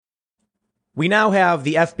We now have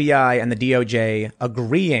the FBI and the DOJ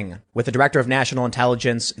agreeing with the Director of National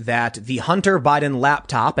Intelligence that the Hunter Biden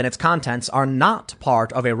laptop and its contents are not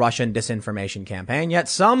part of a Russian disinformation campaign. Yet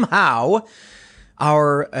somehow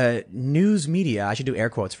our news media, I should do air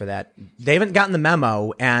quotes for that, they haven't gotten the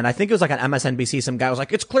memo. And I think it was like on MSNBC, some guy was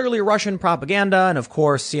like, it's clearly Russian propaganda. And of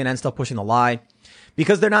course, CNN's still pushing the lie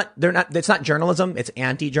because it's not journalism. It's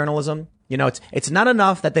anti-journalism. You know, it's not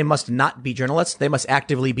enough that they must not be journalists. They must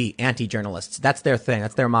actively be anti-journalists. That's their thing.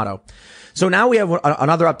 That's their motto. So now we have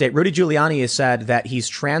another update. Rudy Giuliani has said that he's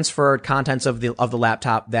transferred contents of the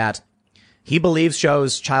laptop that he believes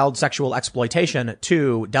shows child sexual exploitation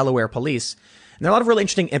to Delaware police. And there are a lot of really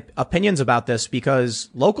interesting opinions about this because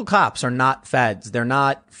local cops are not feds. They're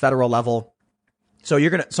not federal level. So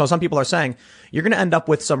so some people are saying you're going to end up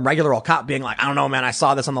with some regular old cop being like, I don't know, man, I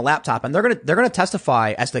saw this on the laptop, and they're going to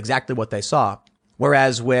testify as to exactly what they saw.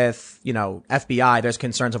 Whereas with, FBI, there's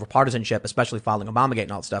concerns over partisanship, especially following Obamagate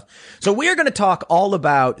and all that stuff. So we are going to talk all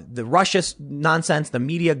about the Russia nonsense, the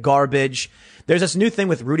media garbage. There's this new thing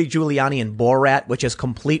with Rudy Giuliani and Borat, which is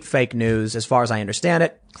complete fake news as far as I understand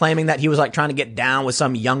it, claiming that he was like trying to get down with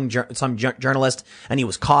some journalist and he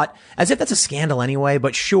was caught, as if that's a scandal anyway.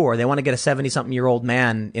 But sure, they want to get a 70-something-year-old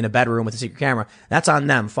man in a bedroom with a secret camera. That's on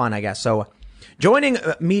them. Fun, I guess. So joining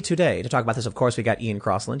me today to talk about this, of course, we got Ian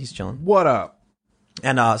Crossland. He's chilling. What up?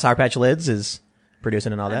 And Sour Patch Lids is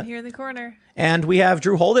producing and all that. I'm here in the corner. And we have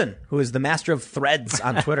Drew Holden, who is the master of threads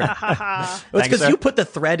on Twitter. It's because you put the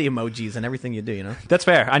thread emojis in everything you do, That's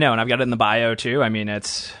fair. I know, and I've got it in the bio, too. I mean,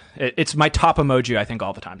 it's my top emoji, I think,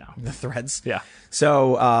 all the time now. The threads? Yeah.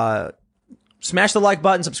 So, smash the like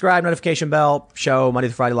button, subscribe, notification bell, show Monday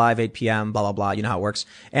to Friday live, 8 p.m., blah, blah, blah. You know how it works.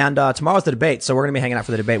 And tomorrow's the debate, so we're going to be hanging out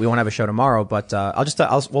for the debate. We won't have a show tomorrow, but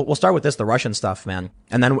we'll start with the Russian stuff, man.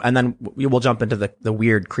 And then we'll jump into the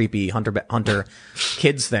weird, creepy Hunter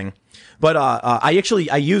kids thing. But I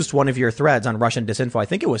used one of your threads on Russian disinfo. I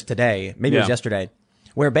think it was today, maybe it was yesterday,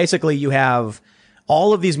 where basically you have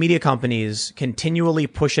all of these media companies continually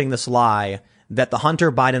pushing this lie that the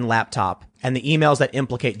Hunter Biden laptop and the emails that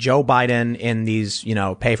implicate Joe Biden in these,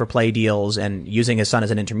 pay-for-play deals and using his son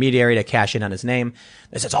as an intermediary to cash in on his name,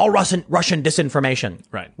 it's all Russian disinformation,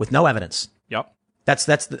 right? With no evidence. Yep. That's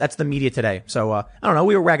the media today. So I don't know.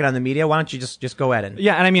 We were ragging on the media. Why don't you just go ahead and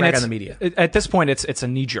rag on the media? At this point, it's a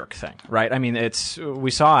knee-jerk thing, right? I mean,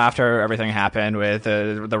 we saw after everything happened with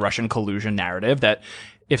the Russian collusion narrative that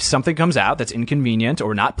if something comes out that's inconvenient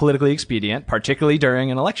or not politically expedient, particularly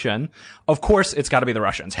during an election, of course it's got to be the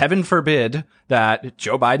Russians. Heaven forbid that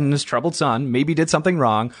Joe Biden's troubled son maybe did something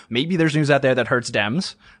wrong. Maybe there's news out there that hurts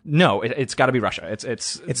Dems. No, it's got to be Russia.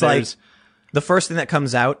 It's like the first thing that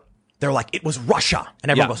comes out, they're like, it was Russia. And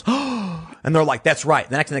everyone goes, oh, and they're like, that's right.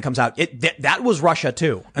 The next thing that comes out, that was Russia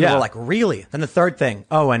too. And we're like, really? Then the third thing,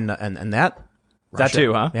 oh, and that? Russia. That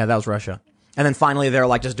too, huh? Yeah, that was Russia. And then finally they're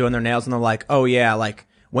like just doing their nails and they're like, oh yeah, like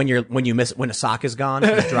when a sock is gone,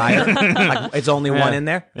 it's dryer, like it's only one in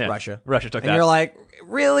there. Yeah. Russia took that. And you're like,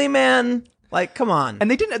 really, man? Like, come on. And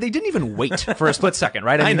they didn't even wait for a split second,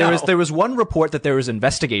 right? I mean, there was one report that there was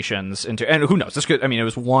investigations into, and who knows, it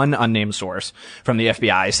was one unnamed source from the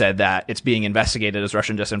FBI said that it's being investigated as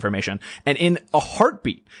Russian disinformation. And in a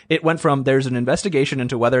heartbeat, it went from there's an investigation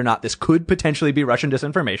into whether or not this could potentially be Russian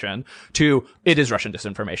disinformation to it is Russian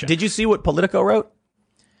disinformation. Did you see what Politico wrote?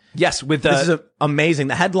 Yes, this is amazing.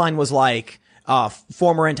 The headline was like,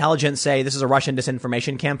 former intelligence say this is a Russian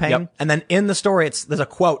disinformation campaign. Yep. And then in the story, there's a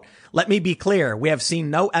quote. Let me be clear. We have seen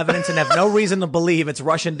no evidence and have no reason to believe it's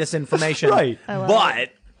Russian disinformation. Right. But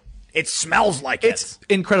it smells like it's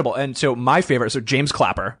incredible. And so my favorite, James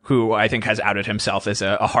Clapper, who I think has outed himself as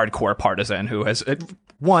a hardcore partisan who has,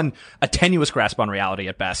 one, a tenuous grasp on reality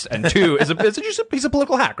at best, and two, he's a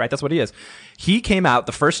political hack, right? That's what he is. He came out,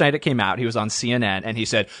 the first night it came out, he was on CNN, and he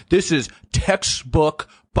said, this is textbook,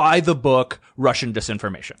 by the book, Russian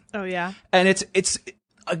disinformation. Oh, yeah. And it's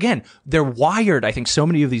again, they're wired, I think, so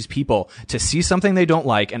many of these people to see something they don't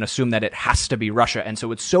like and assume that it has to be Russia. And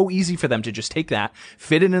so it's so easy for them to just take that,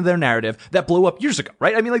 fit it into their narrative that blew up years ago,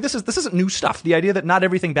 right? I mean, like, this isn't new stuff. The idea that not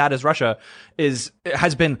everything bad is Russia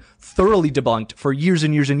has been thoroughly debunked for years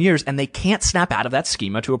and years and years, and they can't snap out of that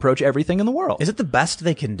schema to approach everything in the world. Is it the best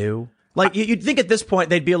they can do? Like, you'd think at this point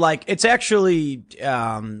they'd be like, it's actually,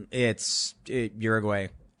 it's Uruguay.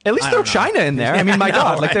 At least throw China in there. I mean, my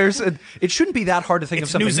God, like right? it shouldn't be that hard to think of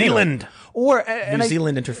something New Zealand. new. Or New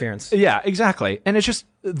Zealand interference. Yeah, exactly. And it's just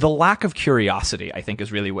the lack of curiosity, I think,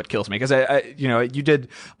 is really what kills me. Because I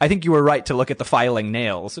think you were right to look at the filing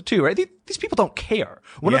nails too, right? These people don't care.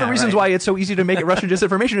 One of the reasons why it's so easy to make it Russian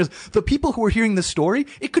disinformation is the people who are hearing the story,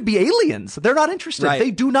 it could be aliens. They're not interested. Right.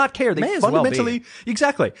 They do not care. They May as well fundamentally, be.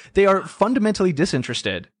 exactly. They are fundamentally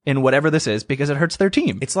disinterested in whatever this is because it hurts their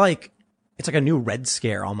team. It's like a new Red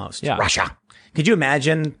Scare almost. Yeah. Russia. Could you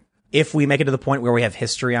imagine if we make it to the point where we have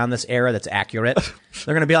history on this era that's accurate?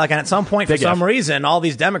 They're going to be like, and at some point, for some reason, all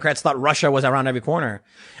these Democrats thought Russia was around every corner.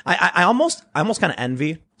 I almost kind of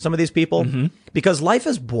envy some of these people because life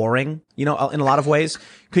is boring, in a lot of ways.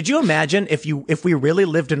 Could you imagine if we really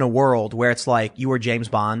lived in a world where it's like you were James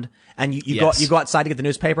Bond and you go outside to get the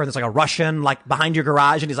newspaper and there's like a Russian like behind your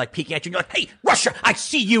garage and he's like peeking at you and you're like, hey, Russia, I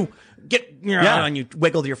see you. And you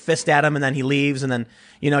wiggled your fist at him and then he leaves and then,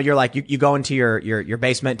 you're like, you go into your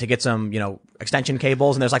basement to get some, extension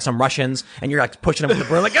cables and there's like some Russians and you're like pushing them with the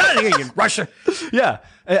broom like, get out of here, you Russia. Yeah.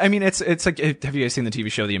 I mean, it's like, have you guys seen the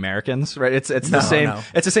TV show The Americans, right? It's the same, no.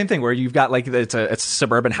 It's the same thing where you've got like, it's a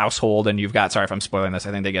suburban household and you've got, sorry if I'm spoiling this,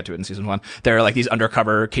 I think they get to it in season 1. There are like these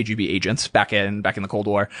undercover KGB agents back in the Cold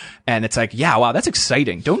War. And it's like, yeah, wow, that's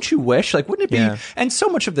exciting. Don't you wish? Like, wouldn't it be? Yeah. And so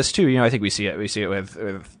much of this too, I think we see it with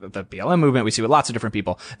the BLM movement. We see it with lots of different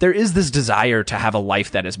people. There is this desire to have a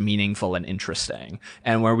life that is meaningful and interesting.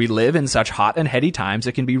 And where we live in such hot and heady times,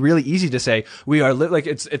 it can be really easy to say we are like,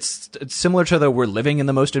 it's similar to we're living in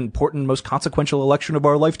the most important, most consequential election of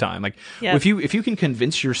our lifetime. Like if you can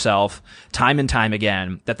convince yourself time and time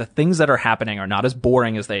again that the things that are happening are not as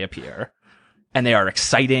boring as they appear and they are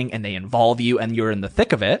exciting and they involve you and you're in the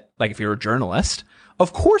thick of it, like if you're a journalist,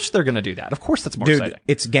 of course they're going to do that. Of course that's more exciting.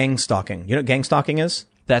 It's gang stalking. You know what gang stalking is?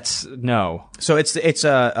 No. So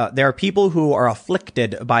there are people who are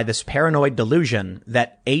afflicted by this paranoid delusion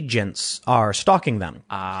that agents are stalking them.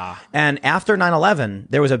 And after 9/11,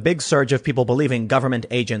 there was a big surge of people believing government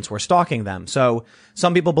agents were stalking them. So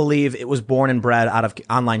some people believe it was born and bred out of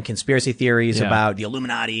online conspiracy theories about the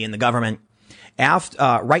Illuminati and the government.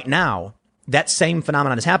 Right now, that same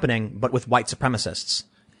phenomenon is happening, but with white supremacists.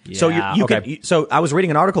 Yeah, so I was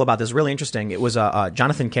reading an article about this, really interesting. It was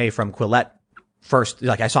Jonathan Kay from Quillette. First,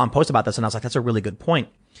 like I saw him post about this and I was like, that's a really good point.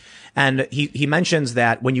 And he mentions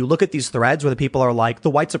that when you look at these threads where the people are like, the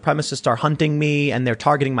white supremacists are hunting me and they're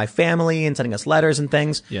targeting my family and sending us letters and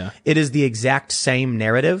things. Yeah. It is the exact same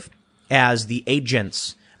narrative as the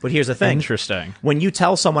agents. But here's the thing. Interesting. When you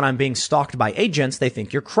tell someone I'm being stalked by agents, they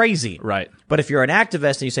think you're crazy. Right. But if you're an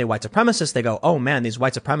activist and you say white supremacists, they go, oh man, these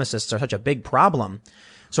white supremacists are such a big problem.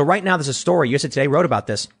 So right now there's a story. USA Today wrote about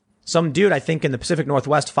this. Some dude, I think in the Pacific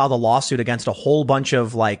Northwest, filed a lawsuit against a whole bunch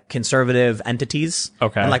of like conservative entities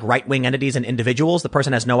and like right-wing entities and individuals. The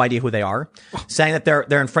person has no idea who they are, saying that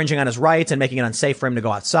they're infringing on his rights and making it unsafe for him to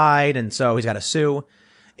go outside. And so he's got to sue.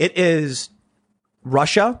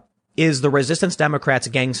 Russia is the resistance Democrats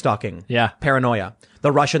gang stalking. Yeah. Paranoia.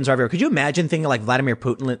 The Russians are everywhere. Could you imagine thinking like Vladimir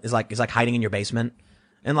Putin is like hiding in your basement?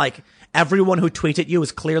 And like everyone who tweets at you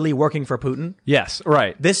is clearly working for Putin. Yes,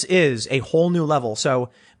 right. This is a whole new level.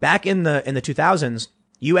 So back in the 2000s,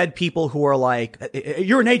 you had people who were like,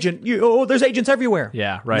 you're an agent. There's agents everywhere.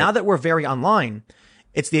 Yeah, right. Now that we're very online,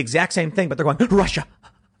 it's the exact same thing, but they're going, Russia,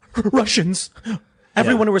 Russians.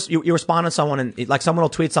 Everyone you respond to someone and like someone will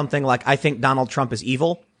tweet something like, I think Donald Trump is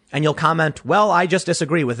evil. And you'll comment, well, I just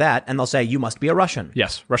disagree with that. And they'll say, you must be a Russian.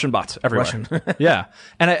 Yes. Russian bots everywhere. Yeah.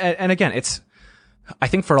 And again, I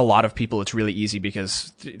think for a lot of people, it's really easy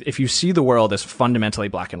because if you see the world as fundamentally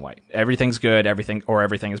black and white, everything's good, everything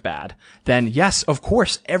is bad, then yes, of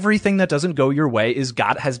course, everything that doesn't go your way has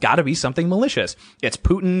got to be something malicious. It's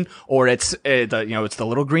Putin or it's the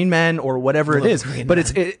little green men or whatever it is. But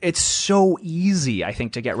it's so easy, I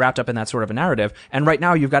think, to get wrapped up in that sort of a narrative. And right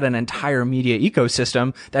now you've got an entire media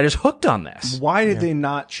ecosystem that is hooked on this. Why did they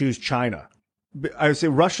not choose China? I would say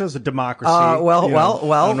Russia's a democracy. Well.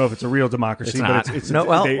 I don't know if it's a real democracy, but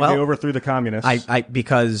they overthrew the communists.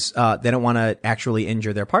 Because they don't want to actually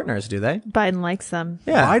injure their partners, do they? Biden likes them.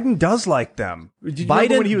 Yeah. Biden does like them. Did you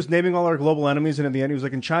remember when he was naming all our global enemies, and in the end he was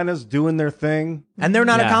like, and China's doing their thing? And they're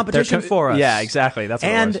not a competition for us. Yeah, exactly. That's what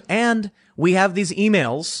it was. And we have these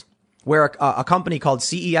emails where a company called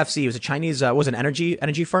CEFC, it was a Chinese, was an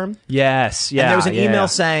energy firm. Yes, yeah. And there was an email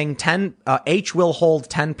saying H will hold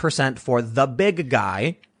 10% for the big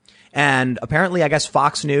guy. And apparently, I guess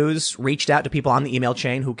Fox News reached out to people on the email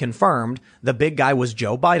chain who confirmed the big guy was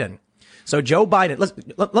Joe Biden. So Joe Biden,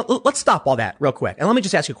 let's stop all that real quick. And let me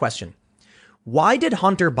just ask you a question. Why did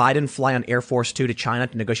Hunter Biden fly on Air Force 2 to China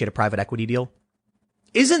to negotiate a private equity deal?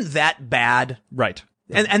 Isn't that bad? Right.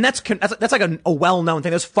 And that's like a well-known thing.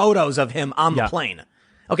 There's photos of him on the plane.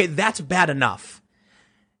 Okay, that's bad enough.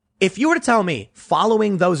 If you were to tell me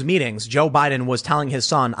following those meetings, Joe Biden was telling his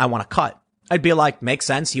son, I want to cut, I'd be like, makes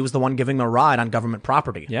sense. He was the one giving him a ride on government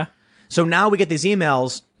property. Yeah. So now we get these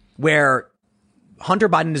emails where Hunter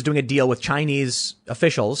Biden is doing a deal with Chinese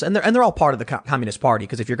officials, and they're all part of the Communist Party,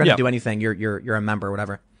 because if you're going to do anything, you're a member or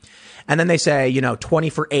whatever. And then they say, 20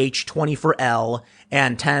 for H, 20 for L,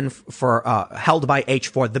 and 10 for held by H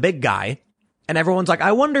for the big guy. And everyone's like,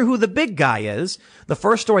 I wonder who the big guy is. The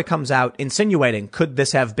first story comes out insinuating, could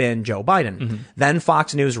this have been Joe Biden? Mm-hmm. Then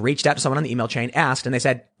Fox News reached out to someone on the email chain, asked, and they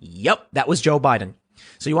said, yep, that was Joe Biden.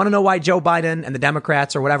 So you want to know why Joe Biden and the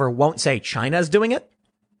Democrats or whatever won't say China's doing it?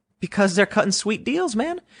 Because they're cutting sweet deals,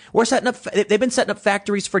 man. They've been setting up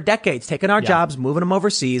factories for decades, taking our jobs, moving them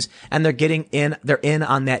overseas, and they're in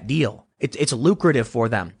on that deal. It's lucrative for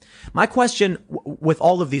them. My question with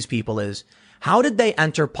all of these people is, how did they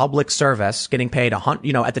enter public service getting paid at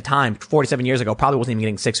the time, 47 years ago, probably wasn't even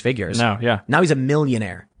getting six figures. No, yeah. Now he's a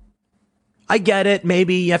millionaire. I get it.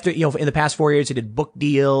 Maybe you have to, in the past 4 years, he did book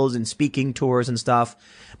deals and speaking tours and stuff.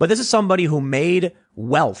 But this is somebody who made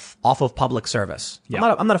wealth off of public service. Yeah.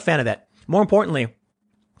 I'm not a fan of that. More importantly,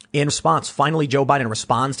 in response, finally, Joe Biden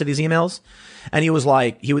responds to these emails. And he was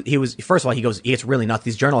like, first of all, he gets really nuts.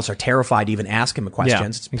 These journalists are terrified to even ask him questions.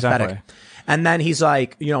 Yeah, it's pathetic. Exactly. And then he's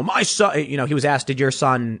like, my son, he was asked, did your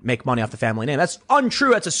son make money off the family name? That's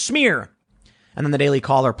untrue. That's a smear. And then the Daily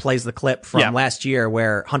Caller plays the clip from last year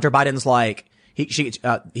where Hunter Biden's like, he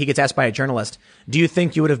gets asked by a journalist, do you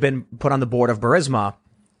think you would have been put on the board of Burisma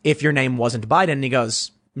if your name wasn't Biden? And he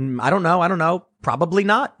goes, I don't know. Probably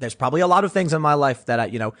not. There's probably a lot of things in my life that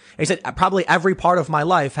he said, probably every part of my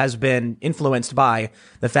life has been influenced by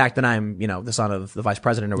the fact that I'm, the son of the vice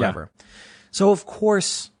president or whatever. So of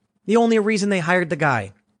course, the only reason they hired the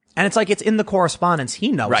guy, and it's like, it's in the correspondence.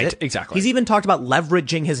 He knows right, it. Exactly. He's even talked about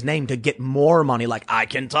leveraging his name to get more money. Like, I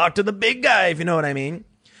can talk to the big guy, if you know what I mean.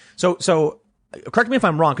 So correct me if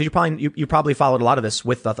I'm wrong, because you probably followed a lot of this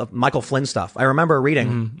with the Michael Flynn stuff. I remember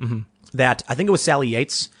reading that, I think it was Sally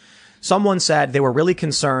Yates. Someone said they were really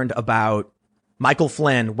concerned about Michael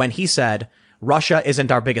Flynn when he said, Russia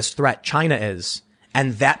isn't our biggest threat, China is.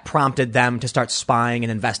 And that prompted them to start spying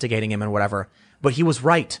and investigating him and whatever. But he was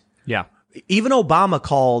right. Yeah. Even Obama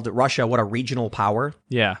called Russia, a regional power.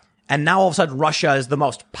 Yeah. And now all of a sudden Russia is the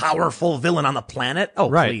most powerful villain on the planet. Oh,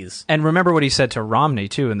 right. Please. And remember what he said to Romney,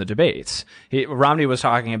 too, in the debates. Romney was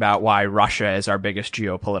talking about why Russia is our biggest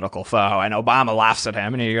geopolitical foe. And Obama laughs at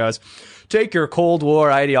him and he goes, take your Cold War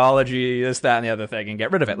ideology, this, that, and the other thing, and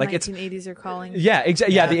get rid of it. Like, 1980s are calling. Yeah,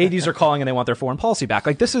 exactly. Yeah, the 80s are calling and they want their foreign policy back.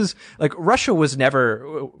 Like, this is, like, Russia was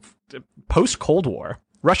never, post-Cold War,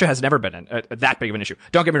 Russia has never been that big of an issue.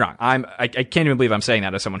 Don't get me wrong. I can't even believe I'm saying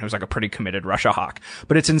that as someone who's like a pretty committed Russia hawk.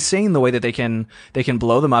 But it's insane the way that they can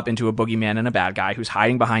blow them up into a boogeyman and a bad guy who's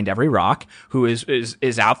hiding behind every rock, who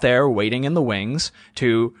is out there waiting in the wings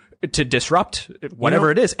to disrupt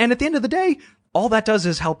whatever it is. And at the end of the day, all that does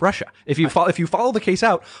is help Russia. If you follow the case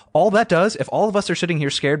out, all that does, if all of us are sitting here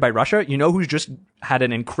scared by Russia, you know who's just had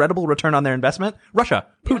an incredible return on their investment? Russia.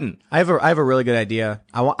 Putin. I have a really good idea.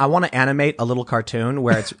 I want to animate a little cartoon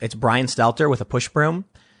where it's Brian Stelter with a push broom.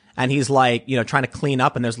 And he's like, trying to clean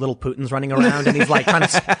up and there's little Putins running around and he's like trying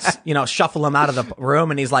to, shuffle him out of the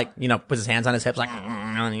room and he's like, puts his hands on his hips like,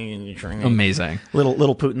 amazing.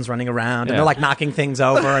 Little Putins running around and they're like knocking things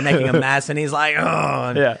over and making a mess and he's like,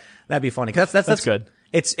 oh, yeah. That'd be funny. Cause that's good.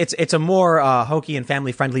 It's a more, hokey and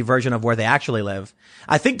family friendly version of where they actually live.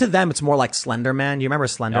 I think to them it's more like Slender Man. Do you remember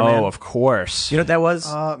Slender Man? Oh, of course. You know what that was?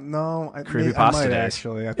 No. Creepypasta days.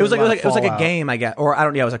 Actually. It was like a game, I guess. Or I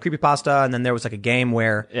don't know. It was a creepypasta and then there was like a game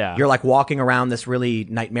where you're like walking around this really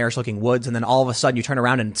nightmarish looking woods and then all of a sudden you turn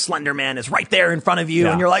around and Slender Man is right there in front of you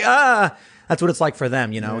and you're like, that's what it's like for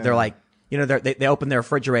them. They're like, they open their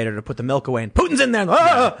refrigerator to put the milk away and Putin's in there.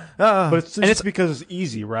 But it's just because it's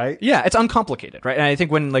easy, right? Yeah, it's uncomplicated, right? And I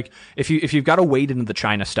think when if you've got to wade into the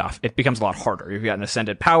China stuff, it becomes a lot harder. You've got an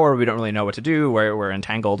ascended power. We don't really know what to do. We're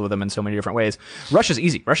entangled with them in so many different ways. Russia's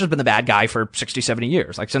easy. Russia's been the bad guy for 60, 70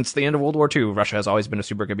 years. Like since the end of World War II, Russia has always been a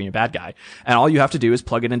super convenient bad guy. And all you have to do is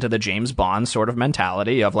plug it into the James Bond sort of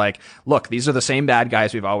mentality of like, look, these are the same bad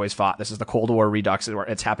guys we've always fought. This is the Cold War redux.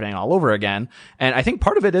 It's happening all over again. And I think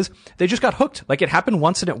part of it is they just got hooked. Like it happened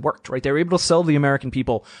once and it worked, right? They were able to sell the American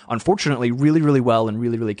people, unfortunately, really, really well and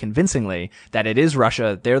really, really convincingly that it is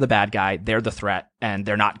Russia. They're the bad guy. They're the threat and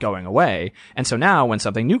they're not going away. And so now when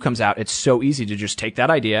something new comes out, it's so easy to just take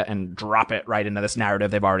that idea and drop it right into this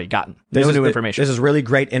narrative they've already gotten. No new information. This is really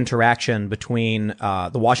great interaction between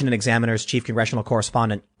the Washington Examiner's chief congressional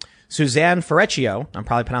correspondent, Suzanne Ferrecchio, I'm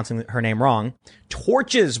probably pronouncing her name wrong,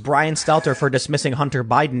 torches Brian Stelter for dismissing Hunter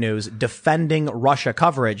Biden news, defending Russia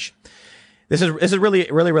coverage. This is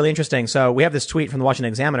really interesting. So we have this tweet from the Washington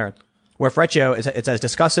Examiner where Ferrecchio, it says,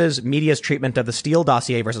 discusses media's treatment of the Steele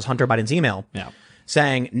dossier versus Hunter Biden's email. Yeah.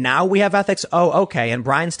 Saying, now we have ethics. Oh, okay. And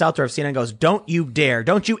Brian Stelter of CNN goes, don't you dare.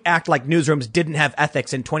 Don't you act like newsrooms didn't have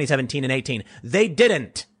ethics in 2017 and 18. They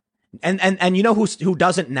didn't. And you know who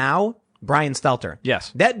doesn't now? Brian Stelter.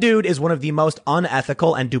 Yes. That dude is one of the most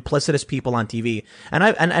unethical and duplicitous people on TV. And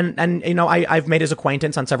I've made his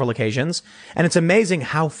acquaintance on several occasions. And it's amazing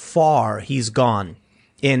how far he's gone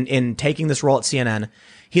in taking this role at CNN.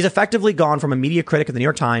 He's effectively gone from a media critic of the New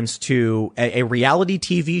York Times to a reality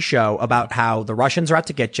TV show about how the Russians are out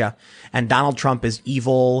to get you and Donald Trump is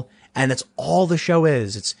evil. And that's all the show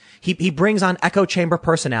is. He brings on echo chamber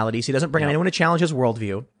personalities. He doesn't bring anyone to challenge his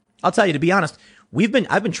worldview. I'll tell you, to be honest,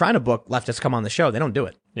 I've been trying to book leftists come on the show. They don't do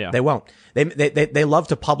it. Yeah. They won't. They love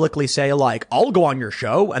to publicly say, like, I'll go on your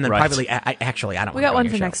show. And then privately, I don't. We got one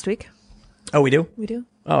for next week. Oh, we do? We do.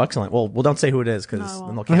 Oh, excellent. Well, don't say who it is, because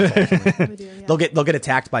then they'll cancel. We do, yeah. They'll get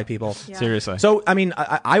attacked by people. Yeah. Seriously. So, I mean,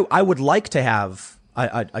 I would like to have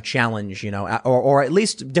a challenge, or at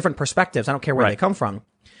least different perspectives. I don't care where they come from.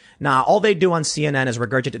 Now, all they do on CNN is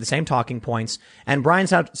regurgitate the same talking points, and Brian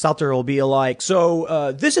Stelter will be like,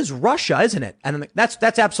 so, this is Russia, isn't it? And that's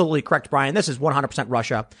absolutely correct, Brian. This is 100%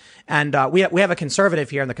 Russia. And, we have a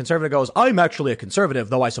conservative here, and the conservative goes, I'm actually a conservative,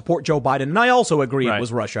 though I support Joe Biden, and I also agree it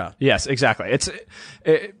was Russia. Yes, exactly.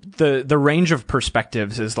 The range of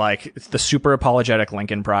perspectives is like the super apologetic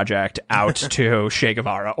Lincoln Project out to Che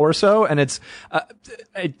Guevara or so, and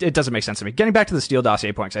it doesn't make sense to me. Getting back to the Steele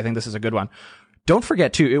dossier points, I think this is a good one. Don't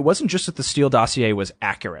forget, too, it wasn't just that the Steele dossier was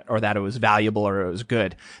accurate or that it was valuable or it was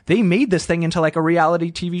good. They made this thing into like a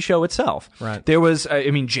reality TV show itself. Right. There was,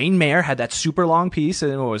 Jane Mayer had that super long piece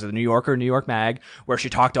in, what was it, the New Yorker, New York Mag, where she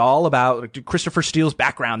talked all about Christopher Steele's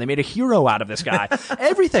background. They made a hero out of this guy.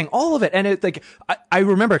 Everything, all of it. And I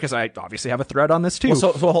remember, because I obviously have a thread on this, too. Well,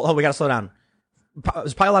 so hold on, we gotta slow down.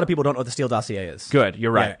 There's probably a lot of people who don't know what the Steele dossier is. Good,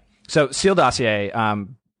 you're right. Yeah. So, Steele dossier,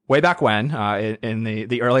 way back when, in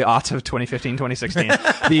the early aughts of 2015, 2016,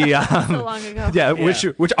 so long ago. Yeah,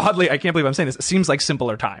 which oddly, I can't believe I'm saying this. It seems like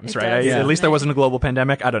simpler times, right? At least there wasn't a global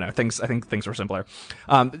pandemic. I don't know. I think things were simpler.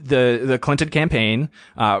 The Clinton campaign,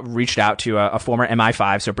 reached out to a former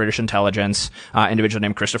MI5, so British intelligence, individual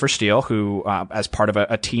named Christopher Steele, who, as part of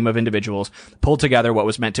a team of individuals, pulled together what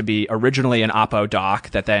was meant to be originally an Oppo doc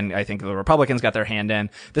that then I think the Republicans got their hand in.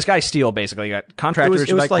 This guy Steele basically got contractors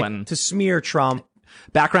it was by like Clinton to smear Trump.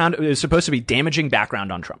 Background, it was supposed to be damaging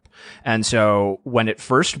background on Trump. And so when it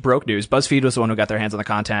first broke news, BuzzFeed was the one who got their hands on the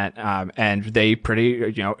content, and they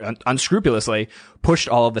pretty, unscrupulously pushed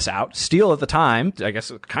all of this out. Steele at the time, I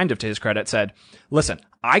guess kind of to his credit, said, listen,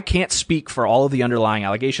 I can't speak for all of the underlying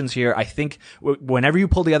allegations here. I think whenever you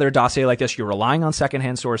pull together a dossier like this, you're relying on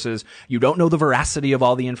secondhand sources. You don't know the veracity of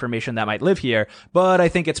all the information that might live here, but I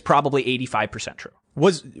think it's probably 85% true.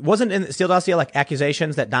 Wasn't in the Steele dossier like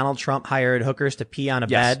accusations that Donald Trump hired hookers to pee on a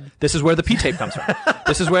bed? This is where the P tape comes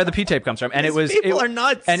from. And it was people are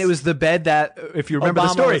nuts. And it was the bed that, if you remember the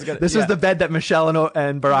story, this is the bed that Michelle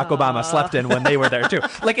and Barack Obama slept in when they were there too.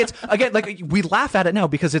 Like it's again, like we laugh at it now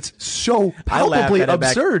because it's so palpably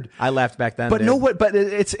absurd. I laughed back then. But but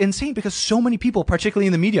it's insane because so many people, particularly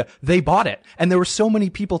in the media, they bought it, and there were so many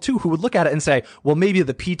people too who would look at it and say, well, maybe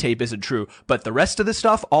the P tape isn't true, but the rest of this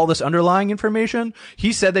stuff, all this underlying information.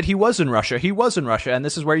 He said that he was in Russia. And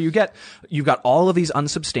this is where you've got all of these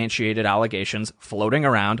unsubstantiated allegations floating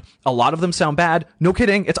around. A lot of them sound bad. No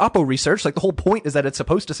kidding. It's Oppo research. Like the whole point is that it's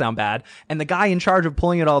supposed to sound bad. And the guy in charge of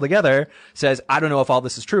pulling it all together says, I don't know if all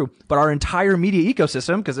this is true, but our entire media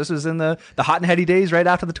ecosystem, because this was in the hot and heady days right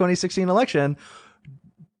after the 2016 election,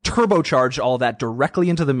 turbocharged all that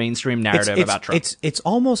directly into the mainstream narrative about Trump. It's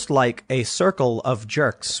almost like a circle of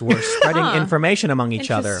jerks were spreading information among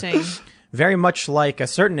each other. Very much like a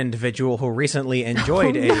certain individual who recently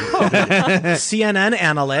enjoyed a CNN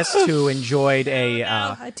analyst who enjoyed a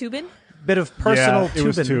Toobin? bit of personal It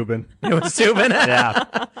was Toobin. It was Toobin. Yeah.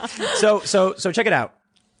 So check it out.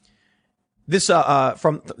 This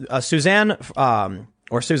from Suzanne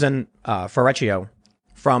Susan Ferrecchio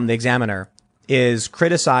from the Examiner is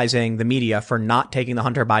criticizing the media for not taking the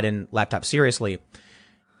Hunter Biden laptop seriously.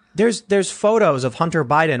 There's photos of Hunter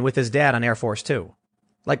Biden with his dad on Air Force Two.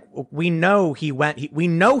 Like, we know he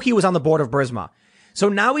was on the board of Burisma. So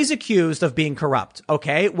now he's accused of being corrupt.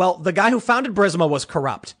 Okay. Well, the guy who founded Burisma was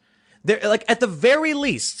corrupt. At the very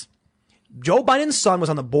least, Joe Biden's son was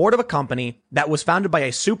on the board of a company that was founded by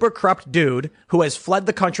a super corrupt dude who has fled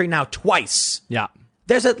the country now twice. Yeah.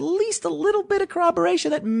 there's at least a little bit of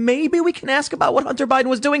corroboration that maybe we can ask about what Hunter Biden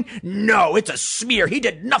was doing. No, it's a smear. He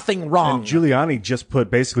did nothing wrong. And Giuliani just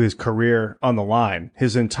put basically his career on the line.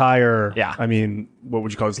 His entire, I mean, what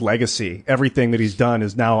would you call his legacy? Everything that he's done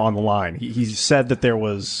is now on the line. He said that there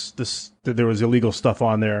was illegal stuff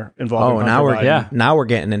on there involving Hunter Biden. Now we're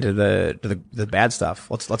getting into the bad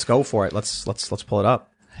stuff. Let's go for it. Let's pull it up.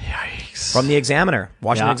 Yikes. From the Examiner,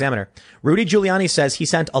 Washington Examiner. Rudy Giuliani says he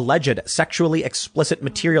sent alleged sexually explicit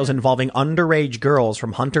materials involving underage girls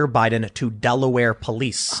from Hunter Biden to Delaware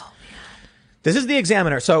police. This is the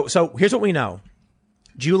Examiner. So here's what we know.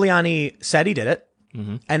 Giuliani said he did it.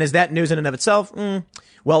 Mm-hmm. And is that news in and of itself?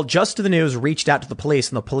 Well, Just the News reached out to the police,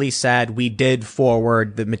 and the police said we did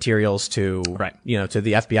forward the materials to, to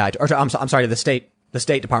the FBI, I'm sorry, to the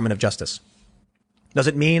State Department of Justice. Does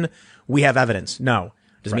it mean we have evidence? No.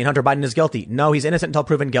 Does it mean Hunter Biden is guilty? No, he's innocent until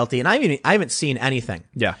proven guilty. And I haven't seen anything.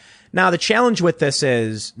 Yeah. Now, the challenge with this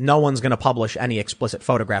is no one's going to publish any explicit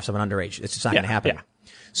photographs of an underage. It's just not going to happen.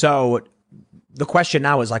 Yeah. So the question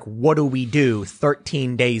now is like, what do we do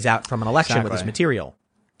 13 days out from an election with this material?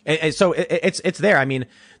 And so it's there. I mean,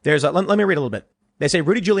 let me read a little bit. They say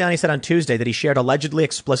Rudy Giuliani said on Tuesday that he shared allegedly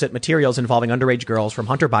explicit materials involving underage girls from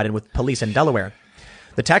Hunter Biden with police in Delaware.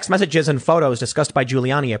 The text messages and photos discussed by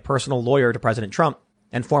Giuliani, a personal lawyer to President Trump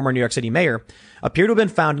and former New York City mayor, appear to have been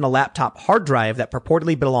found in a laptop hard drive that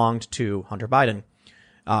purportedly belonged to Hunter Biden.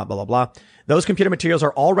 Blah, blah, blah. Those computer materials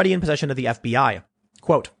are already in possession of the FBI.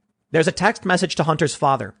 Quote, there's a text message to Hunter's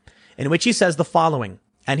father in which he says the following,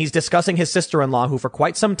 and he's discussing his sister-in-law, who for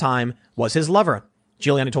quite some time was his lover.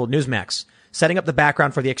 Giuliani told Newsmax. Setting up the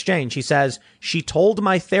background for the exchange, he says, she told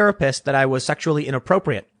my therapist that I was sexually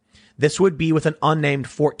inappropriate. This would be with an unnamed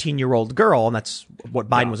 14-year-old girl, and that's what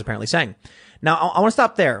Biden was apparently saying. Now, I want to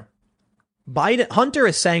stop there. Hunter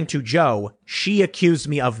is saying to Joe, she accused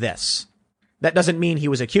me of this. That doesn't mean he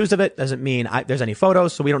was accused of it. Doesn't mean there's any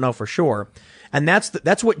photos, so we don't know for sure. And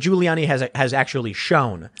that's what Giuliani has actually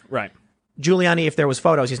shown. Right. Giuliani, if there was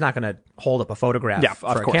photos, he's not going to hold up a photograph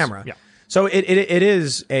for a camera. Yeah. So it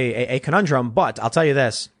is a conundrum, but I'll tell you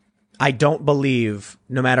this. I don't believe,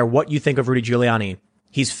 no matter what you think of Rudy Giuliani,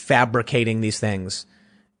 he's fabricating these things.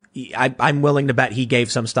 I'm willing to bet he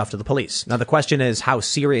gave some stuff to the police. Now, the question is, how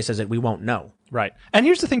serious is it? We won't know. Right. And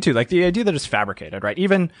here's the thing, too, like the idea that it's fabricated, right?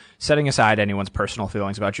 Even setting aside anyone's personal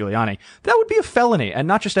feelings about Giuliani, that would be a felony, and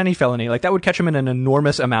not just any felony. Like, that would catch him in an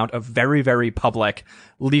enormous amount of very, very public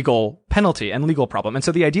legal penalty and legal problem. And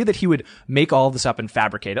so the idea that he would make all this up and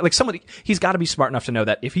fabricate it, like he's got to be smart enough to know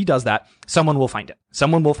that if he does that, someone will find it.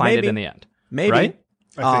 Someone will find it in the end. Maybe. Right?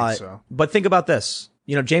 I think so. But think about this.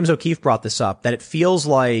 You know, James O'Keefe brought this up, that it feels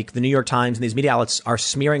like the New York Times and these media outlets are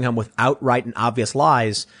smearing him with outright and obvious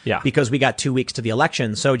lies because we got 2 weeks to the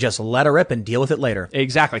election. So just let her rip and deal with it later.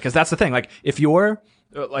 Exactly. Because that's the thing. Like, if you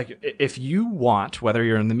want, whether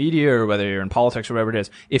you're in the media or whether you're in politics or whatever it is,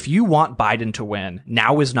 if you want Biden to win,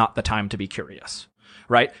 now is not the time to be curious.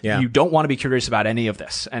 Right? Yeah. You don't want to be curious about any of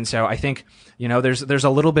this. And so I think, you know, there's a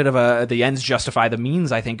little bit of the ends justify the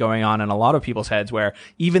means, I think, going on in a lot of people's heads, where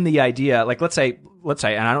even the idea, like, let's say,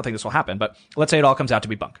 and I don't think this will happen, but let's say it all comes out to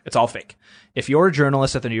be bunk. It's all fake. If you're a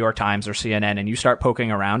journalist at the New York Times or CNN and you start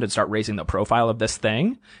poking around and start raising the profile of this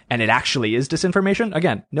thing, and it actually is disinformation,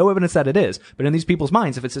 again, no evidence that it is, but in these people's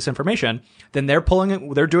minds, if it's disinformation, then they're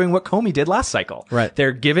doing what Comey did last cycle. Right.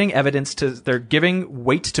 They're giving they're giving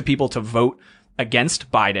weight to people to vote against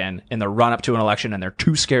Biden in the run up to an election, and they're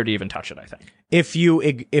too scared to even touch it, I think.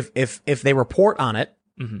 If they report on it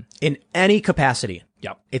in any capacity,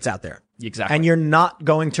 it's out there. Exactly. And you're not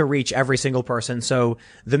going to reach every single person. So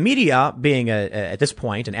the media, being at this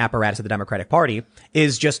point an apparatus of the Democratic Party,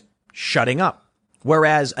 is just shutting up.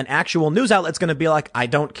 Whereas an actual news outlet's going to be like, I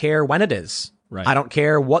don't care when it is. Right. I don't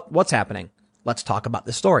care what's happening. Let's talk about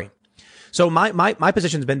this story. So my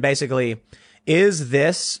position's been basically, is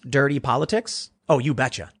this dirty politics? Oh, you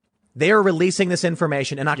betcha. They are releasing this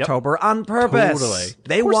information in October on purpose. Totally.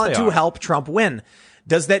 They want to help Trump win.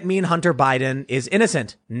 Does that mean Hunter Biden is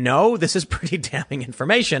innocent? No, this is pretty damning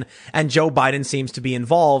information. And Joe Biden seems to be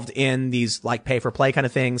involved in these like pay for play kind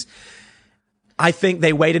of things. I think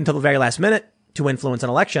they wait until the very last minute to influence an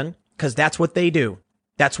election because that's what they do.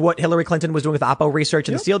 That's what Hillary Clinton was doing with Oppo research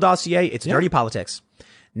and the Steele dossier. It's dirty politics.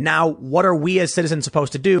 Now, what are we as citizens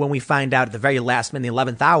supposed to do when we find out at the very last minute, the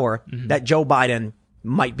 11th hour, that Joe Biden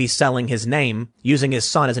might be selling his name, using his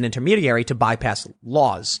son as an intermediary to bypass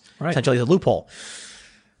laws, essentially as a loophole?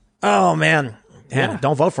 Oh, man.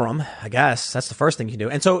 Don't vote for him, I guess. That's the first thing you do.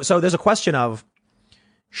 And so there's a question of,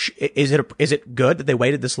 is it good that they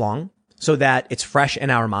waited this long so that it's fresh in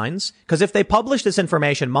our minds? Because if they published this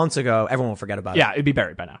information months ago, everyone will forget about it. Yeah, it'd be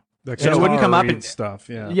buried by now. The it wouldn't come up in stuff.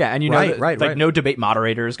 Yeah. Yeah, and you know, Right. no debate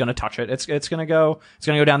moderator is going to touch it. It's going to go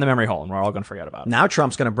down the memory hole, and we're all going to forget about it. Now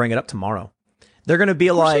Trump's going to bring it up tomorrow. They're going to be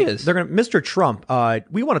like, Mr. Trump,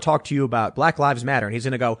 we want to talk to you about Black Lives Matter. And he's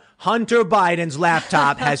going to go, Hunter Biden's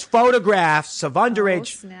laptop has photographs of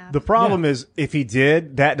underage. Snap. The problem is, if he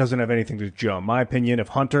did, that doesn't have anything to do with Joe. In my opinion, if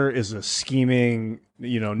Hunter is a scheming,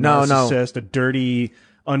 narcissist, a dirty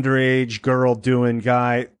underage girl doing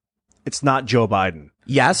guy, it's not Joe Biden.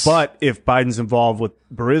 Yes. But if Biden's involved with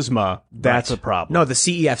Burisma, that's a problem. No, the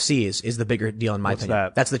CEFC is the bigger deal in my opinion.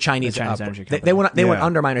 that? That's the Chinese energy they company. went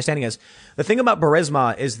under. My understanding is the thing about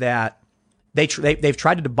Burisma is that they've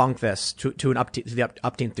tried to debunk this to the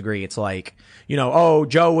upteenth degree. It's like,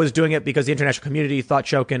 Joe was doing it because the international community thought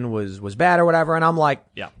Shokin was bad or whatever. And I'm like,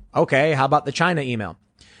 yeah, okay, how about the China email?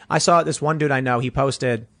 I saw this one dude I know, he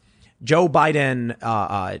posted Joe Biden,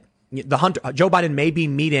 Joe Biden may be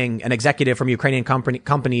meeting an executive from Ukrainian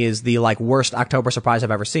company is the worst October surprise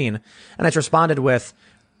I've ever seen. And it's responded with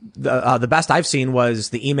the best I've seen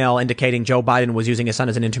was the email indicating Joe Biden was using his son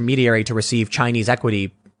as an intermediary to receive Chinese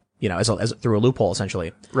equity, as through a loophole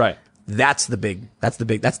essentially. Right. That's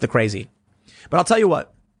the crazy. But I'll tell you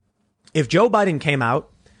what, if Joe Biden came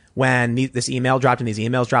out when this email dropped and these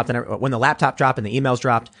emails dropped and when the laptop dropped and the emails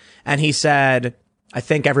dropped and he said, I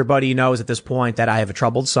think everybody knows at this point that I have a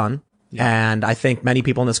troubled son. Yeah. And I think many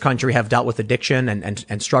people in this country have dealt with addiction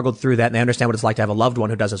and struggled through that. And they understand what it's like to have a loved one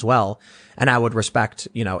who does as well. And I would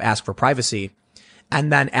ask for privacy. And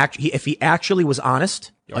then if he actually was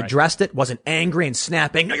honest, addressed it, wasn't angry and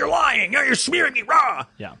snapping, no, you're lying, no, you're smearing me raw.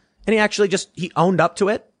 Yeah. And he owned up to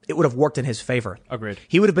it. It would have worked in his favor. Agreed.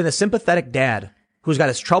 He would have been a sympathetic dad who's got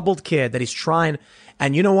his troubled kid that he's trying.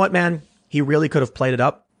 And you know what, man? He really could have played it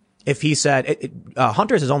up. If he said,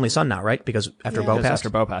 Hunter's his only son now, right? Because after Bo passed.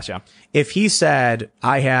 After Bo passed, yeah. If he said,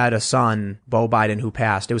 I had a son, Bo Biden, who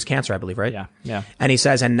passed, it was cancer, I believe, right? Yeah, yeah. And he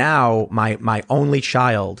says, and now my only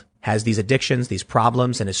child has these addictions, these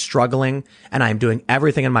problems, and is struggling, and I'm doing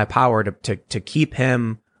everything in my power to keep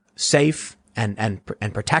him safe and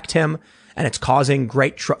protect him, and it's causing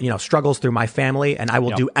great, struggles through my family, and I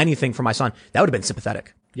will do anything for my son. That would have been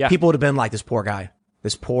sympathetic. Yeah. People would have been like, this poor guy.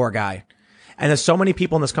 And there's so many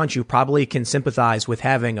people in this country who probably can sympathize with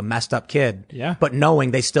having a messed up kid, but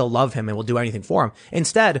knowing they still love him and will do anything for him.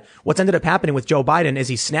 Instead, what's ended up happening with Joe Biden is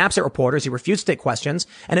he snaps at reporters, he refuses to take questions,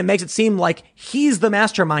 and it makes it seem like he's the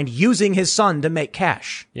mastermind using his son to make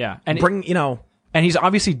cash. Yeah. And and he's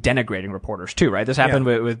obviously denigrating reporters too, right? This happened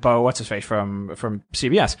with Bo, what's his face from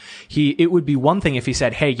CBS. It would be one thing if he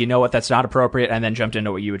said, hey, you know what, that's not appropriate, and then jumped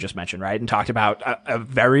into what you had just mentioned, right? And talked about a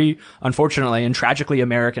very, unfortunately and tragically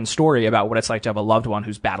American story about what it's like to have a loved one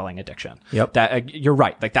who's battling addiction. Yep. That, you're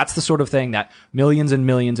right. That's the sort of thing that millions and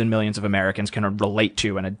millions and millions of Americans can relate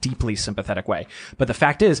to in a deeply sympathetic way. But the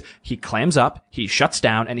fact is, he clams up, he shuts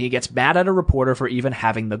down, and he gets mad at a reporter for even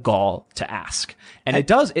having the gall to ask. And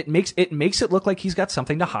it makes it look like he's got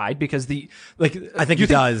something to hide because I think he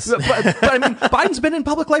does. But I mean, Biden's been in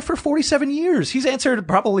public life for 47 years. He's answered,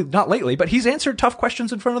 probably not lately, but he's answered tough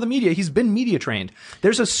questions in front of the media. He's been media trained.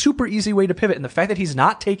 There's a super easy way to pivot. And the fact that he's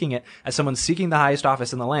not taking it as someone seeking the highest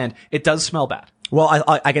office in the land, it does smell bad. Well,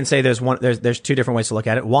 I can say there's two different ways to look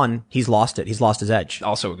at it. One, he's lost it. He's lost his edge.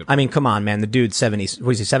 Also a good point. I mean, come on, man. The dude's 70,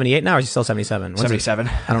 what is he, 78 now or is he still 77? 77.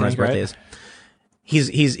 I don't know what his birthday is. He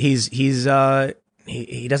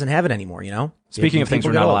doesn't have it anymore, Speaking of things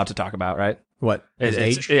we're not allowed to talk about, right? What? His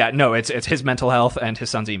age? Yeah, no, it's his mental health and his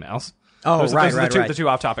son's emails. Oh, those right. The two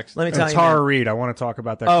off topics. Let me tell you, Tara Reid. I want to talk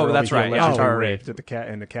about that. Oh, that's right. Yeah, Tara Reid at the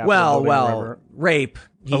Capitol. Well, rape.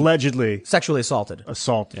 Allegedly sexually assaulted.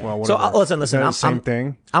 Assault. Yeah. Well, So whatever. listen. Same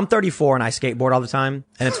thing. I'm 34 and I skateboard all the time,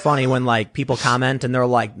 and it's funny when people comment and they're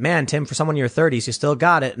like, "Man, Tim, for someone in your 30s, you still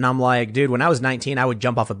got it." And I'm like, "Dude, when I was 19, I would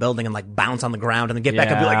jump off a building and bounce on the ground and then get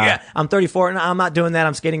back and be like, yeah, I'm 34 and I'm not doing that.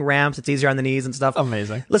 I'm skating ramps. It's easier on the knees and stuff."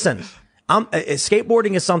 Amazing. Listen,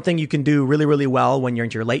 skateboarding is something you can do really, really well when you're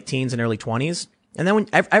into your late teens and early 20s. And then when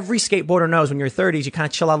every skateboarder knows when you're 30s, you kind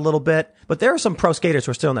of chill out a little bit. But there are some pro skaters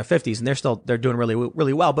who are still in their 50s and they're doing really,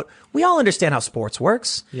 really well. But we all understand how sports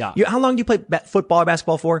works. Yeah. How long do you play football or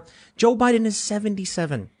basketball for? Joe Biden is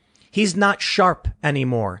 77. He's not sharp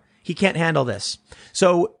anymore. He can't handle this.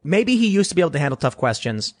 So maybe he used to be able to handle tough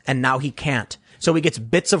questions and now he can't. So he gets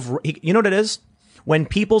bits of, you know what it is? When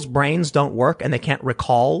people's brains don't work and they can't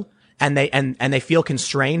recall and they feel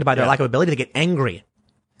constrained by their lack of ability, they get angry.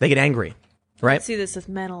 Right? I see this with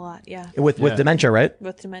men a lot, yeah. With dementia, right?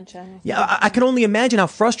 With dementia. Yeah, I can only imagine how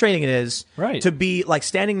frustrating it is to be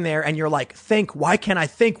standing there and you're like, why can't I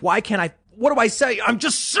what do I say? I'm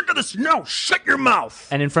just sick of this. No, shut your mouth.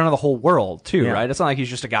 And in front of the whole world, too, right? It's not like he's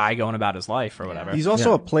just a guy going about his life or whatever. He's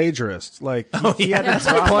also a plagiarist. Like, he had That's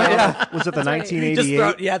that drop right. out. Was it the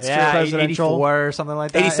 1988 it's presidential? 84 or something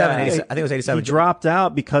like that. 87, Yeah. 87. I think it was 87. He dropped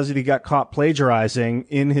out because he got caught plagiarizing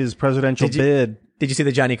in his presidential bid. Did you see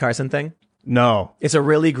the Johnny Carson thing? No. It's a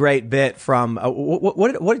really great bit from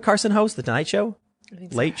what did Carson host? The Tonight Show?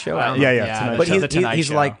 Late Show? I don't know. Tonight But Show.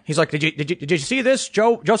 he's like, did you see this?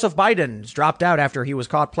 Joseph Biden's dropped out after he was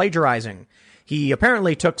caught plagiarizing. He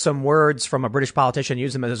apparently took some words from a British politician,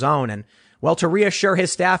 used them as his own, and well, to reassure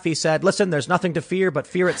his staff, he said, "Listen, there's nothing to fear but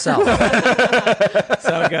fear itself."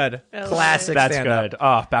 So good, classic. That's stand-up. good.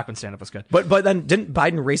 Oh, back when stand-up was good. But then didn't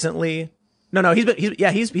Biden recently? No,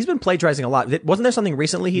 he's been plagiarizing a lot. Wasn't there something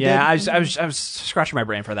recently he did? Yeah, I was scratching my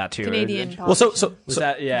brain for that too. Canadian. Well, so Was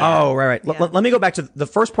that, yeah. Oh, right. Yeah. Let me go back to the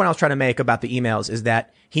first point I was trying to make about the emails is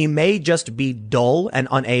that he may just be dull and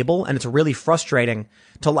unable, and it's really frustrating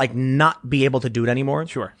to like not be able to do it anymore.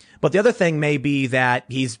 Sure. But the other thing may be that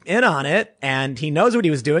he's in on it and he knows what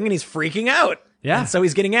he was doing and he's freaking out. Yeah. And so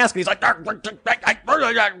he's getting asked and he's like,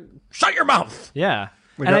 shut your mouth. Yeah.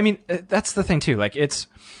 And I mean, that's the thing too. Like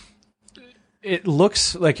it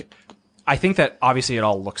looks like, I think that obviously it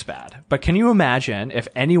all looks bad, but can you imagine if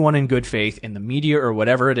anyone in good faith in the media or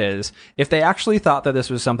whatever it is, if they actually thought that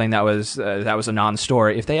this was something that was a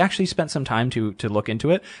non-story, if they actually spent some time to look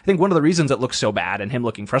into it? I think one of the reasons it looks so bad and him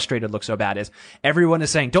looking frustrated looks so bad is everyone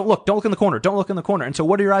is saying, don't look in the corner, don't look in the corner. And so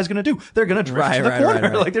what are your eyes going to do? They're going to drift to the corner.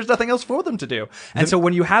 Right. Like there's nothing else for them to do. And so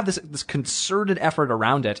when you have this concerted effort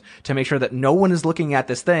around it to make sure that no one is looking at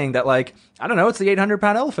this thing that, like, I don't know, it's the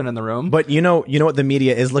 800-pound elephant in the room. But you know what the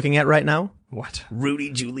media is looking at right now? What?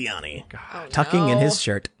 Rudy Giuliani. Tucking in his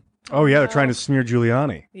shirt. Oh, yeah, they're trying to smear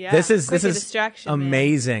Giuliani. Yeah. This is Quick distraction, man.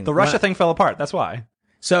 amazing. The Russia thing fell apart. That's why.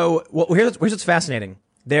 So, here's what's fascinating.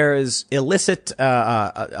 There's illicitly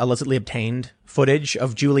obtained footage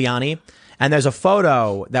of Giuliani, and there's a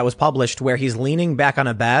photo that was published where he's leaning back on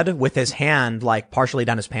a bed with his hand like partially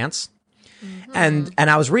down his pants. And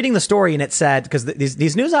I was reading the story and it said, because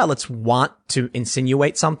these news outlets want to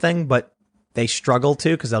insinuate something, but they struggle to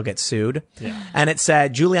because they'll get sued. Yeah. And it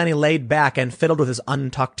said Giuliani laid back and fiddled with his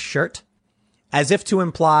untucked shirt, as if to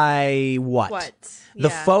imply what? The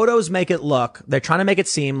Yeah. photos make it look, they're trying to make it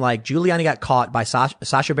seem like Giuliani got caught by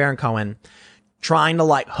Sacha Baron Cohen trying to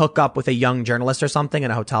like hook up with a young journalist or something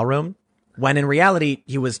in a hotel room, when in reality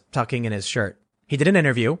he was tucking in his shirt. He did an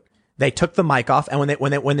interview. They took the mic off, and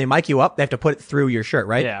when they mic you up, they have to put it through your shirt,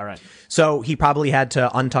 right? Yeah, right. So he probably had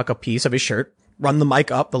to untuck a piece of his shirt, run the mic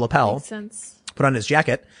up the lapel, Makes sense. put on his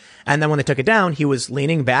jacket, and then when they took it down, he was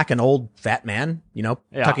leaning back, an old fat man,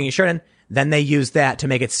 tucking his shirt in. Then they used that to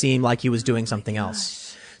make it seem like he was doing something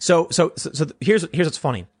else. So here's what's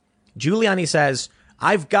funny. Giuliani says,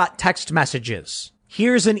 "I've got text messages.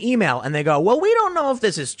 Here's an email." And they go, "Well, we don't know if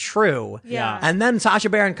this is true." Yeah. And then Sacha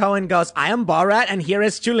Baron Cohen goes, "I am Borat and here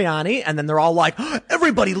is Giuliani." And then they're all like,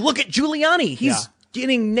 "Everybody look at Giuliani. He's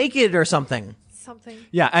getting naked or something." Something.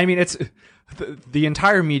 Yeah, I mean, it's the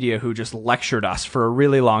entire media who just lectured us for a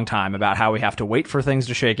really long time about how we have to wait for things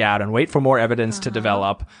to shake out and wait for more evidence to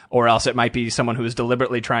develop, or else it might be someone who is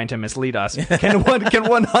deliberately trying to mislead us, can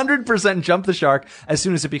 100% jump the shark as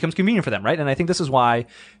soon as it becomes convenient for them, right? And I think this is why,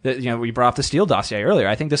 we brought up the Steele dossier earlier.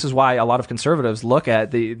 I think this is why a lot of conservatives look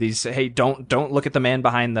at these, hey, don't look at the man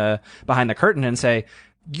behind the curtain and say,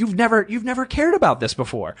 You've never cared about this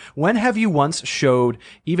before. When have you once showed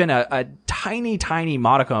even a tiny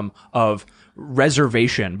modicum of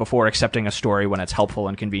reservation before accepting a story when it's helpful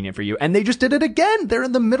and convenient for you? And they just did it again. They're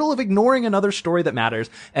in the middle of ignoring another story that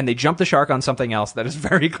matters, and they jump the shark on something else that is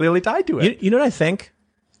very clearly tied to it. You know what I think?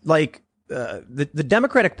 Like, the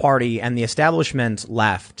Democratic Party and the establishment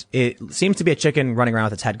left, it seems to be a chicken running around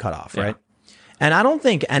with its head cut off, right? And I don't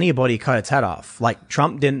think anybody cut its head off. Like,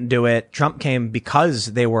 Trump didn't do it. Trump came because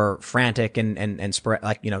they were frantic and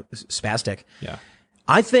spastic. Yeah.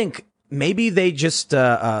 I think maybe they just,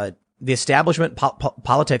 the establishment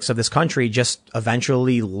politics of this country just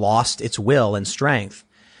eventually lost its will and strength.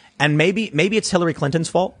 And maybe it's Hillary Clinton's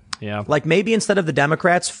fault. Yeah. Like, maybe instead of the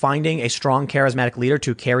Democrats finding a strong, charismatic leader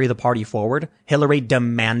to carry the party forward, Hillary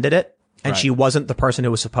demanded it. And she wasn't the person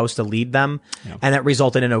who was supposed to lead them. Yeah. And that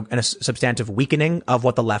resulted in a substantive weakening of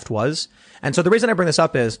what the left was. And so the reason I bring this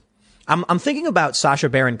up is I'm thinking about Sacha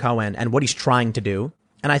Baron Cohen and what he's trying to do.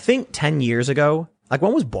 And I think 10 years ago, like,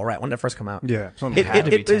 when was Borat? When did it first come out? Yeah.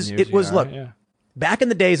 Back in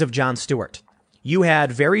the days of Jon Stewart, you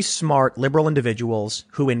had very smart liberal individuals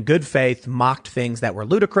who in good faith mocked things that were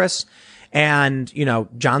ludicrous. And, you know,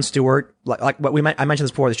 Jon Stewart, like what I mentioned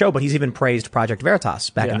this before the show, but he's even praised Project Veritas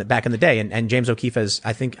back in the day. And James O'Keefe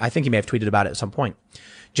I think he may have tweeted about it at some point.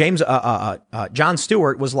 Jon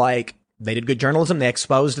Stewart was like, they did good journalism. They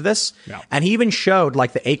exposed this. Yeah. And he even showed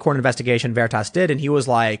like the Acorn investigation Veritas did. And he was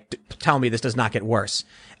like, tell me this does not get worse.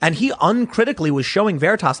 And he uncritically was showing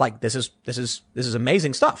Veritas like, this is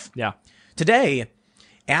amazing stuff. Yeah. Today,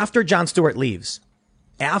 after Jon Stewart leaves,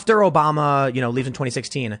 after Obama, you know, leaves in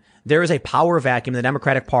 2016, there is a power vacuum in the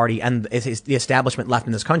Democratic Party and the establishment left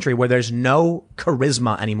in this country where there's no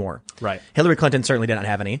charisma anymore. Right. Hillary Clinton certainly did not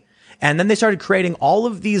have any. And then they started creating all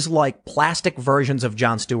of these like plastic versions of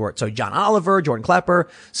Jon Stewart. So John Oliver, Jordan Klepper,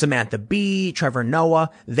 Samantha Bee, Trevor Noah,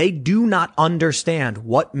 they do not understand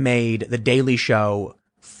what made The Daily Show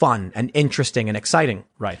fun and interesting and exciting.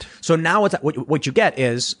 Right. So now what you get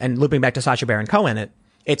is, and looping back to Sacha Baron Cohen,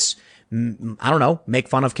 it's, I don't know, make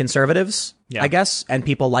fun of conservatives, I guess, and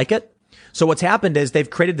people like it. So what's happened is they've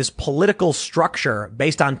created this political structure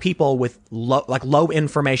based on people with low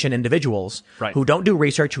information individuals who don't do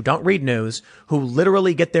research, who don't read news, who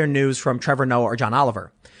literally get their news from Trevor Noah or John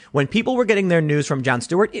Oliver. When people were getting their news from Jon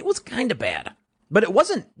Stewart, it was kind of bad, but it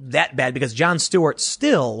wasn't that bad because Jon Stewart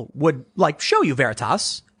still would like show you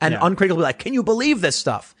Veritas and uncritically be like, can you believe this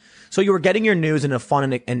stuff? So you were getting your news in a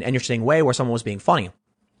fun and interesting way where someone was being funny.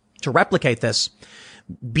 To replicate this,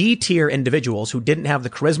 B-tier individuals who didn't have the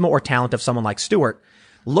charisma or talent of someone like Stewart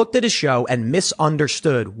looked at his show and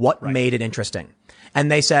misunderstood what made it interesting.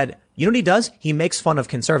 And they said, you know what he does? He makes fun of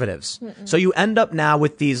conservatives. So you end up now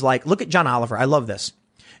with these like, look at John Oliver. I love this.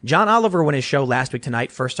 John Oliver, when his show Last Week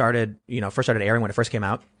Tonight first started airing when it first came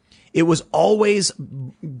out, it was always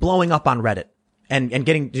blowing up on Reddit and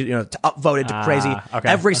getting, upvoted to crazy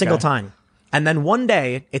every single time. And then one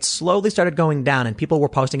day it slowly started going down and people were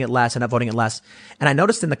posting it less and upvoting it less. And I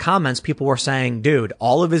noticed in the comments, people were saying, dude,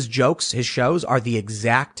 all of his jokes, his shows are the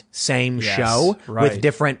exact same show with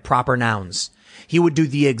different proper nouns. He would do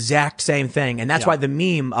the exact same thing. And that's why the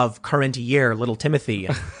meme of current year, little Timothy,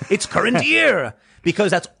 it's current year,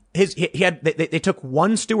 because that's they took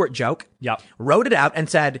one Stewart joke, wrote it out and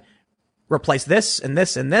said, replace this and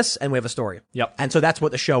this and this. And we have a story. And so that's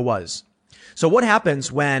what the show was. So what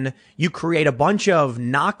happens when you create a bunch of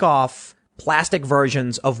knockoff plastic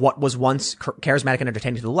versions of what was once charismatic and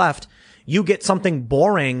entertaining to the left? You get something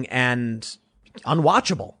boring and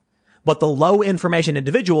unwatchable. But the low information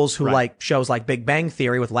individuals who like shows like Big Bang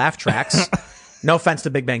Theory with laugh tracks, no offense to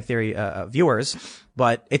Big Bang Theory viewers,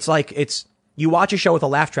 but you watch a show with a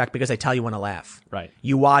laugh track because they tell you when to laugh. Right.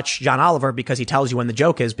 You watch John Oliver because he tells you when the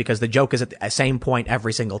joke is, because the joke is at the same point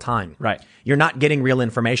every single time. Right. You're not getting real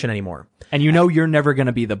information anymore. And you know you're never going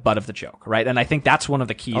to be the butt of the joke, right? And I think that's one of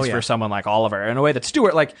the keys for someone like Oliver. In a way that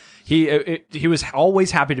Stewart, like, he was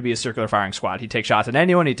always happy to be a circular firing squad. He'd take shots at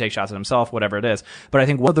anyone, he'd take shots at himself, whatever it is. But I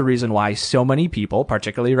think one of the reason why so many people,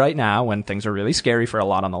 particularly right now when things are really scary for a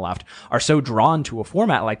lot on the left, are so drawn to a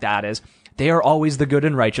format like that is they are always the good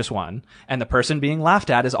and righteous one, and the person being laughed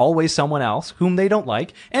at is always someone else whom they don't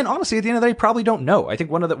like. And honestly, at the end of the day, probably don't know. I think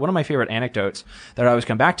one of my favorite anecdotes that I always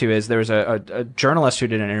come back to is there was a journalist who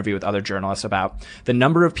did an interview with other journalists about the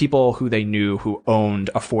number of people who they knew who owned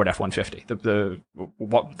a Ford F-150,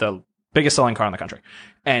 the biggest selling car in the country.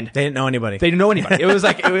 And they didn't know anybody. They didn't know anybody. It was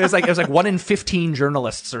like 1 in 15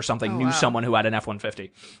 journalists or something knew someone who had an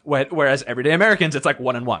F-150. Whereas everyday Americans, it's like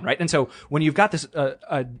 1 in 1, right? And so when you've got this,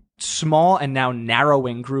 a small and now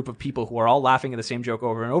narrowing group of people who are all laughing at the same joke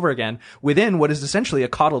over and over again within what is essentially a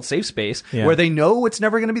coddled safe space where they know it's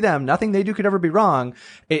never going to be them. Nothing they do could ever be wrong.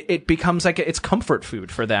 It becomes like it's comfort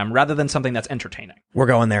food for them rather than something that's entertaining. We're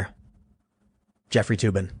going there. Jeffrey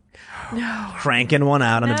Toobin. No. Cranking one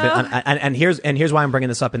out and here's why I'm bringing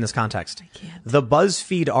this up in this context. I can't. The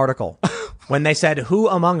BuzzFeed article when they said, "Who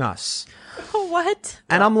among us?" What?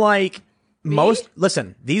 And I'm like,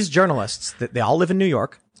 listen, these journalists, they all live in New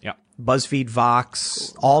York. Yeah. BuzzFeed,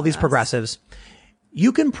 Vox, all these progressives.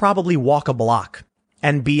 You can probably walk a block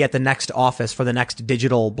and be at the next office for the next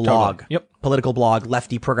digital blog, Totally. Yep. Political blog,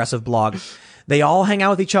 lefty progressive blog. They all hang out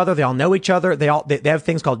with each other. They all know each other. They have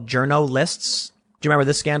things called journo lists. Do you remember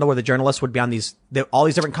this scandal where the journalists would be on all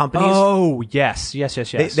these different companies? Oh, yes.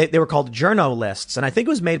 They were called journo lists. And I think it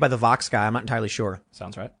was made by the Vox guy. I'm not entirely sure.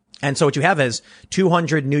 Sounds right. And so what you have is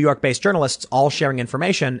 200 New York-based journalists all sharing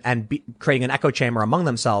information and creating an echo chamber among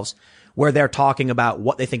themselves where they're talking about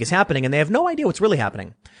what they think is happening, and they have no idea what's really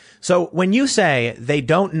happening. So when you say they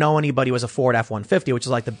don't know anybody who has a Ford F-150, which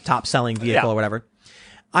is like the top-selling vehicle or whatever,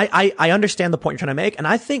 I understand the point you're trying to make, and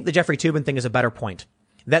I think the Jeffrey Toobin thing is a better point.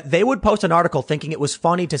 that they would post an article thinking it was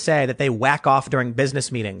funny to say that they whack off during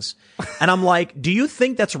business meetings. And I'm like, do you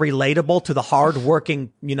think that's relatable to the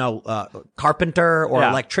hardworking, carpenter or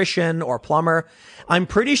electrician or plumber? I'm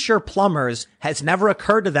pretty sure plumbers has never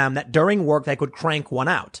occurred to them that during work they could crank one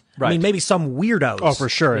out. Right. I mean, maybe some weirdos. Oh, for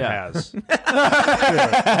sure it has.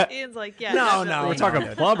 Ian's like, yeah. No, we're talking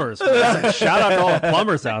plumbers. Shout out to all the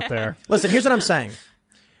plumbers out there. Listen, here's what I'm saying.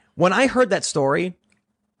 When I heard that story,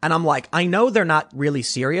 and I'm like, I know they're not really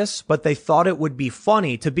serious, but they thought it would be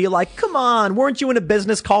funny to be like, come on, weren't you in a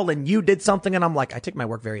business call and you did something? And I'm like, I take my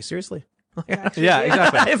work very seriously. Yeah,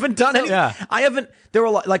 exactly. I haven't done anything. Yeah. I haven't, there were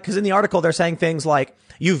like, cause in the article, they're saying things like,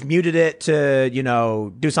 you've muted it to,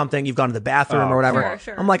 do something, you've gone to the bathroom or whatever.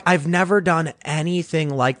 Sure. I'm like, I've never done anything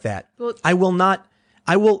like that. Well, I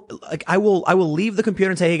will leave the computer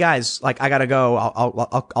and say, hey guys, like, I gotta go.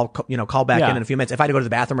 I'll call back in a few minutes. If I had to go to the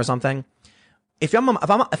bathroom or something. If I'm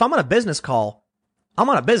on a business call, I'm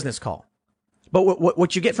on a business call. But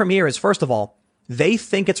what you get from here is, first of all, they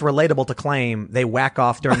think it's relatable to claim they whack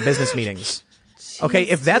off during business meetings. Okay,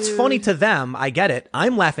 if that's funny to them, I get it.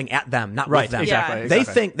 I'm laughing at them, not with them. Exactly.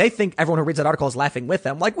 They think everyone who reads that article is laughing with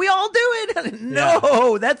them. Like, we all do it.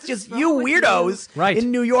 No, that's just you weirdos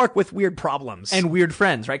in New York with weird problems. And weird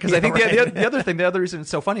friends, right? Because I think the other reason it's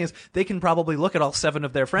so funny is they can probably look at all 7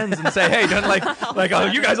 of their friends and say, hey, don't oh,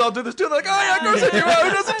 you guys all do this too. They're like, oh yeah, of course I do. Oh,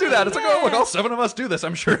 who doesn't do that? It's like, oh, look, all 7 of us do this.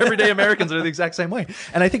 I'm sure everyday Americans are the exact same way.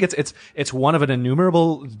 And I think it's one of an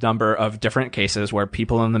innumerable number of different cases where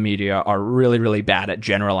people in the media are really, really bad at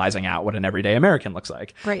generalizing out what an everyday American looks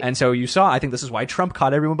like. Right. And so you saw, I think this is why Trump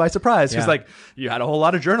caught everyone by surprise. Because you had a whole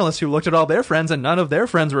lot of journalists who looked at all their friends and none of their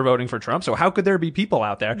friends were voting for Trump. So how could there be people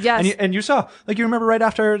out there? Yes. And you saw, like, you remember right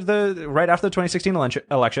after the 2016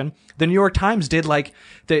 election, the New York Times did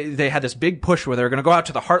they had this big push where they were going to go out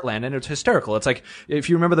to the heartland, and it's hysterical. It's like, if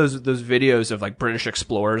you remember those videos of like British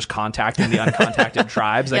explorers contacting the uncontacted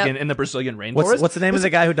tribes, like in the Brazilian rainforest. What's the name of the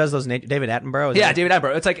guy who does those? David Attenborough? David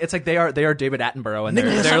Attenborough. It's like they are David Attenborough, and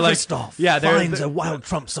they're like, finds a wild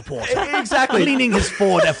Trump supporter. Exactly. Leaning his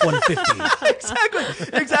Ford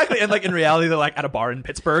F-150. Exactly. And like in reality, they're like at a bar in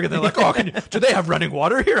Pittsburgh, and they're like, oh, do they have running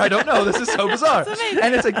water here? I don't know. This is so bizarre.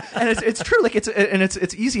 And it's like, and it's true. Like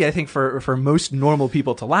it's easy, I think, for most normal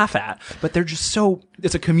people to laugh at, but they're just so,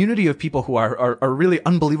 it's a community of people who are really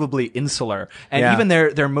unbelievably insular. And even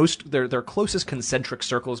their closest concentric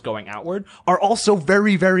circles going outward are also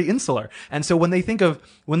very, very insular. And so when they think of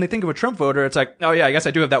a Trump voter, it's like, oh yeah, I guess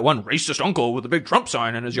I do have that one racist uncle with a big Trump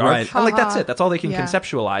sign in his yard. Right. And like, that's it. That's all they can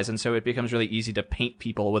conceptualize. And so it becomes really easy to paint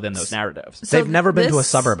people within those narratives. So they've never been to a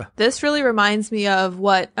suburb. This really reminds me of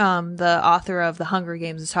what the author of The Hunger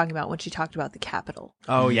Games was talking about when she talked about the Capitol.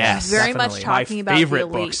 Oh yes, very much talking about favorite the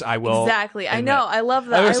elite. Books. I will exactly. admit. I know. I love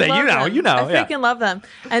them. I would say you know. I freaking love them.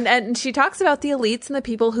 And she talks about the elites and the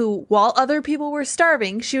people who, while other people were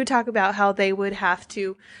starving, she would talk about how they would have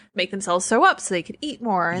to make themselves throw up so they could eat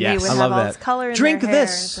more, and they would have all this color in Drink their hair.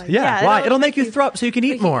 this. Like, Why? It'll make you throw up so you can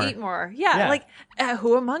eat more. Eat more. Yeah. Like,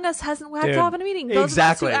 who among us hasn't whacked off in a meeting? Those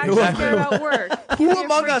exactly. of us who actually care about work. Who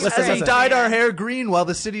among us hasn't dyed our hair green while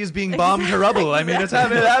the city is being bombed to rubble? I mean, it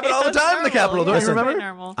happens all the time in the Capitol. Don't you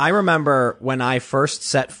remember? I remember when I first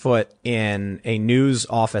set foot in a news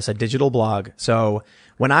office, a digital blog. So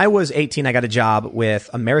when I was 18, I got a job with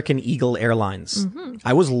American Eagle Airlines. Mm-hmm.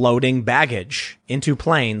 I was loading baggage into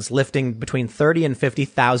planes, lifting between 30 and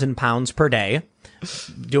 50,000 pounds per day,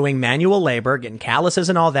 doing manual labor, getting calluses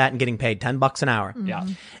and all that, and getting paid $10 an hour. Mm-hmm. Yeah.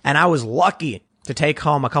 And I was lucky to take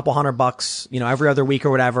home a couple $100, every other week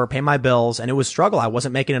or whatever, pay my bills. And it was struggle. I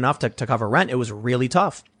wasn't making enough to cover rent. It was really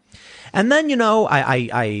tough. And then,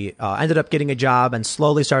 I ended up getting a job and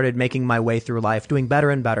slowly started making my way through life, doing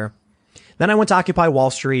better and better. Then I went to Occupy Wall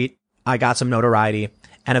Street. I got some notoriety,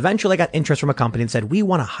 and eventually I got interest from a company and said, we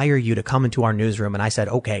want to hire you to come into our newsroom. And I said,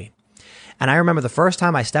 okay. And I remember the first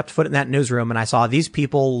time I stepped foot in that newsroom and I saw these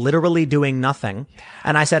people literally doing nothing.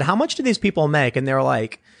 And I said, how much do these people make? And they were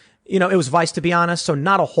like, it was Vice, to be honest. So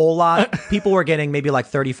not a whole lot. People were getting maybe like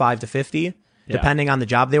 35 to 50. Depending on the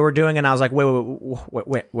job they were doing. And I was like,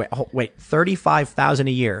 wait, 35,000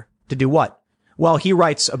 a year to do what? Well, he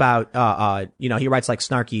writes about, he writes like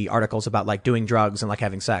snarky articles about like doing drugs and like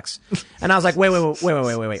having sex. And I was like, wait.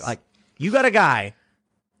 Like, you got a guy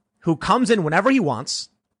who comes in whenever he wants,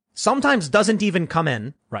 sometimes doesn't even come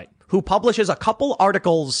in, right? Who publishes a couple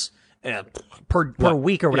articles per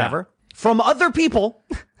week or whatever from other people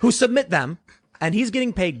who submit them. And he's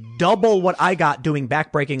getting paid double what I got doing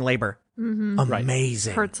backbreaking labor. Mm-hmm.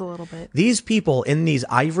 Amazing. Hurts a little bit. These people in these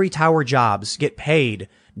ivory tower jobs get paid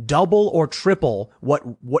double or triple what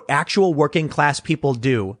actual working class people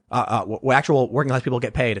do, what actual working class people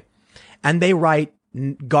get paid. And they write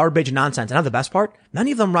garbage nonsense. And now the best part,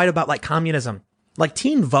 many of them write about like communism. Like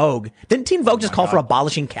Teen Vogue. Didn't Teen Vogue just call for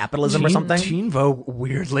abolishing capitalism or something? Teen Vogue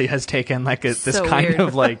weirdly has taken like this kind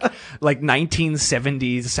of like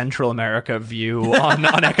 1970s Central America view on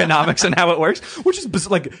economics and how it works, which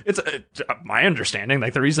is like, it's my understanding.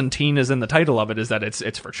 Like the reason teen is in the title of it is that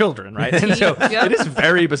it's for children, right? And so it is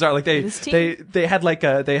very bizarre. Like they had like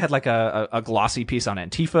a glossy piece on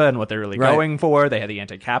Antifa and what they're really going for. They had the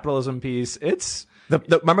anti-capitalism piece. It's,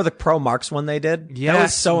 remember the pro Marx one they did? Yeah, that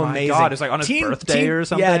was so amazing. God, it's like on his birthday or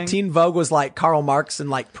something. Yeah, Teen Vogue was like Karl Marx and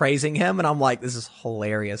like praising him, and I'm like, this is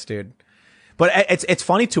hilarious, dude. But it's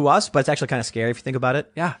funny to us, but it's actually kind of scary if you think about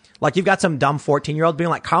it. Yeah. Like you've got some dumb 14-year-old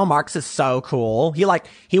being like, Karl Marx is so cool.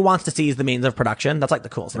 He wants to seize the means of production. That's like the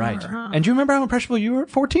coolest thing ever. And do you remember how impressionable you were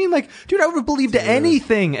at 14? Like, dude, I would have believed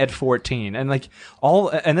anything at 14. And like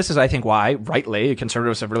and this is, I think, why rightly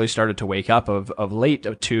conservatives have really started to wake up of late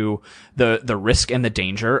to the risk and the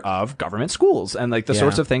danger of government schools and like the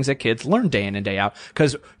sorts of things that kids learn day in and day out.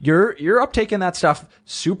 Cause you're uptaking that stuff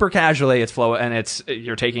super casually. It's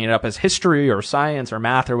you're taking it up as history or science or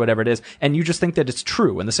math or whatever it is. And you just think that it's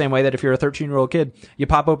true in the same way that if you're a 13-year-old kid, you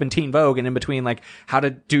pop open Teen Vogue and in between like how to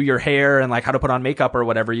do your hair and like how to put on makeup or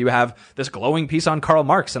whatever, you have this glowing piece on Karl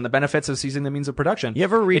Marx and the benefits of seizing the means of production.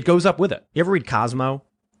 It goes up with it. You ever read Cosmo?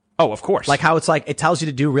 Oh, of course. Like how it's like, it tells you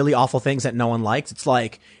to do really awful things that no one likes. It's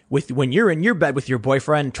like, when you're in your bed with your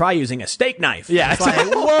boyfriend, try using a steak knife. Yeah. It's like,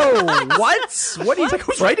 whoa, what? What do you like,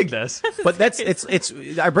 who's writing this? But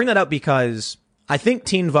I bring that up because I think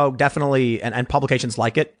Teen Vogue definitely, and publications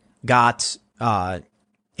like it, got,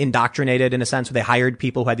 indoctrinated in a sense where they hired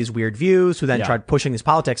people who had these weird views who then tried pushing these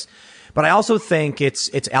politics. But I also think it's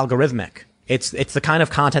algorithmic. It's the kind of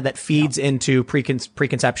content that feeds into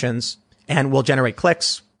preconceptions and will generate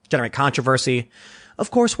clicks, generate controversy.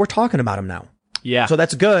 Of course, we're talking about them now. Yeah. So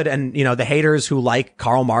that's good. And, the haters who like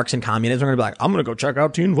Karl Marx and communism are going to be like, I'm going to go check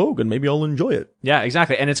out Teen Vogue and maybe I'll enjoy it. Yeah,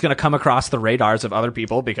 exactly. And it's going to come across the radars of other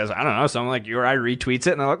people because, I don't know, someone like you or I retweets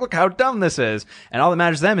it and they're like, look how dumb this is. And all that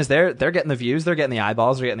matters to them is they're getting the views, they're getting the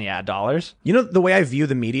eyeballs, they're getting the ad dollars. The way I view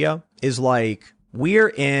the media is like, we're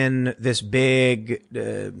in this big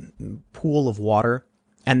pool of water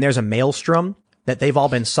and there's a maelstrom that they've all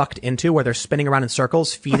been sucked into where they're spinning around in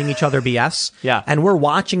circles, feeding each other BS. Yeah. And we're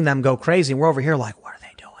watching them go crazy. And we're over here like, what are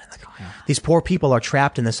they doing? Like, these poor people are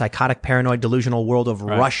trapped in the psychotic, paranoid, delusional world of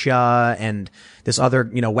Russia and this other,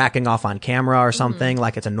 whacking off on camera or something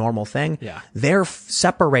like it's a normal thing. Yeah. They're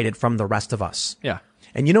separated from the rest of us. Yeah.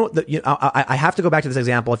 And I have to go back to this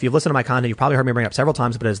example. If you've listened to my content, you've probably heard me bring it up several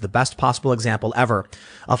times, but it is the best possible example ever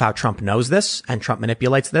of how Trump knows this and Trump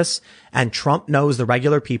manipulates this. And Trump knows the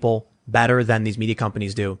regular people better than these media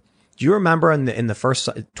companies do. Do you remember in the first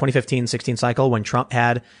 2015-16 cycle when Trump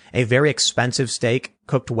had a very expensive steak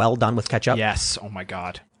cooked well done with ketchup? Yes. Oh my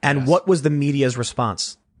God. And what was the media's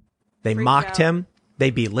response? They mocked him. They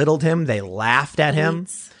belittled him. They laughed at him.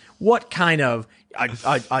 What kind of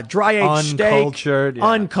a dry-aged steak?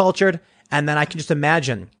 Uncultured. And then I can just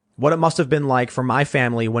imagine what it must have been like for my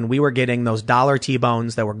family when we were getting those dollar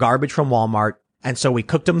T-bones that were garbage from Walmart. And so we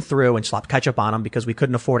cooked them through and slapped ketchup on them because we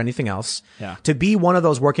couldn't afford anything else. Yeah. To be one of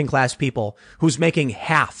those working class people who's making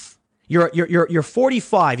half. You're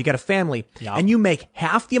 45, you got a family, and you make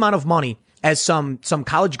half the amount of money as some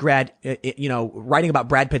college grad, writing about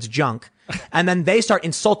Brad Pitt's junk. And then they start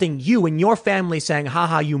insulting you and your family saying,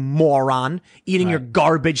 haha, you moron, eating your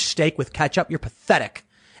garbage steak with ketchup. You're pathetic.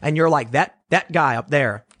 And you're like, that guy up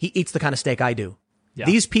there, he eats the kind of steak I do. Yeah.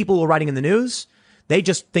 These people who are writing in the news, they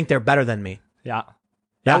just think they're better than me. Yeah.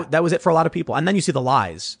 That was it for a lot of people. And then you see the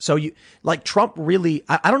lies. So Trump really,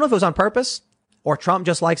 I don't know if it was on purpose or Trump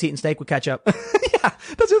just likes eating steak with ketchup. Yeah.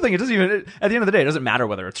 That's the thing. It doesn't even, at the end of the day, it doesn't matter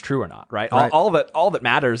whether it's true or not, right? All that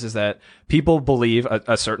matters is that people believe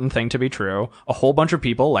a certain thing to be true. A whole bunch of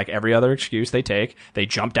people, like every other excuse they take, they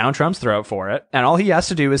jump down Trump's throat for it. And all he has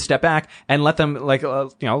to do is step back and let them, let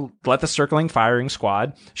the circling firing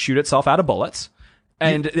squad shoot itself out of bullets.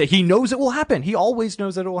 And he knows it will happen. He always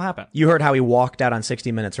knows that it will happen. You heard how he walked out on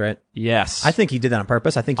 60 Minutes, right? Yes. I think he did that on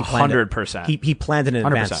purpose. I think he planned 100%. it. He planned it in 100%.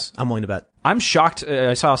 Advance. I'm willing to bet. I'm shocked.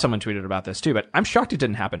 I saw someone tweeted about this too, but I'm shocked it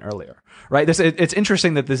didn't happen earlier. Right? It's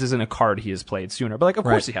interesting that this isn't a card he has played sooner, but of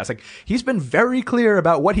course he has. He's been very clear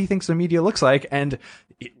about what he thinks the media looks like, and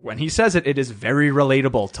when he says it, it is very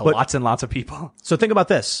relatable to lots and lots of people. So think about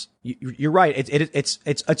this. You're right.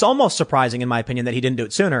 It's almost surprising, in my opinion, that he didn't do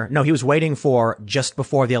it sooner. No, he was waiting for just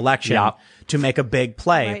before the election to make a big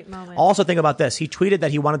play. Right moment. Also, think about this. He tweeted that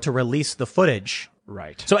he wanted to release the footage.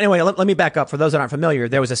 Right. So anyway, let me back up. For those that aren't familiar,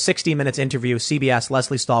 there was a 60 Minutes interview. CBS,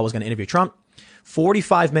 Leslie Stahl was going to interview Trump.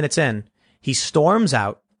 45 minutes in, he storms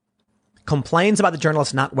out. complains about the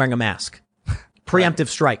journalist not wearing a mask. Preemptive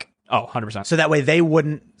strike. Oh, 100%. So that way they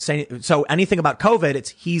wouldn't say, so anything about COVID,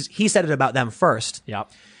 he said it about them first. Yep.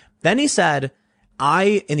 Then he said,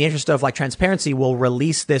 I, in the interest of like transparency, will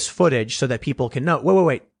release this footage so that people can know.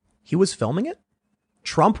 Wait. He was filming it?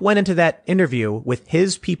 Trump went into that interview with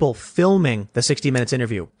his people filming the 60 Minutes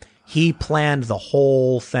interview. He planned the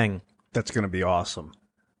whole thing. That's going to be awesome.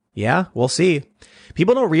 Yeah, we'll see.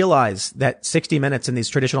 People don't realize that 60 Minutes in these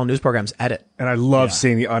traditional news programs edit. And I love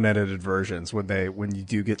seeing the unedited versions when you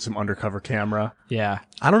do get some undercover camera. Yeah.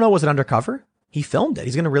 I don't know. Was it undercover? He filmed it.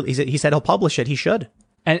 He's going to he said he'll publish it. He should.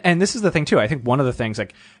 And this is the thing too. I think one of the things,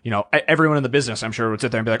 like, you know, everyone in the business, I'm sure, would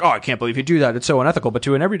sit there and be like, oh, I can't believe you do that. It's so unethical. But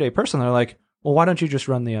to an everyday person, they're like, well, why don't you just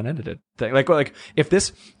run the unedited thing? Like if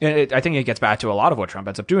this, I think it gets back to a lot of what Trump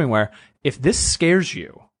ends up doing, where if this scares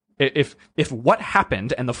you, if what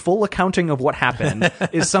happened and the full accounting of what happened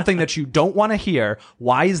is something that you don't want to hear,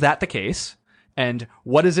 why is that the case? And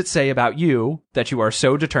what does it say about you that you are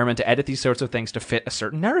so determined to edit these sorts of things to fit a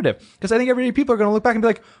certain narrative? Because I think everyday people are going to look back and be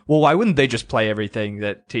like, well, why wouldn't they just play everything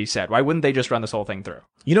that he said? Why wouldn't they just run this whole thing through?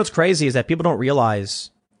 You know what's crazy is that people don't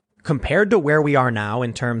realize, compared to where we are now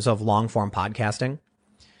in terms of long form podcasting,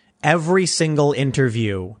 every single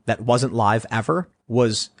interview that wasn't live ever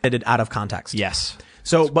was edited out of context. Yes.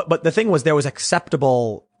 So, but the thing was, there was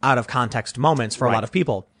acceptable out of context moments for a lot of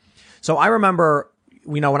people. So I remember,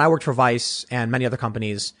 you know, when I worked for Vice and many other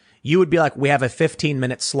companies, you would be like, we have a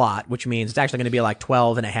 15-minute slot, which means it's actually going to be like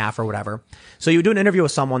 12 and a half or whatever. So you would do an interview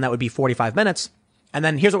with someone that would be 45 minutes. And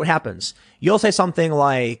then here's what happens. You'll say something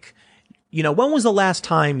like, you know, when was the last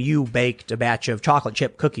time you baked a batch of chocolate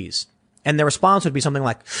chip cookies? And their response would be something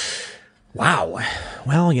like, wow,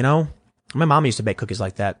 well, you know, my mom used to bake cookies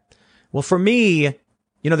like that. Well, for me,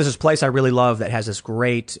 you know, there's this place I really love that has this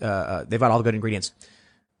great, they've got all the good ingredients.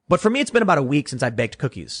 But for me, it's been about a week since I baked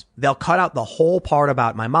cookies. They'll cut out the whole part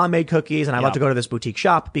about my mom made cookies and I love to go to this boutique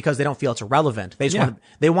shop because they don't feel it's irrelevant. They just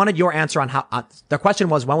they wanted your answer on how, their question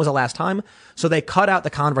was, when was the last time? So they cut out the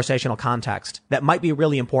conversational context that might be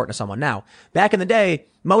really important to someone. Now, back in the day,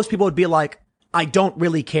 most people would be like, I don't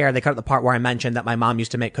really care. They cut out the part where I mentioned that my mom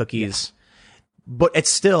used to make cookies, but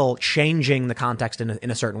it's still changing the context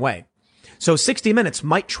in a certain way. So 60 Minutes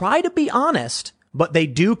might try to be honest, but they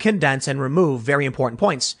do condense and remove very important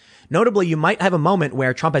points. Notably, you might have a moment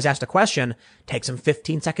where Trump has asked a question, takes him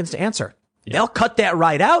 15 seconds to answer. Yeah. They'll cut that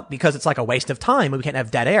right out because it's like a waste of time. We can't have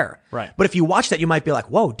dead air. Right. But if you watch that, you might be like,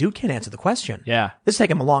 whoa, dude can't answer the question. Yeah. This take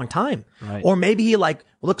him a long time. Right. Or maybe he like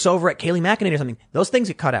looks over at Kayleigh McEnany or something. Those things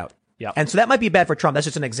get cut out. Yeah. And so that might be bad for Trump. That's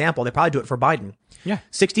just an example. They probably do it for Biden. Yeah.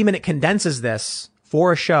 60 Minute condenses this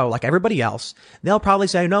for a show like everybody else. They'll probably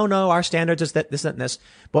say, no, our standards is that this and this.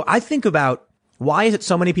 But I think about, why is it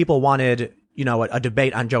so many people wanted, you know, a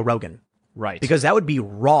debate on Joe Rogan? Right. Because that would be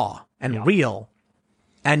raw and real.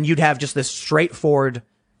 And you'd have just this straightforward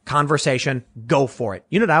conversation. Go for it.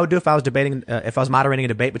 You know what I would do if I was debating, if I was moderating a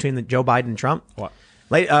debate between Joe Biden and Trump? What?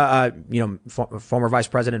 You know, former Vice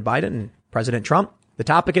President Biden and President Trump. The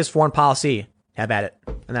topic is foreign policy. Have at it.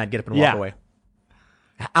 And then I'd get up and walk away.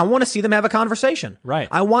 I want to see them have a conversation. Right.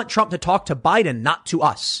 I want Trump to talk to Biden, not to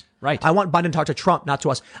us. Right. I want Biden to talk to Trump, not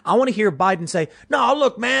to us. I want to hear Biden say, no,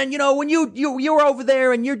 look, man, you know, when you were over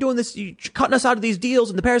there and you're doing this, you're cutting us out of these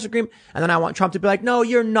deals in the Paris Agreement. And then I want Trump to be like, no,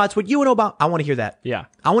 you're nuts. What you and Obama, I want to hear that. Yeah.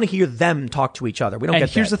 I want to hear them talk to each other. We don't get that.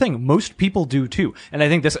 And here's the thing. Most people do too. And I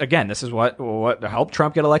think this is what helped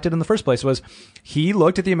Trump get elected in the first place was he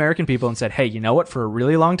looked at the American people and said, hey, you know what? For a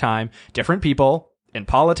really long time, different people in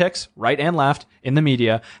politics, right and left, in the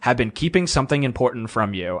media, have been keeping something important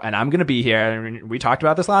from you. And I'm going to be here, and we talked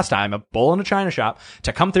about this last time, a bull in a china shop,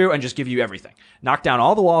 to come through and just give you everything. Knock down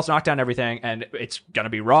all the walls, knock down everything, and it's going to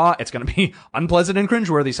be raw, it's going to be unpleasant and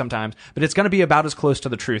cringeworthy sometimes, but it's going to be about as close to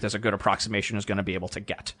the truth as a good approximation is going to be able to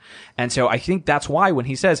get. And so I think that's why when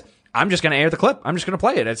he says, I'm just going to air the clip. I'm just going to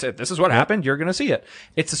play it. This is what happened. You're going to see it.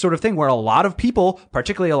 It's the sort of thing where a lot of people,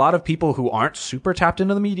 particularly a lot of people who aren't super tapped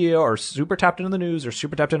into the media or super tapped into the news or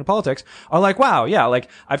super tapped into politics are like, wow, yeah, like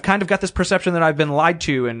I've kind of got this perception that I've been lied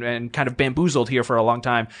to and kind of bamboozled here for a long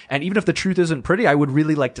time. And even if the truth isn't pretty, I would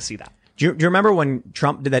really like to see that. Do you remember when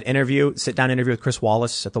Trump did that sit down interview with Chris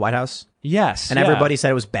Wallace at the White House? Yes. And everybody said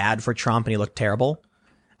it was bad for Trump and he looked terrible.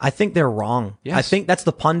 I think they're wrong. Yes. I think that's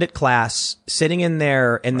the pundit class sitting in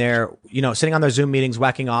their, you know, sitting on their Zoom meetings,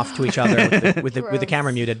 whacking off to each other with the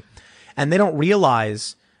camera muted. And they don't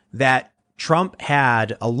realize that Trump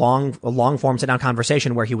had a long form sit down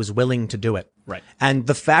conversation where he was willing to do it. Right. And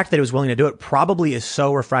the fact that he was willing to do it probably is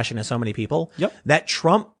so refreshing to so many people. Yep. That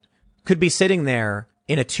Trump could be sitting there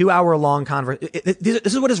in a 2-hour long conversation. This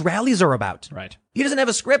is what his rallies are about. Right. He doesn't have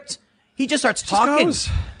a script. He just starts talking.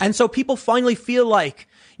 And so people finally feel like,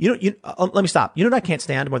 let me stop. You know what I can't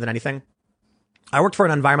stand more than anything? I worked for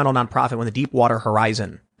an environmental nonprofit when the Deepwater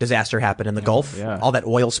Horizon disaster happened in the Gulf, all that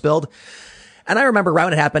oil spilled. And I remember right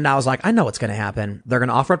when it happened, I was like, I know what's going to happen. They're going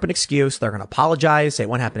to offer up an excuse. They're going to apologize, say it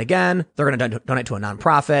won't happen again. They're going to donate to a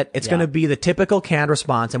nonprofit. It's going to be the typical canned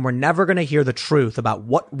response, and we're never going to hear the truth about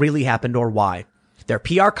what really happened or why. Their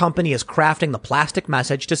PR company is crafting the plastic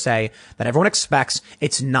message to say that everyone expects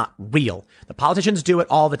it's not real. The politicians do it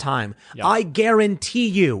all the time. Yep. I guarantee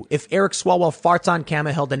you, if Eric Swalwell farts on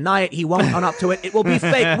camera, he'll deny it. He won't own up to it. It will be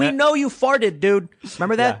fake. We know you farted, dude.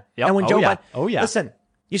 Remember that? Yeah. Yep. And when Joe Biden, yeah. Listen,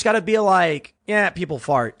 you just got to be like, people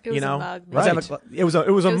fart. It was a mug. Right. It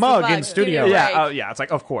was a mug in studio. Yeah. It's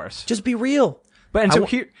like, of course. Just be real. But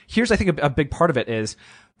here's I think a big part of it is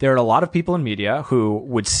there are a lot of people in media who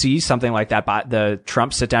would see something like that, the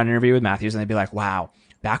Trump sit down interview with Matthews, and they'd be like, wow,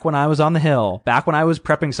 back when I was on the Hill, back when I was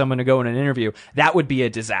prepping someone to go in an interview, that would be a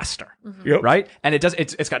disaster. Yep. Right? And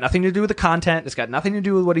it's got nothing to do with the content. It's got nothing to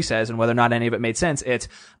do with what he says and whether or not any of it made sense. It's,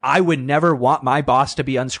 I would never want my boss to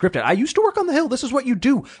be unscripted. I used to work on the Hill. This is what you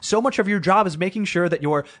do. So much of your job is making sure that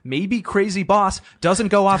your maybe crazy boss doesn't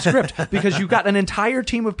go off script because you've got an entire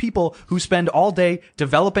team of people who spend all day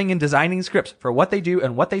developing and designing scripts for what they do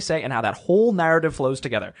and what they say and how that whole narrative flows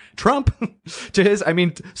together. Trump,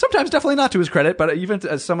 sometimes definitely not to his credit, but even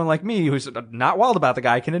as someone like me who's not wild about the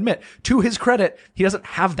guy can admit, to his credit, he doesn't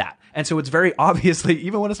have that. And so it's very obviously,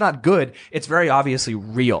 even when it's not good, it's very obviously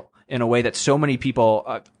real in a way that so many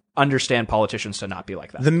people understand politicians to not be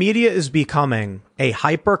like that. The media is becoming a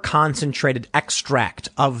hyper-concentrated extract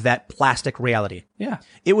of that plastic reality. Yeah.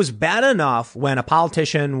 It was bad enough when a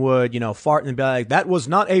politician would, fart and be like, that was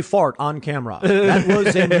not a fart on camera. That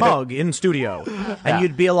was a mug in studio. And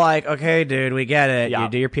you'd be like, okay, dude, we get it. Yeah. You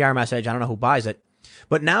do your PR message. I don't know who buys it.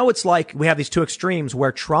 But now it's like we have these two extremes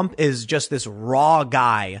where Trump is just this raw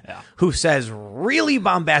guy who says really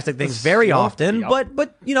bombastic things very often,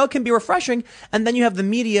 but it can be refreshing. And then you have the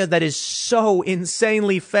media that is so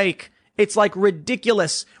insanely fake. It's like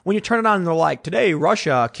ridiculous when you turn it on and they're like, today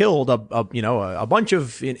Russia killed a bunch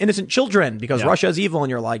of innocent children because Russia is evil. And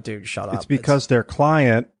you're like, dude, shut up. It's because their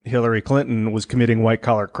client, Hillary Clinton, was committing white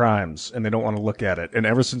collar crimes and they don't want to look at it. And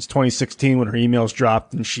ever since 2016, when her emails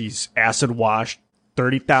dropped and she's acid washed,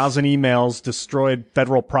 30,000 emails, destroyed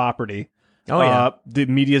federal property. The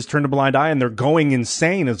media's turned a blind eye and they're going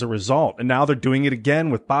insane as a result. And now they're doing it again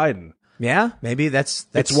with Biden. Yeah, maybe that's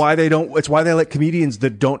it's why they let comedians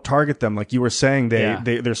that don't target them. Like you were saying,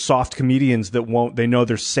 they're soft comedians that they know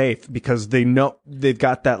they're safe because they know they've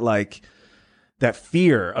got that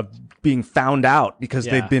fear of being found out because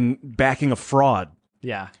they've been backing a fraud.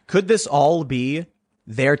 Yeah. Could this all be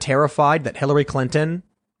they're terrified that Hillary Clinton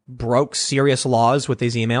broke serious laws with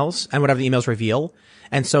these emails and whatever the emails reveal.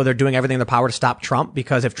 And so they're doing everything in their power to stop Trump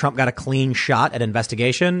because if Trump got a clean shot at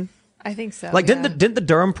investigation. I think so. Didn't the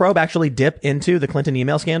Durham probe actually dip into the Clinton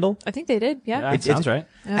email scandal? I think they did. Yeah. It sounds right.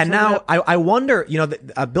 And now I wonder,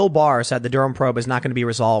 Bill Barr said the Durham probe is not going to be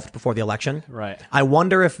resolved before the election. Right. I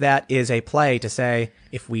wonder if that is a play to say,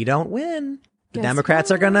 if we don't win, the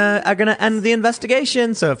Democrats are gonna end the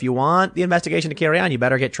investigation. So if you want the investigation to carry on, you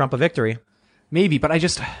better get Trump a victory. Maybe, but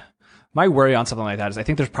my worry on something like that is I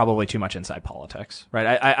think there's probably too much inside politics,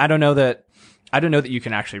 right? I don't know that you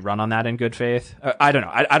can actually run on that in good faith. I don't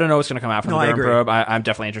know. I don't know what's going to come out from the Durham probe. I'm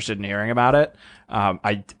definitely interested in hearing about it.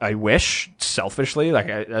 I wish selfishly,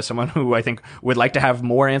 as someone who I think would like to have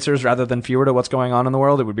more answers rather than fewer to what's going on in the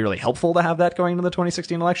world, it would be really helpful to have that going into the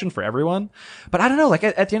 2016 election for everyone. But I don't know. At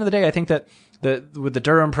the end of the day, I think that with the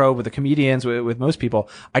Durham probe, with the comedians, with most people,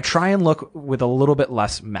 I try and look with a little bit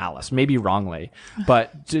less malice, maybe wrongly,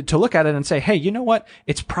 but to look at it and say, hey, you know what?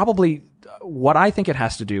 It's probably what I think it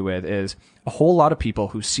has to do with is a whole lot of people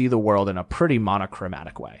who see the world in a pretty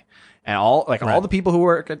monochromatic way. And all the people who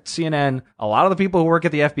work at CNN, a lot of the people who work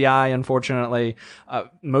at the FBI, unfortunately,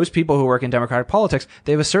 most people who work in democratic politics,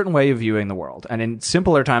 they have a certain way of viewing the world. And in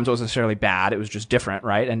simpler times, it wasn't necessarily bad. It was just different,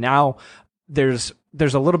 right? And now there's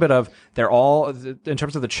a little bit of, they're all, in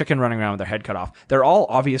terms of the chicken running around with their head cut off, they're all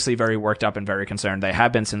obviously very worked up and very concerned. They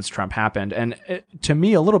have been since Trump happened. And to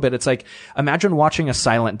me, a little bit, it's like, imagine watching a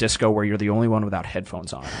silent disco where you're the only one without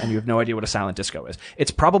headphones on and you have no idea what a silent disco is.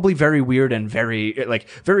 It's probably very weird and very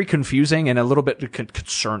confusing and a little bit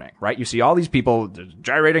concerning, right? You see all these people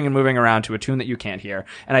gyrating and moving around to a tune that you can't hear.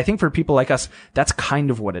 And I think for people like us, that's kind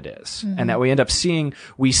of what it is. Mm-hmm. And that we end up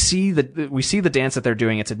we see the dance that they're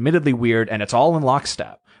doing. It's admittedly weird and it's all in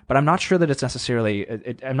lockstep, but I'm not sure that it's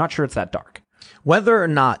necessarily, I'm not sure it's that dark. Whether or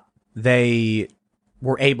not they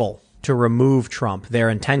were able to remove Trump, their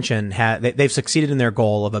intention they've succeeded in their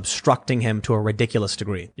goal of obstructing him to a ridiculous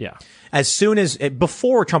degree. Yeah. As soon as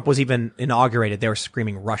before Trump was even inaugurated, they were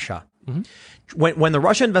screaming Russia. Mm-hmm. When the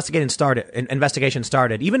Russia investigation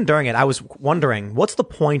started, even during it, I was wondering, what's the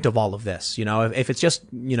point of all of this? You know, if it's just,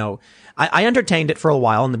 you know, I entertained it for a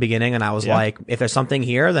while in the beginning, and I was like, if there's something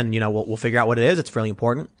here, then, you know, we'll figure out what it is. It's really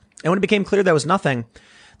important. And when it became clear there was nothing,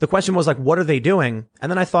 the question was like, what are they doing? And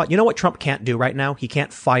then I thought, you know what Trump can't do right now? He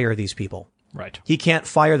can't fire these people. Right. He can't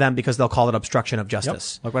fire them because they'll call it obstruction of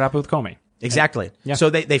justice. Yep. Look what happened with Comey. Exactly. Yeah. So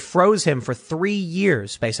they froze him for 3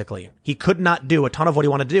 years, basically. He could not do a ton of what he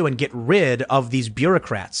wanted to do and get rid of these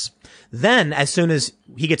bureaucrats. Then, as soon as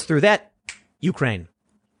he gets through that, Ukraine.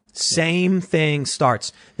 Same thing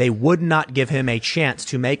starts. They would not give him a chance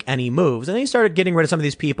to make any moves. And then he started getting rid of some of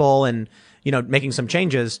these people and, you know, making some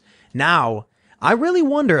changes. Now, I really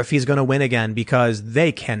wonder if he's going to win again because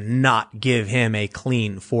they cannot give him a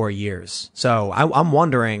clean 4 years. So I'm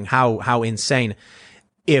wondering how insane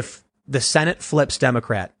if the Senate flips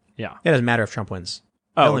Democrat. Yeah. It doesn't matter if Trump wins.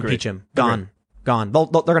 Oh, They'll impeach him. Gone. They're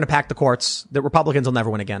going to pack the courts. The Republicans will never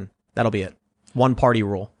win again. That'll be it. One party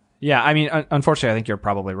rule. Yeah. I mean, unfortunately, I think you're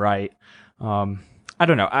probably right. I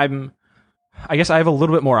don't know. I guess I have a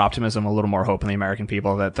little bit more optimism, a little more hope in the American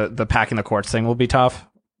people that the packing the courts thing will be tough.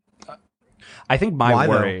 I think my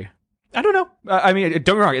worry, though? I don't know. I mean, don't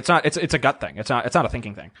get me wrong. It's a gut thing. It's not a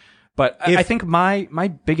thinking thing. But I think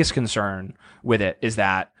my biggest concern with it is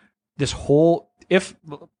that this whole, if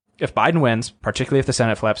Biden wins, particularly if the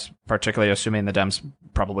Senate flips, particularly assuming the Dems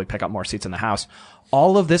probably pick up more seats in the House,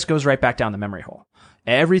 all of this goes right back down the memory hole.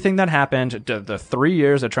 Everything that happened, the 3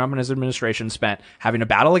 years that Trump and his administration spent having a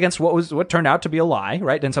battle against what turned out to be a lie,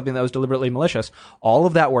 right? And something that was deliberately malicious, all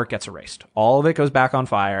of that work gets erased. All of it goes back on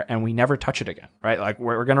fire and we never touch it again, right? Like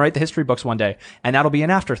we're going to write the history books one day and that'll be an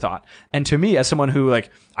afterthought. And to me, as someone who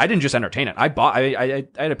I didn't just entertain it. I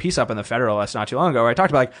had a piece up in the Federalist not too long ago where I talked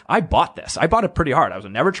about I bought this. I bought it pretty hard. I was a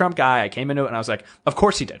never Trump guy. I came into it and I was like, of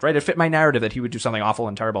course he did, right? It fit my narrative that he would do something awful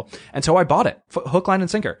and terrible. And so I bought it, hook, line, and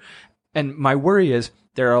sinker. And my worry is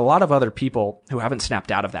there are a lot of other people who haven't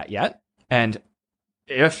snapped out of that yet. And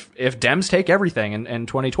if Dems take everything in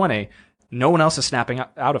 2020, no one else is snapping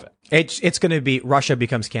out of it. It's going to be Russia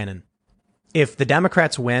becomes canon. If the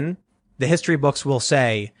Democrats win, the history books will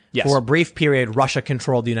say, for a brief period, Russia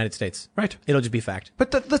controlled the United States. Right. It'll just be fact.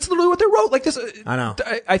 But that's literally what they wrote. Like this. I know.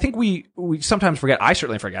 I think we sometimes forget. I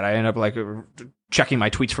certainly forget. I end up checking my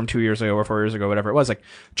tweets from 2 years ago or 4 years ago, whatever it was. Like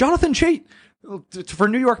Jonathan Chait for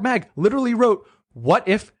New York Mag literally wrote, "What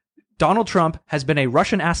if Donald Trump has been a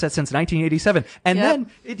Russian asset since 1987?" And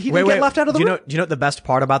then he didn't get left out of the room. Do you know what the best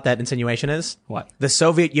part about that insinuation is? What? The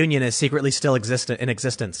Soviet Union is secretly still in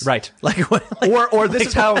existence. Right. Or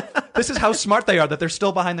this is how smart they are that they're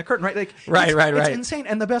still behind the curtain, right? Right. It's insane.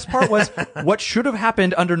 And the best part was what should have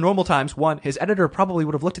happened under normal times. One, his editor probably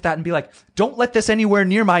would have looked at that and be like, "Don't let this anywhere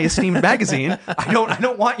near my esteemed magazine. I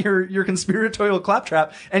don't want your conspiratorial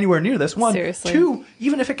claptrap anywhere near this." One. Seriously. Two,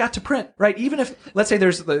 even if it got to print, right? Even if, let's say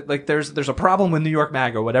there's a problem with New York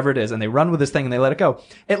Mag or whatever it is, and they run with this thing and they let it go,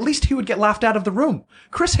 at least he would get laughed out of the room.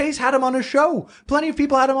 Chris Hayes had him on his show. Plenty of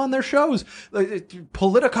people had him on their shows.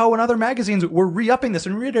 Politico and other magazines were re-upping this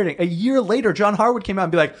and reiterating. A year later, John Harwood came out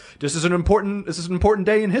and be like, this is an important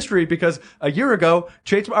day in history because a year ago,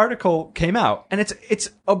 Chait's article came out. And it's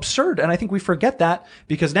absurd. And I think we forget that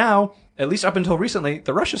because now, at least up until recently,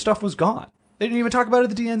 the Russia stuff was gone. They didn't even talk about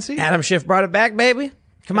it at the DNC. Adam Schiff brought it back, baby.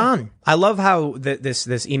 Come on. I love how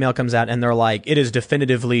this email comes out and they're like, it is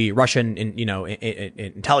definitively Russian,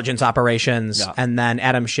 intelligence operations. Yeah. And then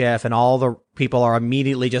Adam Schiff and all the people are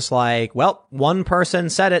immediately just like, well, one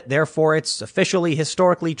person said it, therefore it's officially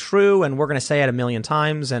historically true. And we're going to say it a million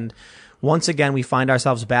times. And once again, we find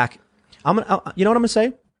ourselves back. You know what I'm going to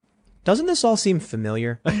say? Doesn't this all seem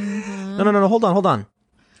familiar? No. Hold on.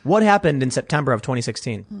 What happened in September of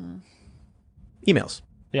 2016? Emails.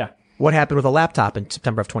 Yeah. What happened with a laptop in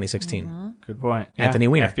September of 2016? Mm-hmm. Good point. Yeah. Anthony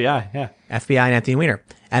Weiner. FBI, yeah. FBI and Anthony Weiner.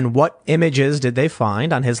 And what images did they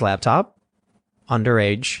find on his laptop?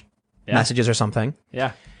 Underage messages or something.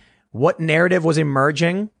 Yeah. What narrative was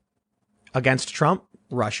emerging against Trump?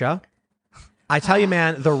 Russia. I tell you,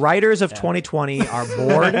 man, the writers of 2020 are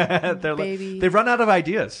bored. They've run out of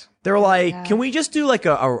ideas. They're like, can we just do like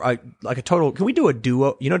a total, can we do a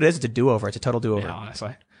duo? You know what it is? It's a do-over. It's a total do-over. Yeah,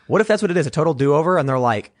 honestly. What if that's what it is? A total do-over? And they're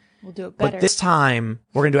like, we'll do it better. but this time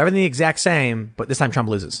we're going to do everything the exact same, but this time Trump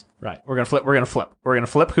loses. Right. We're going to flip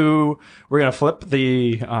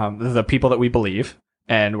the people that we believe,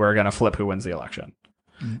 and we're going to flip who wins the election.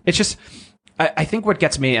 Mm-hmm. It's just, I think what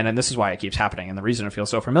gets me, and this is why it keeps happening, and the reason it feels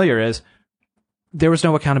so familiar is there was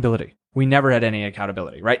no accountability. we never had any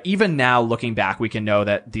accountability, right? Even now, looking back, we can know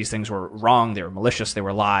that these things were wrong. They were malicious. They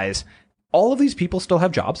were lies. All of these people still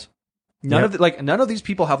have jobs. None of these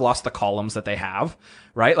people have lost the columns that they have,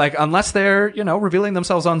 right? Like, unless they're, revealing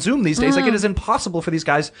themselves on Zoom these days, like, it is impossible for these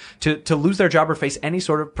guys to lose their job or face any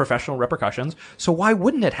sort of professional repercussions. So why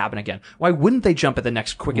wouldn't it happen again? Why wouldn't they jump at the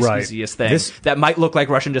next quickest, easiest thing that might look like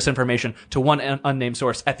Russian disinformation to one unnamed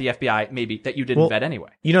source at the FBI, maybe, that you didn't vet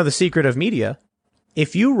anyway? The secret of media,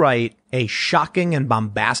 if you write a shocking and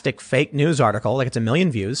bombastic fake news article, like it's 1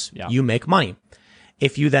 million views, you make money.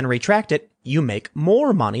 If you then retract it, you make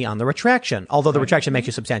more money on the retraction. Although the retraction makes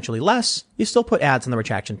you substantially less, you still put ads on the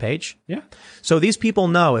retraction page. Yeah. So these people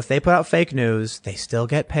know if they put out fake news, they still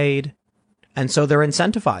get paid. And so they're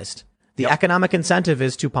incentivized. The economic incentive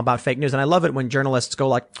is to pump out fake news. And I love it when journalists go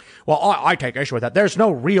like, well, I take issue with that. There's no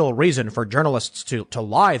real reason for journalists to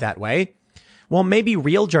lie that way. Well, maybe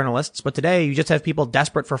real journalists, but today you just have people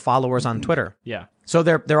desperate for followers on Twitter. Yeah. So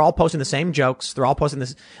they're all posting the same jokes. They're all posting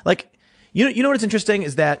this, like, you know what's interesting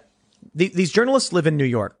is that these journalists live in New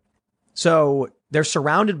York. So they're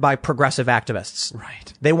surrounded by progressive activists.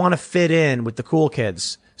 Right. They want to fit in with the cool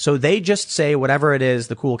kids. So they just say whatever it is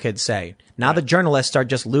the cool kids say. Now the journalists are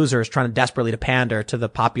just losers trying desperately to pander to the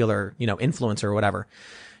popular, influencer or whatever.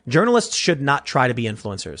 Journalists should not try to be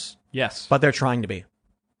influencers. Yes. But they're trying to be.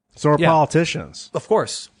 So are politicians. Of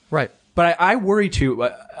course. Right. But I worry too.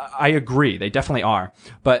 I agree. They definitely are.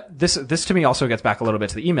 But this to me also gets back a little bit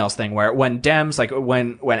to the emails thing, where when Dems, like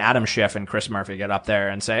when Adam Schiff and Chris Murphy get up there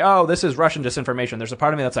and say, "Oh, this is Russian disinformation," there's a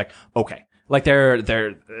part of me that's like, okay, like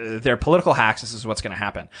they're political hacks. This is what's going to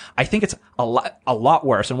happen. I think it's a lot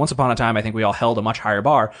worse. And once upon a time, I think we all held a much higher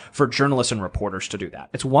bar for journalists and reporters to do that.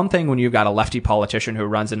 It's one thing when you've got a lefty politician who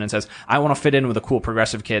runs in and says, "I want to fit in with the cool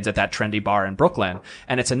progressive kids at that trendy bar in Brooklyn,"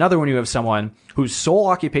 and it's another when you have someone whose sole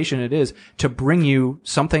occupation it is to bring you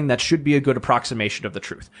something that should be a good approximation of the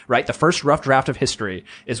truth, right? The first rough draft of history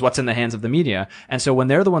is what's in the hands of the media. And so when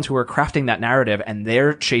they're the ones who are crafting that narrative and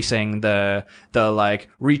they're chasing the like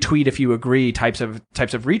retweet if you agree types of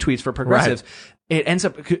retweets for progressives, it ends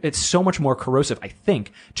up, it's so much more corrosive, I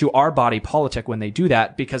think, to our body politic when they do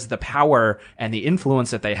that, because the power and the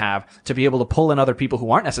influence that they have to be able to pull in other people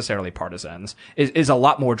who aren't necessarily partisans is a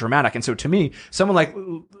lot more dramatic. And so to me, someone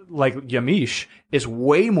like Yamiche is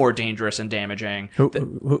way more dangerous and damaging.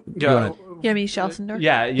 Yamiche Alcindor?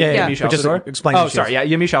 Yeah. Yamiche Alcindor. Explain. Oh, sorry. Yeah,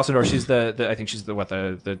 Yamiche Alcindor. She's I think she's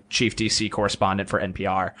the chief DC correspondent for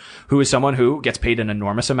NPR, who is someone who gets paid an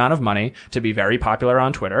enormous amount of money to be very popular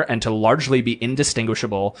on Twitter and to largely be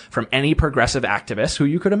indistinguishable from any progressive activist who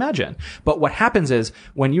you could imagine. But what happens is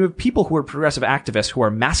when you have people who are progressive activists who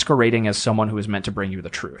are masquerading as someone who is meant to bring you the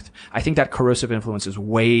truth, I think that corrosive influence is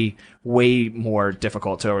way, way more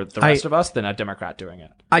difficult to the rest of us than a Democrat doing it.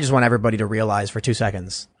 I just want everybody to realize for 2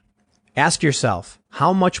 seconds. Ask yourself,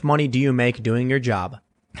 how much money do you make doing your job?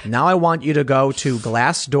 Now I want you to go to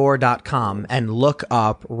Glassdoor.com and look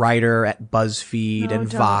up writer at BuzzFeed and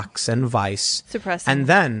Vox and Vice. Suppressing. And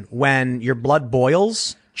then when your blood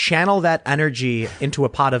boils, channel that energy into a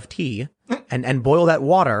pot of tea and boil that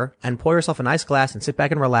water and pour yourself a nice glass and sit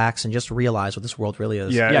back and relax and just realize what this world really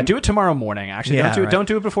is. Yeah, do it tomorrow morning, actually. Don't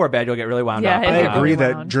do it before bed. You'll get really wound up. I agree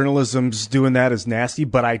that journalism's doing that is nasty,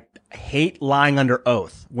 but I hate lying under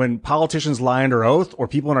oath. When politicians lie under oath, or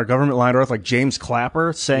people in our government lie under oath, like James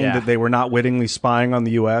Clapper saying that they were not wittingly spying on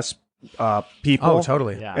the U.S., people. Oh,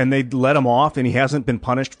 totally. Yeah. And they let him off, and he hasn't been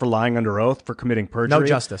punished for lying under oath for committing perjury. No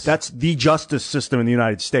justice. That's the justice system in the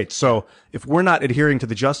United States. So if we're not adhering to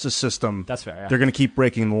the justice system, that's fair. Yeah. They're going to keep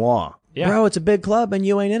breaking the law. Yeah. Bro, it's a big club and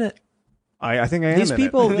you ain't in it. I think I am. These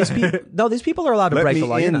people are allowed to break the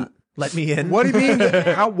law. You're not. Let me in. What do you mean?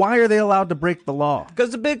 Why are they allowed to break the law? Because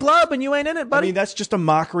it's a big club and you ain't in it, buddy. I mean, that's just a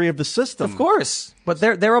mockery of the system. Of course. But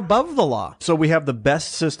they're above the law. So we have the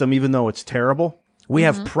best system, even though it's terrible. We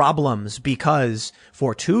have problems because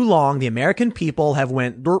for too long, the American people have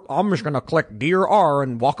went, I'm just going to click Dear R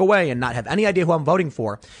and walk away and not have any idea who I'm voting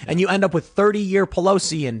for. And you end up with 30-year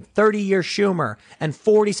Pelosi and 30-year Schumer and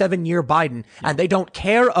 47-year Biden, and they don't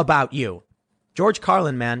care about you. George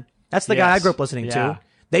Carlin, man, that's the guy I grew up listening to.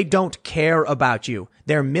 They don't care about you.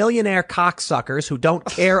 They're millionaire cocksuckers who don't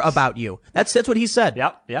care about you. That's what he said.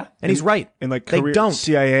 Yep. Yeah. And he's right. And like they don't.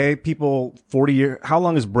 CIA people, 40 years. How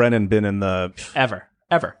long has Brennan been in the ever?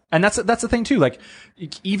 ever. And that's the thing too. Like,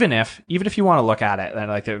 even if you want to look at it, and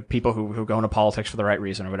like the people who go into politics for the right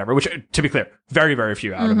reason or whatever, which, to be clear, very, very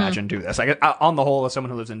few, I would imagine, do this. Like, on the whole, as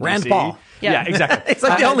someone who lives in Rand DC, Paul. Yeah, exactly. It's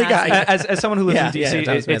like the only guy. As someone who lives in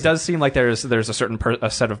DC, it it does seem like there's a certain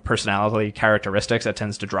a set of personality characteristics that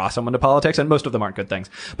tends to draw someone to politics, and most of them aren't good things.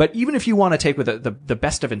 But even if you want to take with the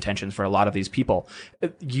best of intentions for a lot of these people,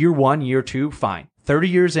 year 1, year 2, fine. 30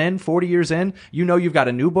 years in, 40 years in, you've got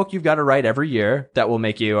a new book you've got to write every year that will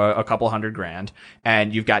make you a couple $100,000,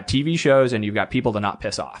 and you've got TV shows, and you've got people to not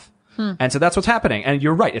piss off. And so that's what's happening. And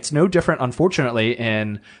you're right. It's no different, unfortunately,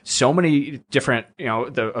 in so many different,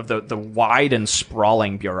 the wide and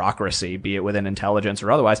sprawling bureaucracy, be it within intelligence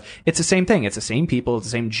or otherwise. It's the same thing. It's the same people. It's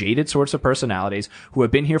the same jaded sorts of personalities who have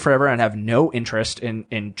been here forever and have no interest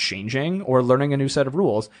in changing or learning a new set of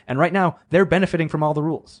rules. And right now, they're benefiting from all the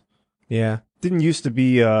rules. Yeah. Didn't used to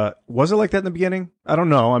be, was it like that in the beginning? I don't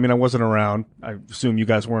know. I mean, I wasn't around. I assume you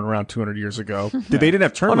guys weren't around 200 years ago. They didn't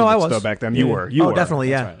have term limits though back then. You were. You were.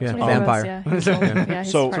 Definitely, yeah. Right. Vampire.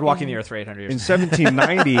 So walking the earth for 800 years. In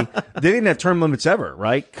 1790, they didn't have term limits ever,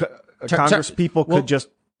 right? Congress people could just...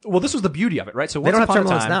 Well, this was the beauty of it, right? So they don't have term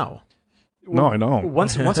limits now. No, I know.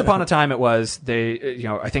 Once upon a time, it was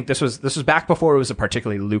I think this was back before it was a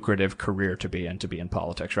particularly lucrative career to be in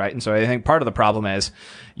politics, right? And so I think part of the problem is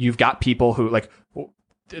you've got people who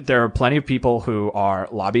there are plenty of people who are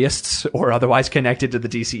lobbyists or otherwise connected to the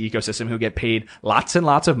DC ecosystem who get paid lots and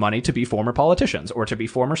lots of money to be former politicians or to be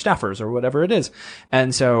former staffers or whatever it is.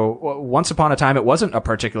 And so once upon a time, it wasn't a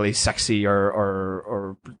particularly sexy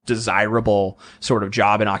or desirable sort of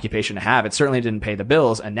job and occupation to have. It certainly didn't pay the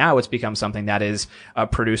bills. And now it's become something that is a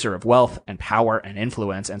producer of wealth and power and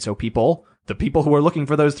influence. And so the people who are looking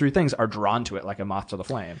for those three things are drawn to it like a moth to the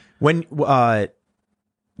flame. When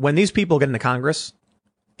these people get into Congress,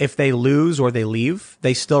 if they lose or they leave,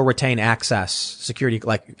 they still retain security,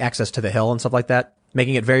 like access to the Hill and stuff like that,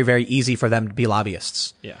 making it very, very easy for them to be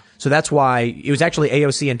lobbyists. Yeah. So that's why it was actually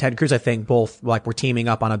AOC and Ted Cruz, I think, both were teaming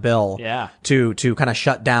up on a bill to kind of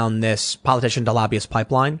shut down this politician to lobbyist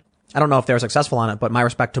pipeline. I don't know if they were successful on it, but my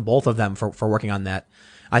respect to both of them for working on that.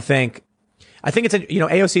 I think it's,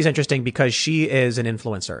 AOC is interesting because she is an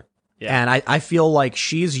influencer. Yeah. And I feel like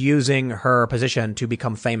she's using her position to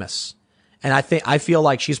become famous. And I feel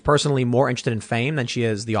like she's personally more interested in fame than she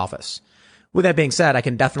is the office. With that being said, I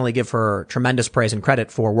can definitely give her tremendous praise and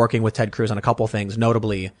credit for working with Ted Cruz on a couple of things,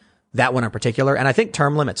 notably that one in particular. And I think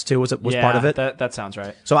term limits too was part of it. That sounds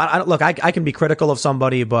right. So I can be critical of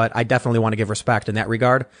somebody, but I definitely want to give respect in that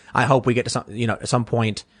regard. I hope we get to at some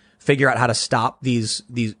point figure out how to stop these.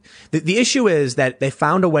 The issue is that they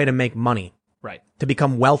found a way to make money, right, to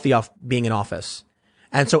become wealthy off being in office.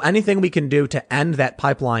 And so anything we can do to end that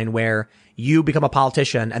pipeline where you become a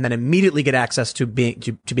politician and then immediately get access to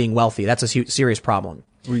being wealthy, that's a serious problem.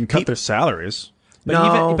 We can cut their salaries. But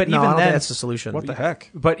even then, that's the solution. What the heck?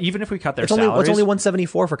 But even if we cut their salaries, it's only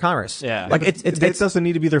 174 for Congress. Yeah, like it doesn't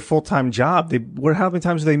need to be their full-time job. How many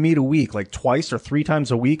times do they meet a week? Like twice or 3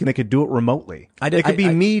 times a week, and they could do it remotely. It could be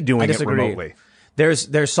me doing it remotely.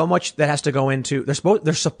 There's so much that has to go into.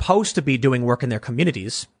 They're supposed to be doing work in their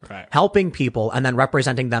communities, right, helping people, and then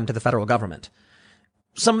representing them to the federal government.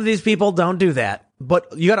 Some of these people don't do that,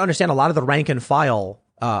 but you got to understand a lot of the rank and file,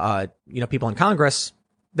 people in Congress,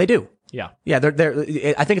 they do. Yeah.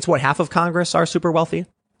 I think it's half of Congress are super wealthy.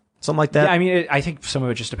 Something like that. Yeah, I mean, I think some of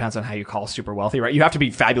it just depends on how you call super wealthy, right? You have to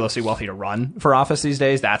be fabulously wealthy to run for office these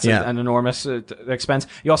days. That's an enormous expense.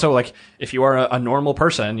 You also, if you are a normal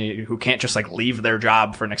person who can't just leave their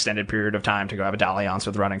job for an extended period of time to go have a dalliance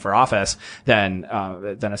with running for office, then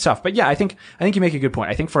it's tough. But yeah, I think you make a good point.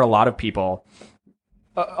 I think for a lot of people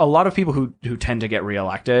who tend to get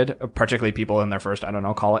reelected, particularly people in their first,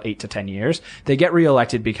 call it 8 to 10 years, they get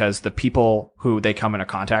reelected because the people who they come into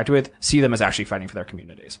contact with see them as actually fighting for their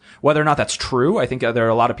communities. Whether or not that's true, I think there are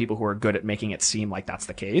a lot of people who are good at making it seem like that's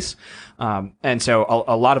the case. And so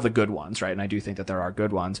a lot of the good ones, right, and I do think that there are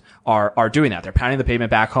good ones, are doing that. They're pounding the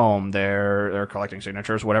pavement back home. They're collecting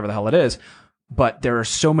signatures, whatever the hell it is. But there are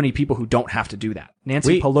so many people who don't have to do that.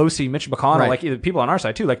 Nancy Pelosi, Mitch McConnell, right, people on our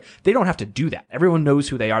side too, they don't have to do that. Everyone knows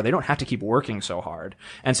who they are. They don't have to keep working so hard.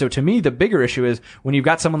 And so to me, the bigger issue is when you've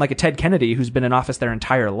got someone like a Ted Kennedy who's been in office their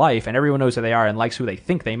entire life and everyone knows who they are and likes who they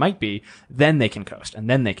think they might be, then they can coast and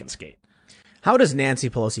then they can skate. How does Nancy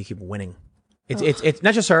Pelosi keep winning? It's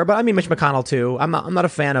not just her, but I mean Mitch McConnell too. I'm not a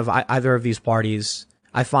fan of either of these parties.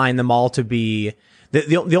 I find them all to be,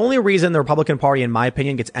 The only reason the Republican Party, in my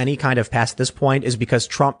opinion, gets any kind of pass at this point is because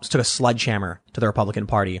Trump took a sledgehammer to the Republican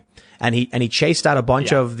Party, and he chased out a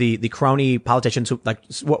bunch of the crony politicians who, like,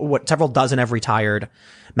 what several dozen have retired.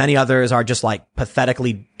 Many others are just like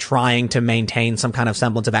pathetically trying to maintain some kind of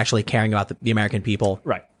semblance of actually caring about the American people.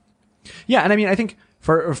 Right. Yeah, and I mean, I think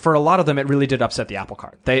for a lot of them, it really did upset the apple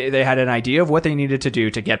cart. They had an idea of what they needed to do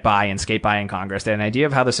to get by and skate by in Congress. They had an idea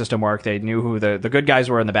of how the system worked. They knew who the good guys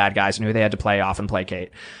were and the bad guys, and who they had to play off and placate.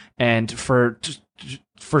 And for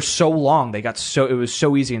so long, it was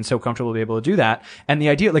so easy and so comfortable to be able to do that. And the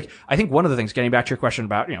idea, like, I think one of the things, getting back to your question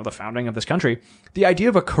about, the founding of this country, the idea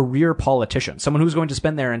of a career politician, someone who's going to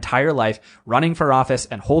spend their entire life running for office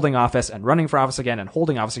and holding office and running for office again and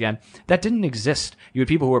holding office again, that didn't exist. You had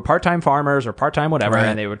people who were part-time farmers or part-time whatever,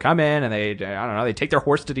 and they would come in and they'd take their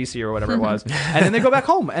horse to DC or whatever it was, and then they go back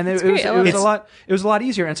home. And it was a lot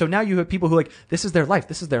easier. And so now you have people who, like, this is their life,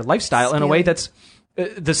 this is their lifestyle in a way that's,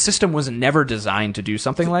 the system was never designed to do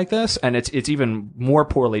something like this, and it's even more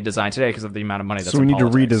poorly designed today because of the amount of money that's in politics.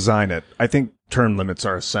 So we need to redesign it. I think term limits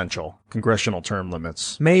are essential. Congressional term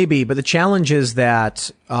limits. Maybe, but the challenge is that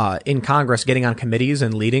in Congress, getting on committees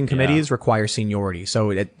and leading committees requires seniority.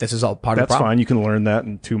 So this is all part of the problem. That's fine. You can learn that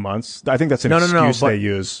in 2 months. I think that's an excuse they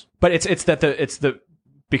use. But it's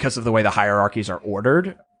because of the way the hierarchies are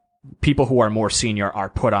ordered, people who are more senior are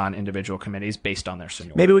put on individual committees based on their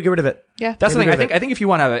seniority. Maybe we get rid of it. Yeah, that's the thing. I think if you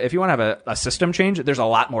want to have a system change, there's a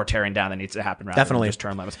lot more tearing down that needs to happen. Rather than just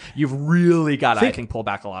term limits. You've really got to, I think, pull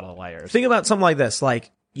back a lot of the layers. Think about something like this: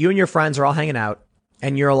 like, you and your friends are all hanging out,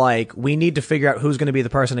 and you're like, "We need to figure out who's going to be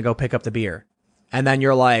the person to go pick up the beer." And then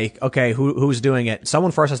you're like, "Okay, who's doing it?"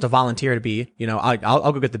 Someone first has to volunteer to be.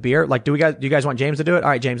 I'll go get the beer. Like, do you guys want James to do it? All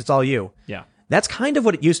right, James, it's all you. Yeah. That's kind of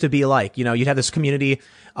what it used to be like. You'd have this community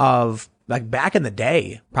of, like, back in the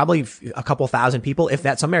day, probably a couple thousand people, if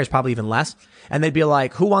that. Some areas probably even less. And they'd be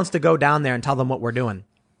like, who wants to go down there and tell them what we're doing?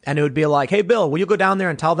 And it would be like, hey, Bill, will you go down there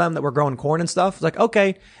and tell them that we're growing corn and stuff? It's like,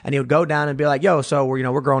 okay. And he would go down and be like, yo, so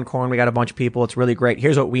we're growing corn. We got a bunch of people. It's really great.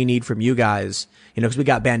 Here's what we need from you guys. Because we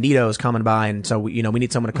got banditos coming by. And so, we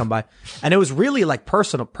need someone to come by. And it was really like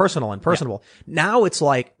personal and personable. Yeah. Now it's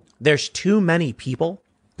like, there's too many people.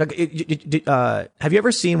 Like, have you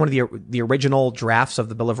ever seen one of the original drafts of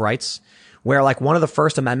the Bill of Rights, where, like, one of the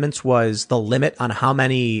first amendments was the limit on how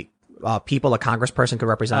many people a congressperson could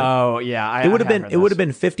represent? Oh yeah, it would have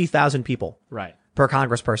been 50,000 people, right, per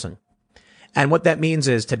congressperson. And what that means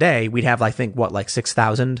is today we'd have, I think,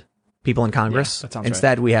 6,000 people in Congress. Yeah, that sounds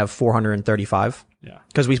Instead, right. we have 435. Yeah,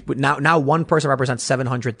 because now one person represents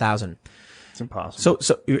 700,000. It's impossible.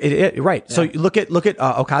 So right. Yeah. So look at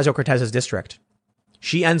Ocasio-Cortez's district.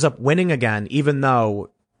 She ends up winning again, even though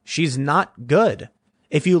she's not good.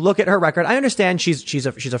 If you look at her record, I understand she's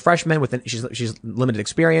a freshman with she's limited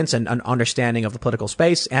experience and an understanding of the political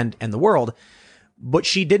space and the world, but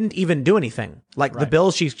she didn't even do anything. Like, the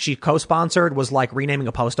bill she co-sponsored was like renaming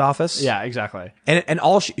a post office. Yeah, exactly. And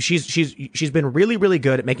all she's been really, really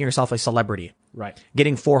good at making herself a celebrity. Right.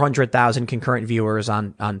 Getting 400,000 concurrent viewers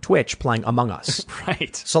on Twitch playing Among Us.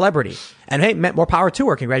 Right. Celebrity. And hey, more power to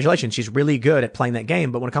her. Congratulations. She's really good at playing that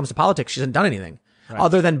game. But when it comes to politics, she hasn't done anything. Right.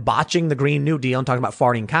 Other than botching the Green New Deal and talking about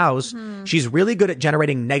farting cows, she's really good at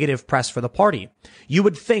generating negative press for the party. You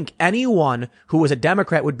would think anyone who was a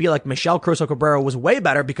Democrat would be like Michelle Crusoe Cabrera was way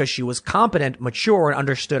better because she was competent, mature, and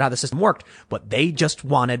understood how the system worked. But they just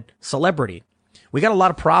wanted celebrity. We got a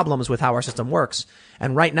lot of problems with how our system works.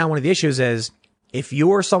 And right now, one of the issues is, if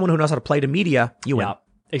you're someone who knows how to play to media, you win.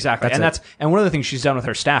 Exactly. And one of the things she's done with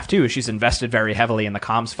her staff too is she's invested very heavily in the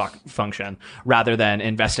comms function rather than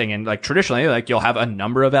investing in, like, traditionally, like, you'll have a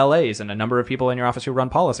number of LAs and a number of people in your office who run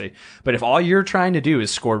policy. But if all you're trying to do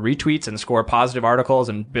is score retweets and score positive articles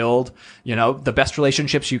and build, the best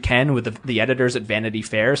relationships you can with the editors at Vanity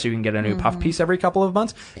Fair so you can get a new puff piece every couple of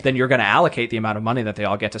months, then you're going to allocate the amount of money that they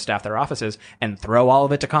all get to staff their offices and throw all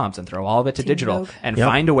of it to comms and throw all of it to digital and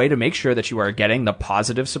find a way to make sure that you are getting the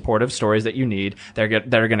positive, supportive stories that you need.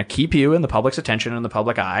 They're going to keep you in the public's attention and the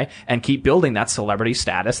public eye and keep building that celebrity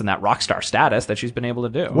status and that rock star status that she's been able to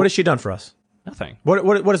do. What has she done for us? Nothing. What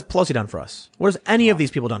has Pelosi done for us? What has any of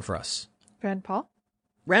these people done for us? Rand Paul?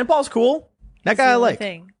 Rand Paul's cool. That guy I like.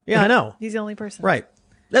 Thing. Yeah, I know. He's the only person. Right.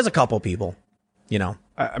 There's a couple people,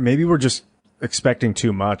 Maybe we're just expecting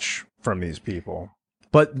too much from these people.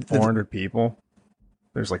 But 400 people.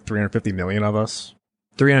 There's like 350 million of us.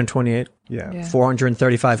 328. Yeah.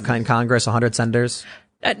 435 in Congress, 100 senators.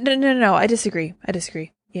 No. I disagree,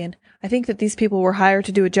 Ian. I think that these people were hired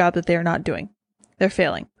to do a job that they are not doing. They're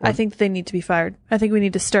failing. I think that they need to be fired. I think we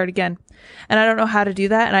need to start again. And I don't know how to do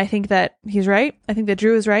that. And I think that he's right. I think that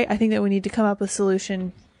Drew is right. I think that we need to come up with a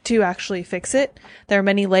solution to actually fix it. There are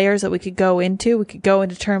many layers that we could go into. We could go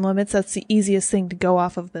into term limits. That's the easiest thing to go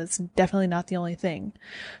off of, but it's definitely not the only thing.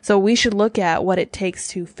 So we should look at what it takes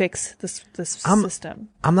to fix this system.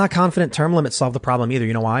 I'm not confident term limits solve the problem either.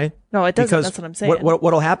 You know why? No, it doesn't. Because that's what I'm saying.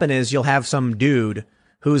 What'll happen is you'll have some dude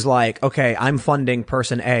who's like, okay, I'm funding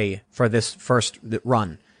person A for this first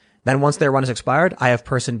run. Then once their run is expired, I have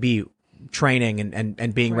person B training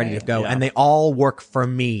and being ready to go. Yeah. And they all work for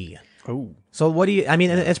me. Oh. So what do you, I mean,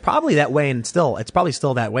 it's probably that way and it's probably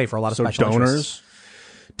still that way for a lot of special donors? interests.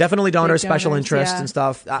 Definitely donors, special interests and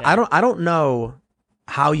stuff. Yeah. I don't know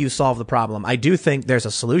how you solve the problem. I do think there's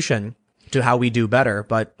a solution to how we do better,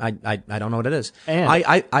 but I don't know what it is. And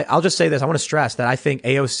I'll just say this. I want to stress that I think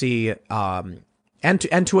AOC,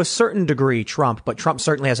 and to a certain degree Trump, but Trump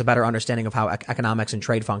certainly has a better understanding of how economics and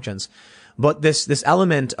trade functions. But this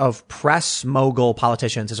element of press mogul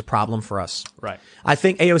politicians is a problem for us. Right. I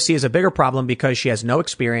think AOC is a bigger problem because she has no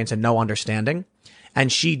experience and no understanding. And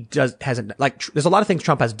she hasn't, like, there's a lot of things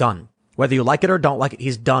Trump has done. Whether you like it or don't like it,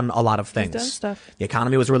 he's done a lot of things. He's done stuff. The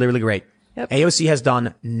economy was really, really great. Yep. AOC has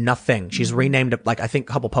done nothing. She's renamed, like, I think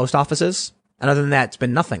a couple post offices. And other than that, it's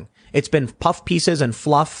been nothing. It's been puff pieces and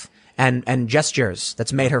fluff and gestures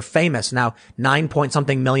that's made her famous. Now,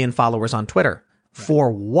 9-point-something million followers on Twitter. Right. For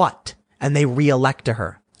what? And they re-elect to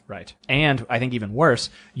her. Right. And I think even worse,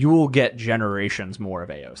 you will get generations more of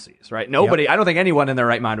AOCs, right? Nobody, I don't think anyone in their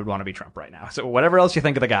right mind would want to be Trump right now. So whatever else you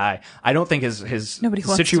think of the guy, I don't think his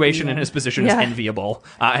situation and his position is enviable.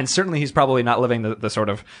 And certainly he's probably not living the sort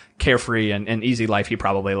of carefree and easy life he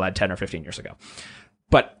probably led 10 or 15 years ago.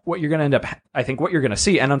 But what you're going to end up, I think what you're going to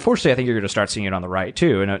see, and unfortunately I think you're going to start seeing it on the right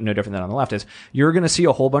too, and no different than on the left, is you're going to see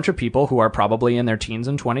a whole bunch of people who are probably in their teens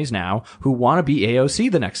and 20s now who want to be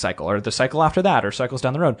AOC the next cycle, or the cycle after that, or cycles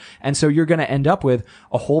down the road. And so you're going to end up with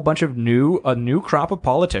a whole bunch of a new crop of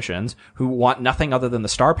politicians who want nothing other than the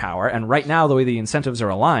star power. And right now, the way the incentives are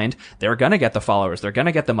aligned, they're going to get the followers, they're going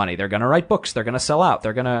to get the money, they're going to write books, they're going to sell out,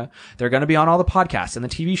 they're going to be on all the podcasts and the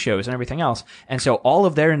TV shows and everything else. And so all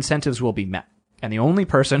of their incentives will be met. And the only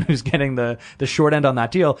person who's getting the short end on that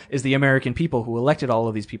deal is the American people who elected all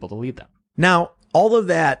of these people to lead them. Now, all of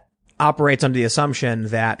that operates under the assumption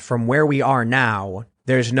that from where we are now,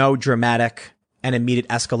 there's no dramatic and immediate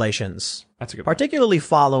escalations. That's a good point. Particularly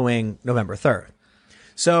following November 3rd.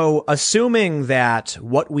 So assuming that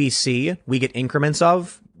what we see, we get increments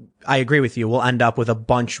of, I agree with you. We'll end up with a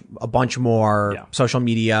bunch more social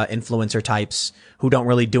media influencer types who don't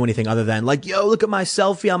really do anything other than like, yo, look at my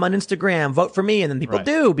selfie. I'm on Instagram. Vote for me. And then people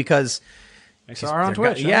do because they saw her on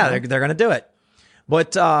Twitch. They're going to do it.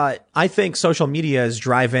 But I think social media is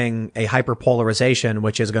driving a hyperpolarization,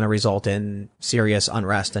 which is going to result in serious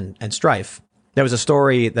unrest and strife. There was a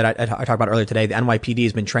story that I talked about earlier today. The NYPD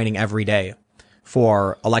has been training every day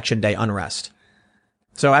for election day unrest.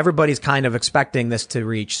 So everybody's kind of expecting this to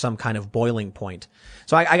reach some kind of boiling point.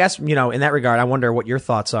 So I guess, in that regard, I wonder what your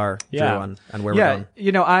thoughts are, Drew, on where we're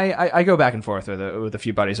going. I go back and forth with a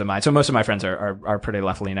few buddies of mine. So most of my friends are pretty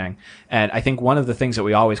left-leaning. And I think one of the things that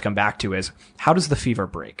we always come back to is, how does the fever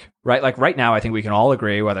break? Right? Like right now, I think we can all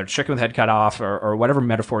agree, whether it's chicken with head cut off or whatever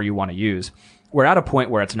metaphor you want to use, we're at a point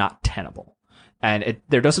where it's not tenable. And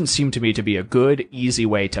there doesn't seem to me to be a good, easy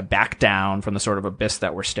way to back down from the sort of abyss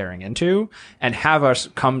that we're staring into and have us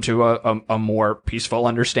come to a more peaceful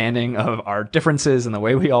understanding of our differences and the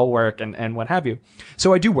way we all work and what have you.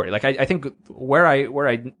 So I do worry. Like, I think where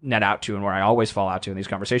I net out to and where I always fall out to in these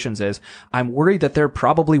conversations is I'm worried that there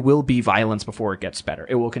probably will be violence before it gets better.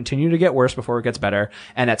 It will continue to get worse before it gets better.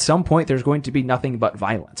 And at some point, there's going to be nothing but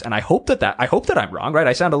violence. And I hope that I'm wrong, right?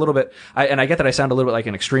 I sound a little bit, and I get that I sound a little bit like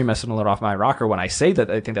an extremist and a little off my rocker when I say that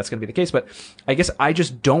I think that's going to be the case, but I guess I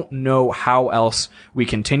just don't know how else we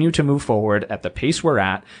continue to move forward at the pace we're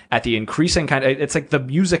at the increasing it's like the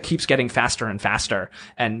music keeps getting faster and faster,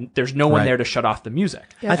 and there's no one there to shut off the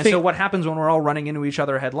music. Yeah. So what happens when we're all running into each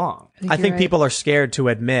other headlong? I think people are scared to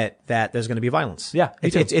admit that there's going to be violence. Yeah.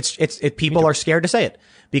 People are scared to say it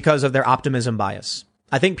because of their optimism bias.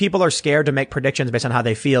 I think people are scared to make predictions based on how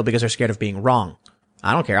they feel because they're scared of being wrong.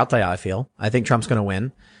 I don't care. I'll tell you how I feel. I think Trump's going to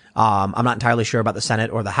win. I'm not entirely sure about the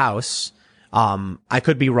Senate or the House. I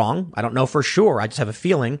could be wrong. I don't know for sure. I just have a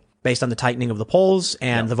feeling based on the tightening of the polls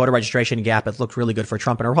and the voter registration gap. It looked really good for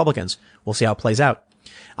Trump and Republicans. We'll see how it plays out.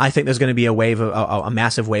 I think there's going to be a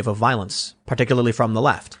massive wave of violence, particularly from the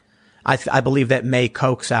left. I believe that may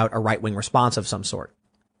coax out a right-wing response of some sort.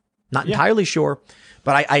 Not entirely sure,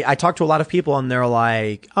 but I talked to a lot of people and they're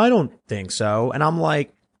like, I don't think so. And I'm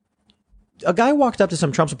like, a guy walked up to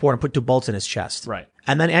some Trump supporter and put 2 bullets in his chest. Right.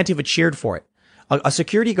 And then Antifa cheered for it. A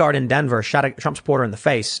security guard in Denver shot a Trump supporter in the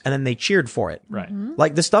face, and then they cheered for it. Right.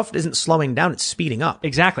 Like, this stuff isn't slowing down; it's speeding up.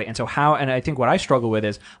 Exactly. And so and I think what I struggle with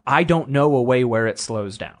is I don't know a way where it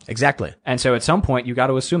slows down. Exactly. And so at some point you got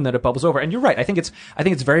to assume that it bubbles over. And you're right. I think it's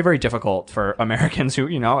very, very difficult for Americans who,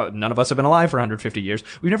 none of us have been alive for 150 years.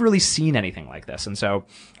 We've never really seen anything like this. And so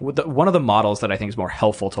one of the models that I think is more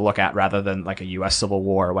helpful to look at rather than like a U.S. Civil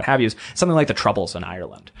War or what have you is something like the Troubles in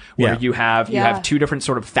Ireland, where you have two different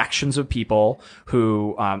sort of factions of people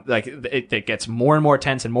who, it gets more and more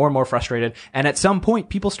tense and more frustrated. And at some point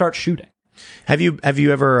people start shooting. Have you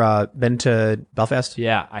ever been to Belfast?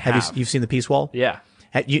 Yeah, I have. You've seen the Peace Wall? Yeah.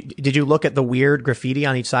 Did you look at the weird graffiti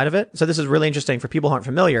on each side of it? So this is really interesting for people who aren't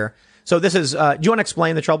familiar. So this is, do you want to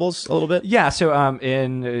explain the Troubles a little bit? Yeah. So,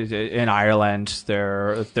 in Ireland,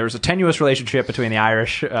 there's a tenuous relationship between the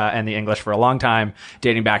Irish, and the English for a long time,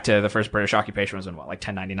 dating back to the first British occupation was in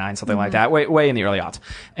 1099, something like that, way in the early aughts.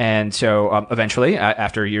 And so, eventually,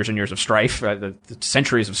 after years and years of strife, the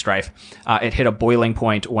centuries of strife, it hit a boiling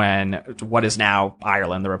point when what is now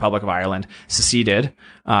Ireland, the Republic of Ireland, seceded,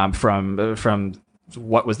 from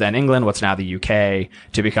what was then England, what's now the UK,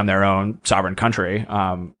 to become their own sovereign country.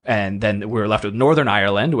 And then we were left with Northern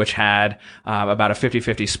Ireland, which had about a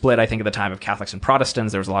 50-50 split, I think, at the time of Catholics and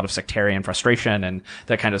Protestants. There was a lot of sectarian frustration and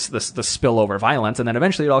that kind of the spillover violence. And then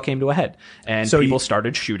eventually it all came to a head. And so people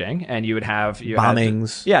started shooting, and you would have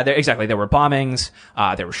bombings. Exactly. There were bombings.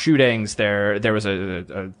 There were shootings. There was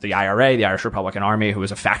the IRA, the Irish Republican Army, who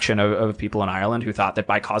was a faction of people in Ireland who thought that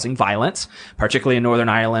by causing violence, particularly in Northern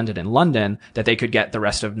Ireland and in London, that they could get the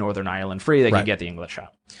rest of Northern Ireland free. They could get the English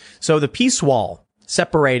out. So the Peace Wall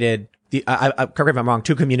separated correct me if I'm wrong,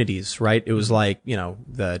 two communities, right? It was like, I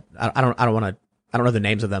don't know the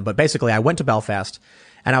names of them, but basically I went to Belfast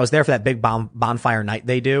and I was there for that big bonfire night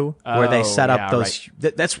they do, where they set up those,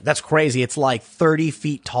 right. That's crazy. It's like 30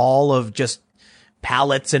 feet tall of just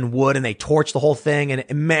pallets and wood, and they torch the whole thing,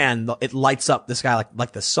 and man, it lights up the sky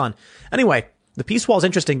like the sun. Anyway, the Peace Wall is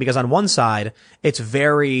interesting because on one side, it's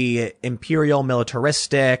very imperial,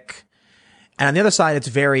 militaristic. And on the other side, it's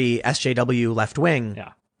very SJW left wing.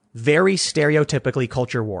 Yeah. Very stereotypically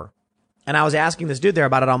culture war. And I was asking this dude there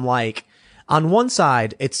about it. I'm like, on one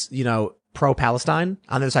side, it's, pro-Palestine.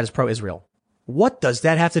 On the other side, it's pro-Israel. What does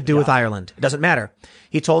that have to do with Ireland? It doesn't matter.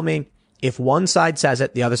 He told me if one side says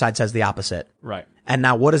it, the other side says the opposite. Right. And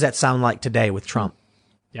now what does that sound like today with Trump?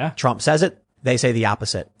 Yeah. Trump says it, they say the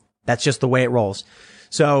opposite. That's just the way it rolls.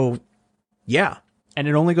 So, yeah. And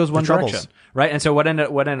it only goes one direction, right? And so what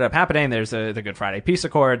ended up happening, there's the Good Friday Peace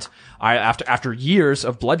Accords. After years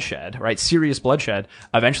of bloodshed, right? Serious bloodshed,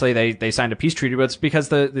 eventually they signed a peace treaty, but it's because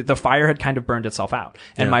the fire had kind of burned itself out.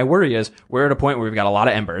 And my worry is we're at a point where we've got a lot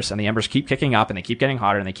of embers, and the embers keep kicking up, and they keep getting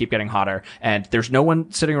hotter, and they keep getting hotter, and there's no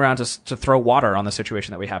one sitting around to throw water on the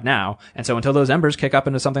situation that we have now. And so until those embers kick up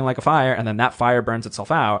into something like a fire, and then that fire burns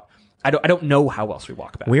itself out, I don't know how else we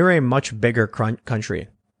walk back. We're a much bigger country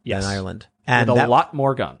than Ireland. And with a lot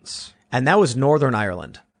more guns. And that was Northern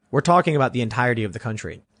Ireland. We're talking about the entirety of the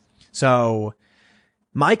country. So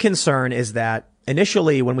my concern is that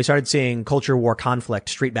initially when we started seeing culture war conflict,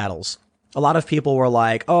 street battles, a lot of people were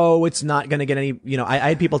like, oh, it's not going to get any, I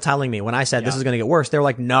had people telling me when I said this is going to get worse, they were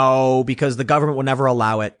like, no, because the government will never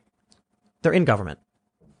allow it. They're in government.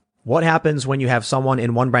 What happens when you have someone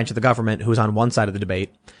in one branch of the government who's on one side of the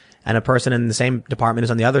debate and a person in the same department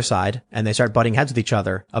is on the other side, and they start butting heads with each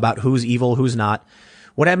other about who's evil, who's not?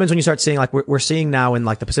 What happens when you start seeing, like we're seeing now in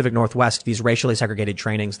like the Pacific Northwest, these racially segregated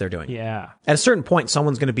trainings they're doing? Yeah. At a certain point,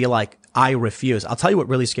 someone's going to be like, I refuse. I'll tell you what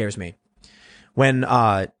really scares me. When,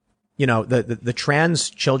 the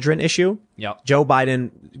trans children issue. Yep. Joe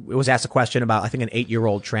Biden was asked a question about, I think, an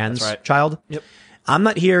 8-year-old trans child. Yep. I'm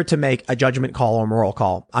not here to make a judgment call or moral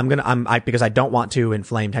call. Because I don't want to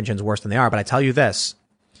inflame tensions worse than they are, but I tell you this.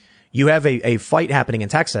 You have a fight happening in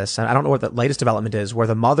Texas, and I don't know what the latest development is, where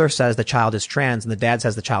the mother says the child is trans and the dad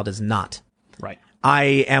says the child is not. Right. I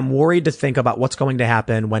am worried to think about what's going to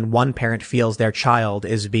happen when one parent feels their child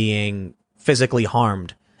is being physically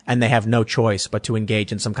harmed and they have no choice but to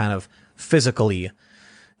engage in some kind of physical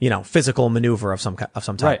maneuver of some type.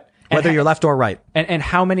 Right. Whether you're left or right. And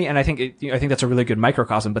how many, and I think that's a really good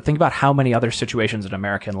microcosm, but think about how many other situations in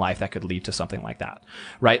American life that could lead to something like that.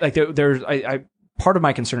 Right? Like part of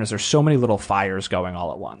my concern is there's so many little fires going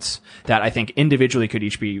all at once that I think individually could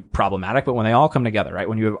each be problematic, but when they all come together, right?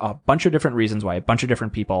 When you have a bunch of different reasons why a bunch of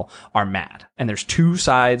different people are mad, and there's two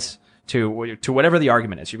sides to whatever the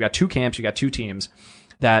argument is. You've got two camps, you've got two teams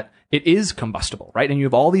that it is combustible, right? And you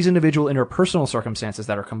have all these individual interpersonal circumstances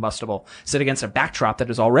that are combustible set against a backdrop that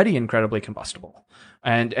is already incredibly combustible.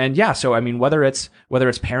 And yeah, so I mean, whether it's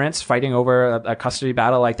parents fighting over a custody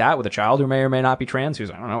battle like that with a child who may or may not be trans, who's,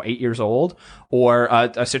 I don't know, 8 years old, or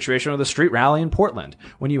a situation with a street rally in Portland,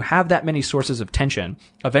 when you have that many sources of tension,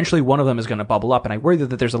 eventually one of them is going to bubble up. And I worry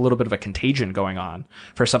that there's a little bit of a contagion going on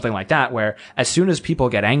for something like that, where as soon as people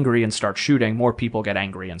get angry and start shooting, more people get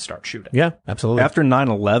angry and start shooting. Yeah, absolutely. After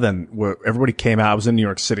 9/11, where everybody came out, I was in New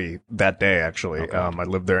York City that day, actually. Okay. I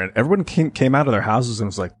lived there, and everyone came out of their houses and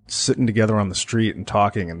was like sitting together on the street and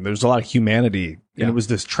talking, and there's a lot of humanity, and it was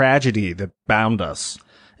this tragedy that bound us.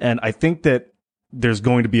 And I think that there's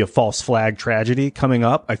going to be a false flag tragedy coming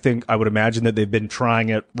up. I would imagine that they've been trying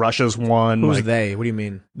it. Russia's one. Who's they? What do you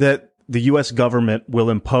mean? That the U.S. government will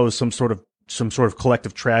impose some sort of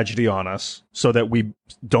collective tragedy on us so that we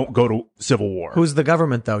don't go to civil war. Who's the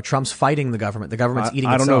government, though? Trump's fighting the government. The government's eating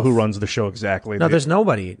itself. I don't know who runs the show exactly. No, there's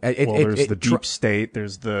nobody. There's the deep state.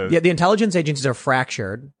 There's the... Yeah, the intelligence agencies are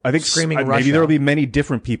fractured. I think screaming Russia. Maybe there will be many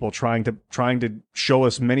different people trying to show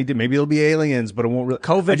us many... Maybe it'll be aliens, but it won't really...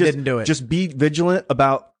 COVID didn't do it. Just be vigilant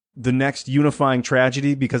about the next unifying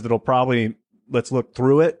tragedy, because it'll probably... Let's look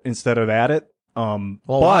through it instead of at it.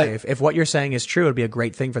 Why? If what you're saying is true, it'd be a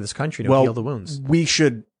great thing for this country to heal the wounds. We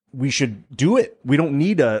should do it. We don't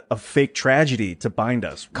need a fake tragedy to bind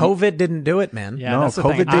us. COVID didn't do it, man. Yeah, no,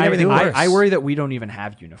 COVID did everything worse. I worry that we don't even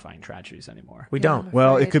have unifying tragedies anymore. We don't.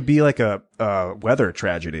 Well, it could be like a weather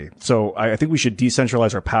tragedy. So I think we should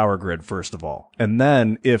decentralize our power grid first of all. And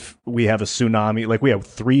then if we have a tsunami, like we have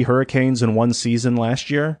 3 hurricanes in one season last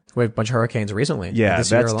year. We have a bunch of hurricanes recently. Yeah,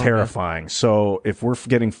 that's terrifying. So if we're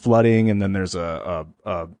getting flooding, and then there's a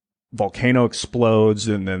volcano explodes,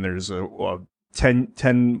 and then there's a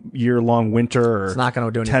 10-year-long winter, or it's not going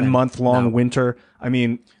to do anything. 10-month-long winter. I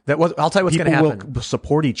mean, I'll tell you what's going to happen. People will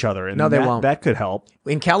support each other, and no, they won't. That could help.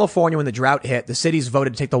 In California, when the drought hit, the cities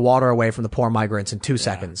voted to take the water away from the poor migrants in 2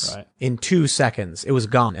 seconds. Right. In 2 seconds, it was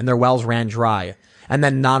gone, and their wells ran dry. And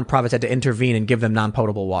then nonprofits had to intervene and give them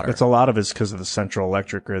non-potable water. That's a lot of it's because of the central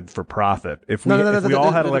electric grid for profit. If we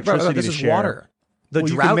all had electricity to share, water.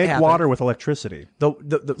 You can make water with electricity.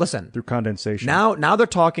 Listen, through condensation. Now they're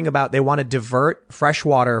talking about they want to divert fresh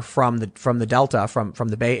water from the Delta, from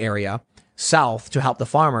the Bay Area south to help the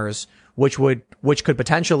farmers, which could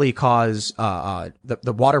potentially cause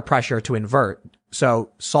the water pressure to invert.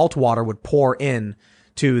 So salt water would pour in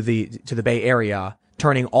to the Bay Area,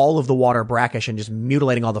 turning all of the water brackish and just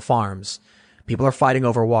mutilating all the farms. People are fighting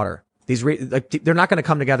over water. They're not going to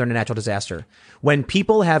come together in a natural disaster. When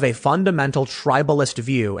people have a fundamental tribalist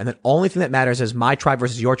view, and the only thing that matters is my tribe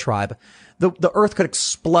versus your tribe, the earth could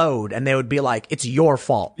explode, and they would be like, it's your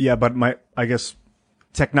fault. Yeah, but I guess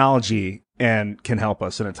technology can help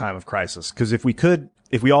us in a time of crisis. Because if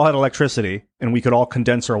we all had electricity and we could all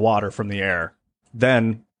condense our water from the air,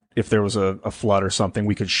 then if there was a flood or something,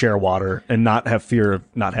 we could share water and not have fear of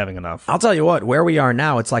not having enough. I'll tell you what, where we are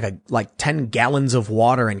now, it's like 10 gallons of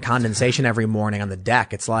water and condensation every morning on the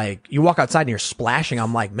deck. It's like you walk outside and you're splashing.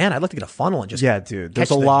 I'm like, man, I'd like to get a funnel and just dude.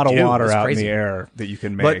 There's a lot of water out in the air that you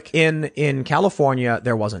can make. But in California,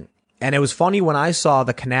 there wasn't. And it was funny when I saw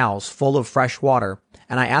the canals full of fresh water,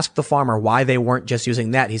 and I asked the farmer why they weren't just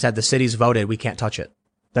using that. He said the city's voted, we can't touch it.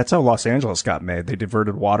 That's how Los Angeles got made. They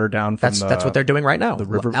diverted water down from that's what they're doing right now.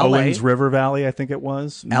 The Owens River Valley, I think it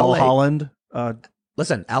was. Mulholland.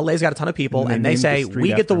 Listen, LA's got a ton of people, and they say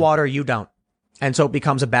we get the water, you don't, and so it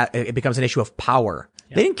becomes an issue of power.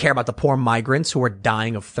 Yeah. They didn't care about the poor migrants who were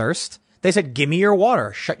dying of thirst. They said, "Give me your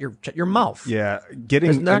water. Shut your mouth." Yeah,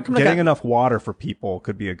 getting enough water for people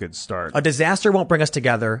could be a good start. A disaster won't bring us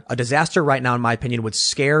together. A disaster right now, in my opinion, would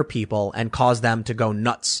scare people and cause them to go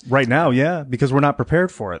nuts. Right now, yeah, because we're not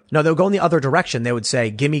prepared for it. No, they'll go in the other direction. They would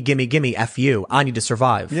say, "Gimme, gimme, gimme, f you. I need to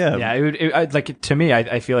survive." Yeah, yeah. To me,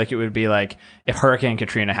 I feel like it would be like if Hurricane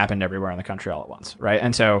Katrina happened everywhere in the country all at once, right?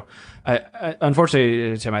 And so,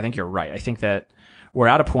 unfortunately, Tim, I think you're right. I think that we're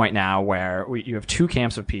at a point now where you have 2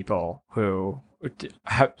 camps of people who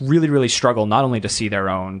really, really struggle not only to see their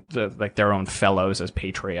own fellows as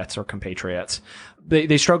patriots or compatriots,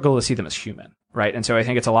 they struggle to see them as human, right? And so I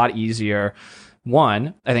think it's a lot easier.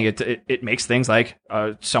 One, I think it makes things like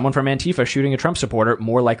someone from Antifa shooting a Trump supporter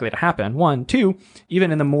more likely to happen. 1, 2,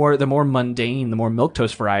 even in the more mundane, the more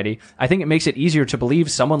milquetoast variety, I think it makes it easier to believe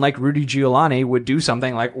someone like Rudy Giuliani would do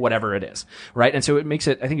something like whatever it is, right? And so I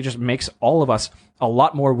think it just makes all of us a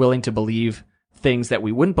lot more willing to believe things that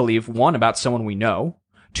we wouldn't believe. 1, about someone we know.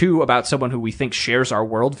 2, about someone who we think shares our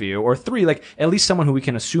worldview, or 3, like at least someone who we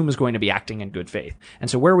can assume is going to be acting in good faith. And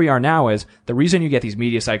so where we are now is the reason you get these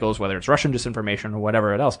media cycles, whether it's Russian disinformation or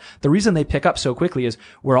whatever else, the reason they pick up so quickly is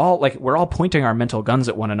we're all pointing our mental guns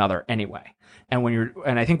at one another anyway.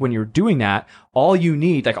 And I think when you're doing that, all you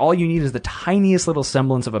need is the tiniest little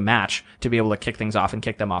semblance of a match to be able to kick things off and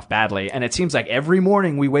kick them off badly. And it seems like every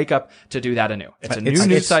morning we wake up to do that anew. It's a new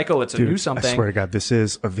news cycle. It's a new something. I swear to God, this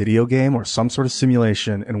is a video game or some sort of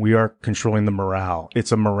simulation, and we are controlling the morale.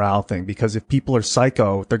 It's a morale thing, because if people are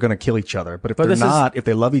psycho, they're going to kill each other. But if they're not, if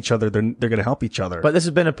they love each other, they're going to help each other. But this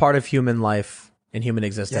has been a part of human life and human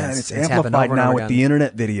existence. Yeah, and it's amplified now with the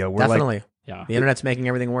internet video. We're Definitely. Yeah. The internet's making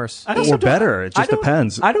everything worse. Or better. It just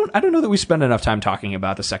depends. I don't know that we spend enough time talking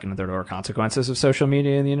about the second and third order consequences of social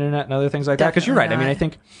media and the internet and other things like that. Because you're right. I mean, I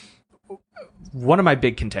think one of my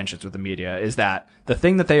big contentions with the media is that the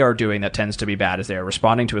thing that they are doing that tends to be bad is they are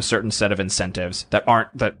responding to a certain set of incentives that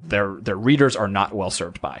their readers are not well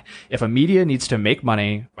served by. If a media needs to make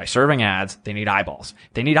money by serving ads, they need eyeballs.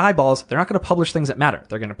 If they need eyeballs, they're not going to publish things that matter.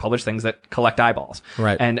 They're going to publish things that collect eyeballs.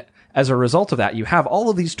 Right. And as a result of that, you have all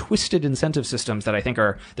of these twisted incentive systems that I think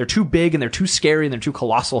they're too big and they're too scary and they're too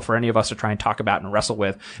colossal for any of us to try and talk about and wrestle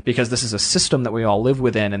with, because this is a system that we all live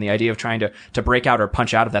within, and the idea of trying to break out or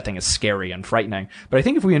punch out of that thing is scary and frightening. But I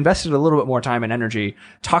think if we invested a little bit more time and energy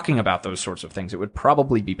talking about those sorts of things, it would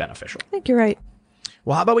probably be beneficial. I think you're right.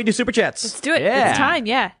 Well, how about we do super chats? Let's do it. Yeah. It's time,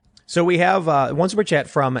 yeah. So we have one super chat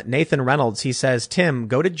from Nathan Reynolds. He says, Tim,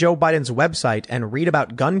 go to Joe Biden's website and read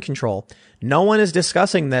about gun control. No one is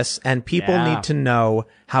discussing this, and people need to know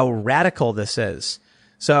how radical this is.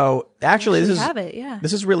 So actually,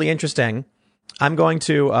 this is really interesting. I'm going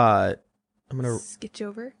to sketch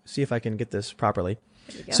over, see if I can get this properly.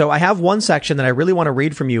 So I have one section that I really want to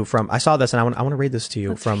read from you from. I saw this, and I want to read this to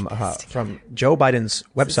you from Joe Biden's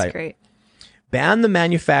website. This is great. Ban the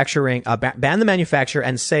manufacture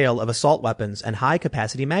and sale of assault weapons and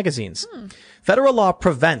high-capacity magazines. Federal law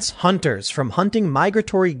prevents hunters from hunting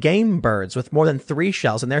migratory game birds with more than 3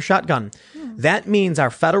 shells in their shotgun. That means our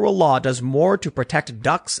federal law does more to protect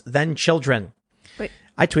ducks than children. Wait.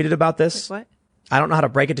 I tweeted about this. What? I don't know how to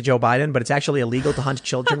break it to Joe Biden, but it's actually illegal to hunt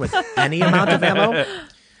children with any amount of ammo.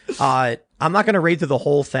 I'm not going to read through the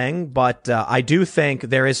whole thing, but I do think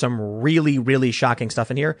there is some really, really shocking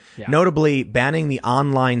stuff in here. Yeah. Notably, banning the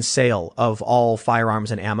online sale of all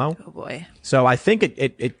firearms and ammo. Oh boy! So I think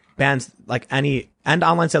it bans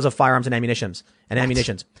online sales of firearms and ammunitions.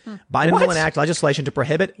 Biden will enact legislation to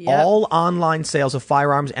prohibit all online sales of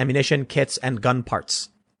firearms, ammunition, kits, and gun parts.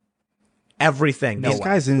 Everything. This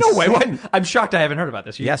guy's insane. No way! What? I'm shocked. I haven't heard about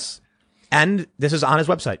this. Yes, and this is on his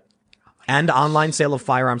website. And online sale of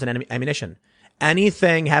firearms and ammunition.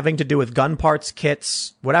 Anything having to do with gun parts,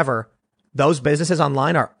 kits, whatever, those businesses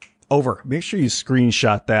online are over. Make sure you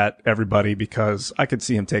screenshot that, everybody, because I could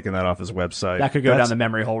see him taking that off his website. That could go down the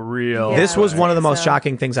memory hole real. Yeah, this was one of the most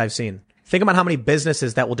shocking things I've seen. Think about how many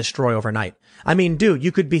businesses that will destroy overnight. I mean, dude,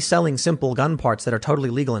 you could be selling simple gun parts that are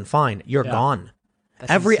totally legal and fine. You're gone.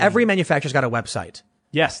 Every manufacturer's got a website.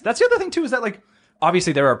 Yes. That's the other thing, too, is that, like,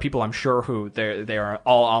 obviously, there are people, I'm sure, who they are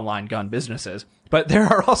all online gun businesses. But there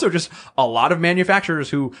are also just a lot of manufacturers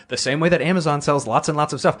who, the same way that Amazon sells lots and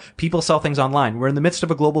lots of stuff, people sell things online. We're in the midst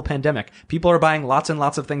of a global pandemic. People are buying lots and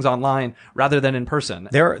lots of things online rather than in person.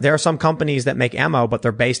 There are some companies that make ammo, but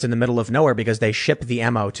they're based in the middle of nowhere because they ship the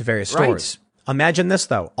ammo to various stores. Right. Imagine this,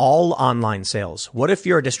 though. All online sales. What if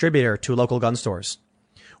you're a distributor to local gun stores?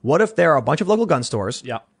 What if there are a bunch of local gun stores?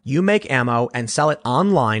 Yeah. You make ammo and sell it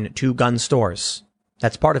online to gun stores.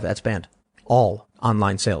 That's part of it. That's banned. All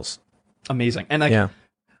online sales. Amazing. And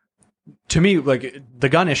to me, like, the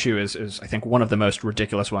gun issue is I think one of the most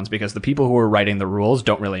ridiculous ones, because the people who are writing the rules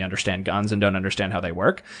don't really understand guns and don't understand how they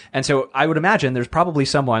work. And so I would imagine there's probably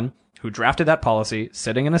someone who drafted that policy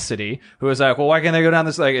sitting in a city who is like, well, why can't they go down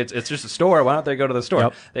this? Like, it's just a store. Why don't they go to the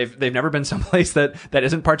store? Yep. They've never been someplace that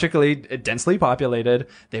isn't particularly densely populated.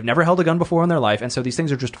 They've never held a gun before in their life. And so these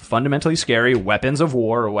things are just fundamentally scary weapons of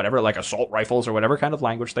war or whatever, like assault rifles or whatever kind of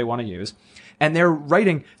language they want to use. And they're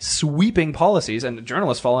writing sweeping policies, and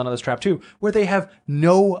journalists fall into this trap too, where they have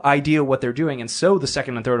no idea what they're doing. And so the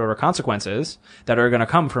second and third order consequences that are going to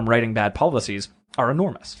come from writing bad policies are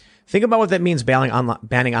enormous. Think about what that means banning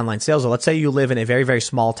online sales. Let's say you live in a very, very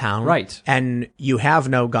small town. Right. And you have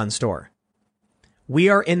no gun store. We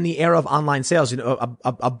are in the era of online sales. You know,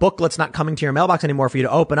 a booklet's not coming to your mailbox anymore for you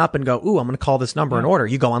to open up and go, ooh, I'm going to call this number and order.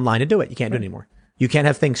 You go online to do it. You can't do it anymore. You can't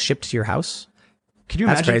have things shipped to your house. Can you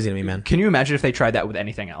That's imagine, crazy to me, man. Can you imagine if they tried that with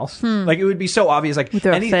anything else? Like, it would be so obvious. Like,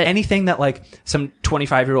 throw a fit. anything that, like, some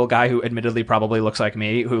 25-year-old guy who admittedly probably looks like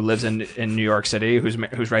me, who lives in New York City,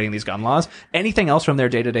 who's writing these gun laws, anything else from their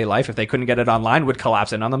day-to-day life, if they couldn't get it online, would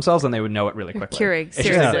collapse in on themselves, and they would know it really quickly. Keurig, It's just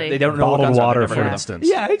seriously. they don't know what Bottled guns are. water, They've never for heard of instance.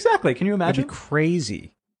 them. Yeah, exactly. Can you That'd imagine? be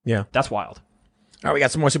crazy. Yeah. That's wild. All right, we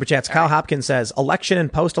got some more super chats. Kyle Hopkins says, election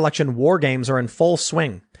and post-election war games are in full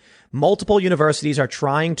swing. Multiple universities are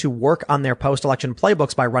trying to work on their post-election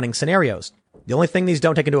playbooks by running scenarios. The only thing these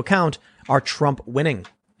don't take into account are Trump winning.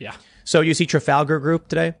 Yeah. So you see Trafalgar Group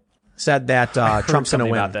today said that Trump's going to Something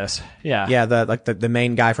win. about this. Yeah. Yeah, the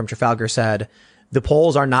main guy from Trafalgar said the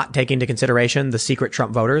polls are not taking into consideration the secret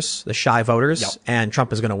Trump voters, the shy voters, Yep. and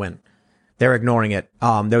Trump is going to win. They're ignoring it.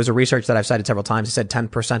 There was a research that I've cited several times. It said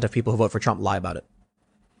 10% of people who vote for Trump lie about it.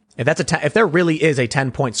 If there really is a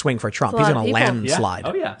 10-point swing for Trump, That's he's a lot going to of people. landslide.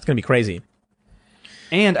 Yeah. Oh, yeah. It's going to be crazy.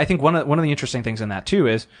 And I think one of the interesting things in that too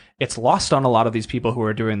is it's lost on a lot of these people who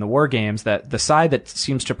are doing the war games that the side that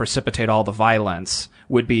seems to precipitate all the violence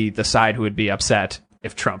would be the side who would be upset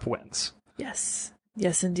if Trump wins. Yes.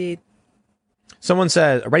 Yes, indeed. Someone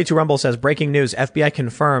says, Ready to Rumble says, breaking news, FBI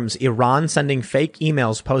confirms Iran sending fake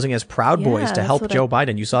emails posing as Proud Boys to that's help what Joe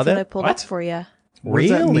Biden. You saw That's what I that? pulled What? up for you. What does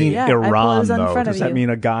that Really? mean, Yeah, I pulled Iran, those in though? front of Does that you. mean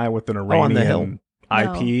a guy with an on the hill.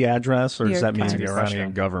 Iranian IP address, or New does York that mean Times. the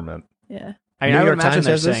Iranian government? Yeah. I mean, New I would York imagine Times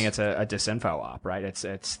they're says this? saying it's a disinfo op, right? It's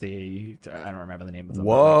the, I don't remember the name of the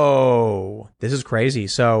Whoa. This is crazy.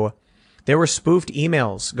 So there were spoofed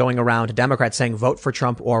emails going around to Democrats saying vote for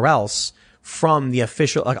Trump or else from the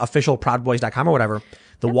official proudboys.com or whatever.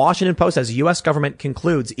 The Washington Post says U.S. government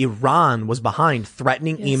concludes Iran was behind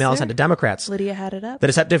threatening Yes, emails sir. sent to Democrats. Lydia had it up. The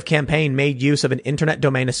deceptive campaign made use of an internet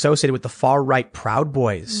domain associated with the far-right Proud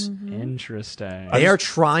Boys. Interesting. They are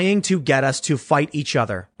trying to get us to fight each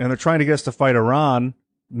other. And they're trying to get us to fight Iran.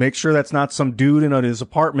 Make sure that's not some dude in his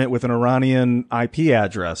apartment with an Iranian IP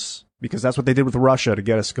address, because that's what they did with Russia to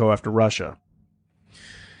get us to go after Russia.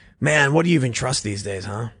 Man, what do you even trust these days,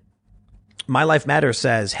 huh? My Life Matters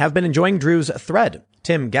says, have been enjoying Drew's thread.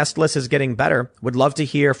 Tim, guest list is getting better. Would love to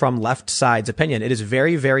hear from left side's opinion. It is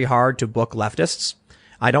very, very hard to book leftists.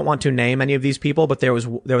 I don't want to name any of these people, but there was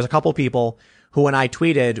a couple people who, when I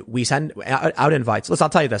tweeted, we send out invites. Listen, I'll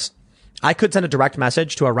tell you this. I could send a direct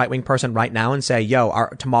message to a right-wing person right now and say, yo, our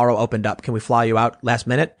tomorrow opened up. Can we fly you out last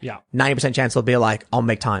minute? Yeah. 90% chance they'll be like, I'll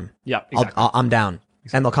make time. Yeah, exactly. I'm down.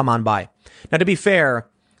 And they'll come on by. Now, to be fair,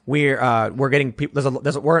 we're getting people,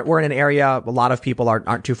 we're in an area, a lot of people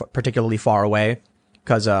aren't too particularly far away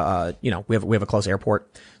because, we have a close airport.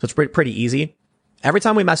 So it's pretty easy. Every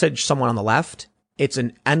time we message someone on the left, it's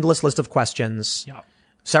an endless list of questions,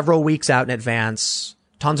 several weeks out in advance,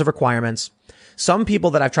 tons of requirements. Some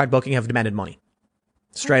people that I've tried booking have demanded money.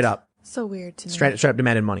 Straight up. So weird to me. Straight up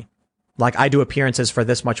demanded money. Like, I do appearances for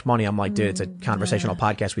this much money. I'm like, dude, it's a conversational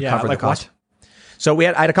podcast. We cover like the cost. what? So I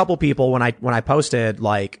had a couple people when I posted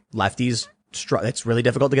like lefties, it's really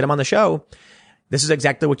difficult to get them on the show. This is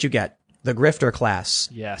exactly what you get. The grifter class.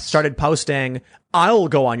 Yes. Started posting, I'll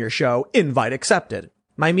go on your show, invite accepted.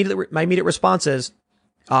 My immediate response is,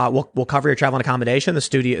 we'll cover your travel and accommodation.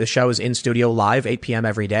 The show is in studio live, 8 p.m.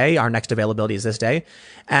 every day. Our next availability is this day.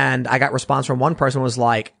 And I got response from one person who was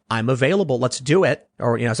like, I'm available. Let's do it.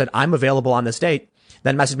 Or, said, I'm available on this date.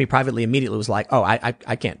 Then messaged me privately immediately, was like, oh, I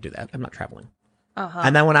can't do that. I'm not traveling.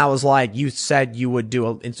 And then when I was like, you said you would do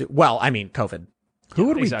COVID. Who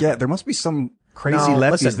would we exactly. get? There must be some crazy No,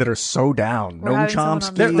 lefties listen. that are so down. We're Noam having someone on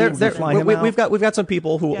Chomsky. the fly him out. We've got some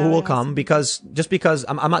people who will come because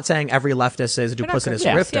I'm not saying every leftist is a duplicitous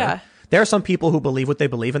Yes, grifter. yeah. There are some people who believe what they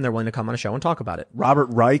believe and they're willing to come on a show and talk about it. Robert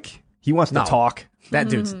Reich. He wants No. to talk. That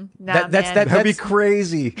dude's Nah, that's man. That'd be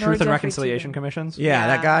crazy. Truth and Jeffrey Reconciliation Tubin. Commissions? yeah,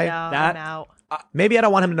 that guy. No, That- I'm out. Maybe I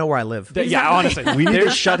don't want him to know where I live. Yeah, honestly. We need to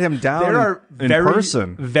shut him down There are in very,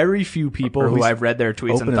 person. very few people Or at who least I've read their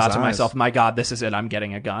tweets open and thought his to eyes. myself, "My God, this is it! I'm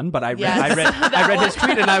getting a gun." But I Yes. read his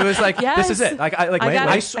tweet and I was like, "This is Yes. it!" Like, I I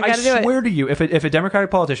gotta do it. swear to you, if a Democratic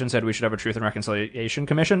politician said we should have a Truth and Reconciliation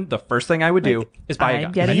Commission, the first thing I would do is buy a I'm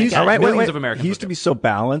gun. getting Millions a gun. All right, wait, millions wait. of Americans. He used to would be do. so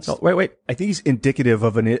balanced. Wait. I think he's indicative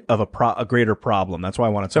of a greater problem. That's why I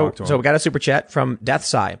want to talk to him. So we got a super chat from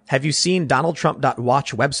Deathseye. Have you seen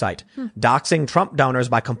DonaldTrump.watch website doxing Trump donors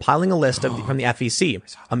by compiling a list from the FEC,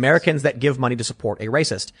 Americans that give money to support a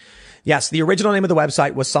racist? Yes, the original name of the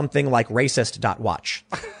website was something like racist.watch.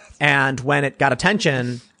 And when it got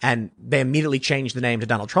attention and they immediately changed the name to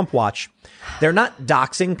Donald Trump Watch, they're not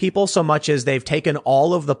doxing people so much as they've taken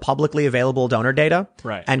all of the publicly available donor data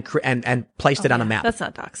Right. and placed it on a map. That's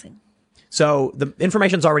not doxing. So the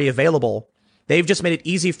information's already available. They've just made it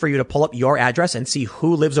easy for you to pull up your address and see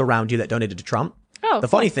who lives around you that donated to Trump. Oh, the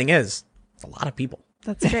funny thing is, It's a lot of people.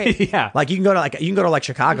 That's great. Yeah. Like you can go to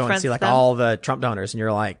Chicago and friends see like with them? all the Trump donors, and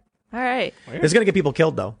you're like, All right. it's going to get people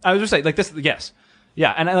killed though. I was just saying, like this, yes.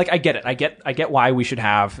 Yeah, and I get it. I get why we should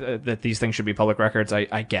have that these things should be public records.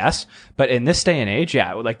 I guess, but in this day and age,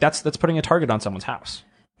 yeah, like that's putting a target on someone's house.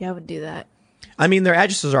 Yeah, I would do that. I mean, their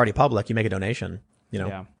address is already public. You make a donation, you know.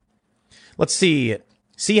 Yeah. Let's see.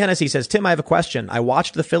 C. Hennessy says, Tim, I have a question. I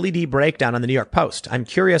watched the Philly D breakdown on the New York Post. I'm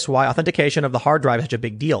curious why authentication of the hard drive is such a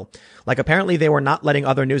big deal. Like, apparently they were not letting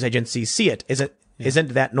other news agencies see it.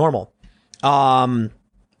 Isn't that normal?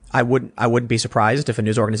 I wouldn't be surprised if a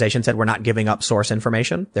news organization said we're not giving up source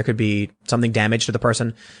information. There could be something damaged to the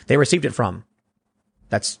person they received it from.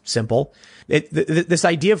 That's simple. This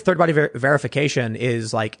idea of third-party verification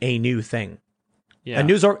is like a new thing. Yeah.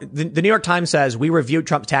 The New York Times says, we reviewed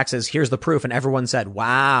Trump's taxes. Here's the proof. And everyone said,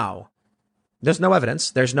 wow. There's no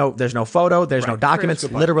evidence. There's no photo. There's no documents.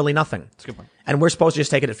 Literally nothing. That's a good point. And we're supposed to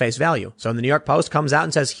just take it at face value. So when the New York Post comes out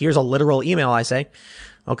and says, here's a literal email, I say,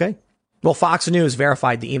 okay. Well, Fox News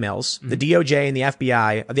verified the emails. The DOJ and the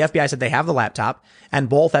FBI said they have the laptop, and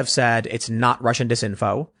both have said it's not Russian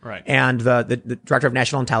disinfo. Right. And the Director of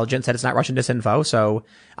National Intelligence said it's not Russian disinfo. So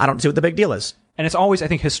I don't see what the big deal is. And it's always, I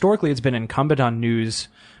think historically it's been incumbent on news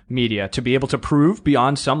media to be able to prove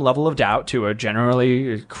beyond some level of doubt to a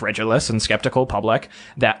generally incredulous and skeptical public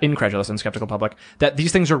that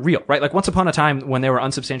these things are real, right? Like once upon a time when there were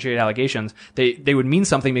unsubstantiated allegations, they would mean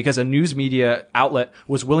something because a news media outlet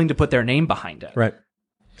was willing to put their name behind it. Right.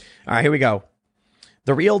 All right, here we go.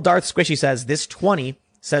 The real Darth Squishy says this 20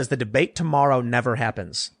 says the debate tomorrow never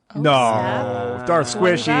happens. No, Darth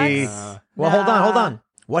Squishy. Well, hold on.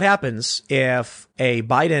 What happens if a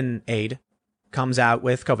Biden aide comes out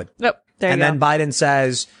with COVID? Nope. There you go. And then Biden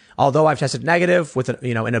says, although I've tested negative with,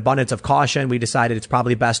 an abundance of caution, we decided it's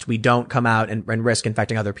probably best we don't come out and risk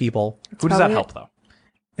infecting other people. Who does that help though?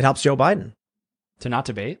 It helps Joe Biden. To not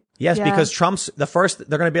debate? Yes, Yeah. because Trump's they're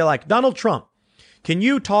going to be like, Donald Trump, can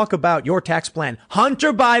you talk about your tax plan?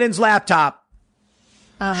 Hunter Biden's laptop.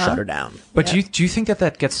 Shut her down. But do you think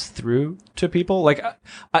that gets through to people? Like,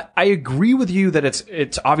 I agree with you that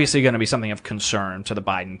it's obviously going to be something of concern to the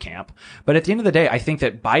Biden camp. But at the end of the day, I think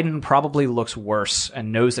that Biden probably looks worse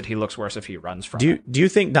and knows that he looks worse if he runs from it. Do you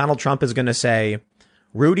think Donald Trump is going to say,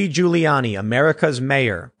 Rudy Giuliani, America's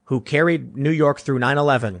mayor, who carried New York through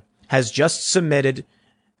 9/11, has just submitted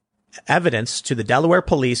evidence to the Delaware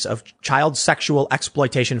police of child sexual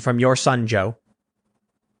exploitation from your son, Joe?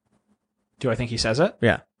 Do I think he says it?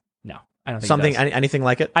 Yeah. No, I don't think Something, he does. anything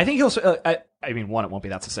like it? I think he'll. I mean, one, it won't be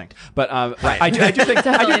that succinct, but I do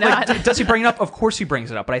think. Does he bring it up? Of course, he brings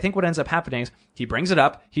it up. But I think what ends up happening is he brings it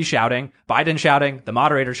up. He's shouting, Biden shouting, the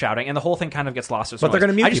moderator shouting, and the whole thing kind of gets lost. But they're going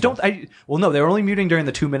to mute people. Well, no, they were only muting during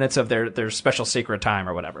the 2 minutes of their special secret time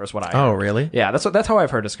or whatever. Is what I. Oh, heard. really? Yeah, that's how I've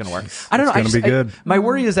heard it's going to work. I don't know. It's going to be good. My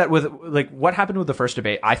worry is that with like what happened with the first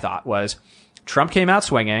debate, I thought was Trump came out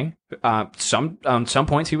swinging. On some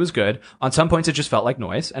points he was good. On some points it just felt like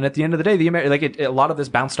noise. And at the end of the day, a lot of this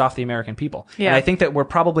bounced off the American people. Yeah. And I think that we're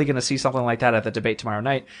probably going to see something like that at the debate tomorrow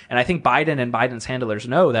night. And I think Biden and Biden's handlers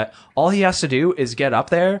know that all he has to do is get up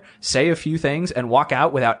there, say a few things, and walk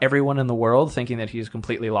out without everyone in the world thinking that he's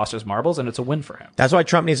completely lost his marbles, and it's a win for him. That's why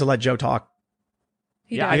Trump needs to let Joe talk.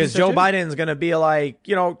 Yeah, I Because think so Joe too. Biden's going to be like,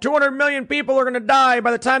 200 million people are going to die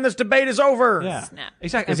by the time this debate is over. Yeah, Snap.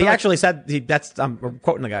 exactly. Because he actually said, I'm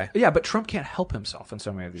quoting the guy. Yeah, but Trump can't help himself in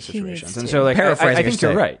so many of these situations, needs and to. so like I Paraphrasing think his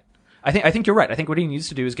you're take. right. I think you're right. I think what he needs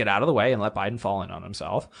to do is get out of the way and let Biden fall in on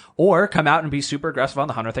himself, or come out and be super aggressive on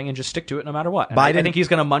the Hunter thing and just stick to it no matter what. And I think he's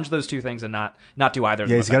going to munge those two things and not do either.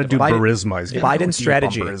 Yeah, he's got to do Biden- Burisma. He's gotta Biden's do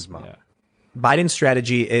strategy. Burisma. Yeah. Biden's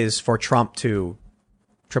strategy is for Trump to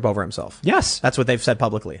trip over himself. Yes, That's what they've said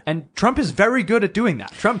publicly. and Trump is very good at doing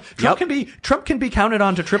that. Trump can be counted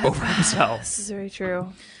on to trip over himself. This is very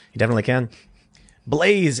true. He definitely can.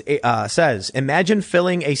 Blaze says, imagine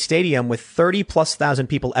filling a stadium with 30,000+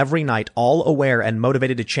 people every night, all aware and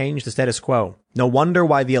motivated to change the status quo. No wonder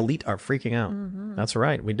why the elite are freaking out. That's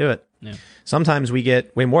right. We do it. Yeah. Sometimes we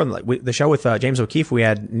get way more than that. The show with James O'Keefe, we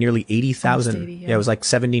had nearly 80,000. Almost 80, yeah. It was like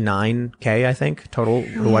 79K, I think, total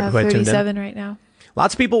who We have had tuned in. 37 right now.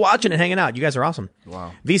 Lots of people watching and hanging out. You guys are awesome.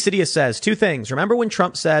 Wow. V. Sidious says, 2 things. Remember when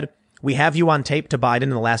Trump said, we have you on tape to Biden in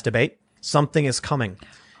the last debate? Something is coming.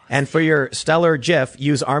 And for your stellar GIF,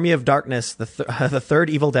 use Army of Darkness, the third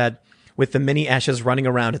Evil Dead, with the mini Ashes running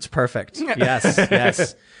around. It's perfect. Yes,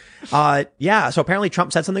 yes. Yeah, so apparently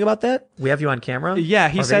Trump said something about that. We have you on camera. Yeah,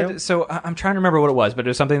 he Or said, video? so I'm trying to remember what it was, but it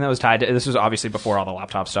was something that was tied to, this was obviously before all the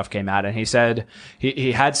laptop stuff came out, and he said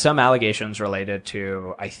he had some allegations related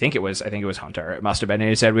to, I think it was Hunter. It must have been. And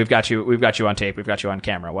he said, we've got you on tape, we've got you on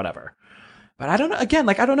camera, whatever. But I don't know. Again,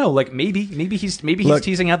 I don't know. Maybe he's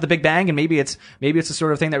teasing out the Big Bang, and maybe it's the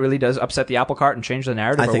sort of thing that really does upset the apple cart and change the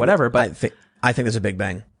narrative or whatever. But I think there's a Big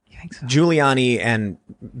Bang. You think so? Giuliani and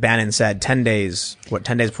Bannon said 10 days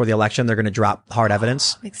before the election, they're going to drop hard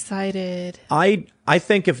evidence. I'm excited. I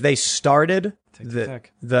think if they started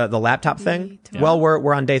the laptop thing, well,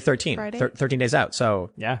 we're on day 13, 13 days out.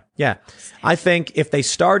 So yeah. I think if they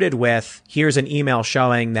started with, here's an email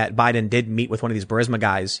showing that Biden did meet with one of these Burisma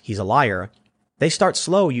guys, he's a liar. They start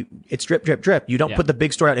slow. It's drip, drip, drip. You don't put the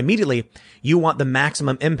big story out immediately. You want the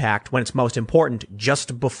maximum impact when it's most important,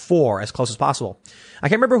 just before, as close as possible. I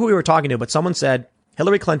can't remember who we were talking to, but someone said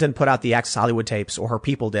Hillary Clinton put out the Access Hollywood tapes, or her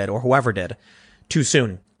people did, or whoever did, too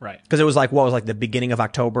soon. Right. Because it was the beginning of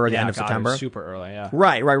October or the end of September. It was super early, yeah.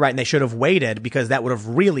 Right. And they should have waited, because that would have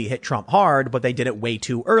really hit Trump hard, but they did it way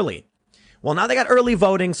too early. Well, now they got early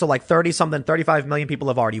voting, so 35 million people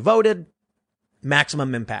have already voted.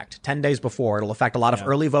 Maximum impact 10 days before. It'll affect a lot of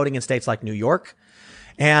early voting in states like New York,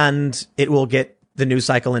 and it will get the news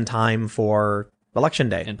cycle in time for Election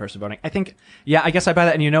Day. In-person voting. I think, I guess I buy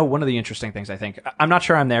that. And one of the interesting things, I think, I'm not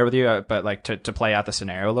sure I'm there with you, but to play out the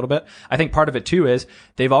scenario a little bit, I think part of it too is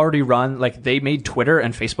they've already run, they made Twitter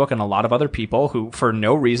and Facebook and a lot of other people who, for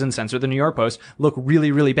no reason, censored the New York Post, look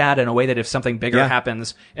really, really bad in a way that if something bigger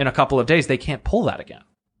happens in a couple of days, they can't pull that again.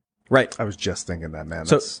 Right. I was just thinking that, man.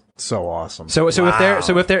 That's so awesome. So if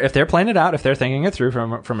they're playing it out, if they're thinking it through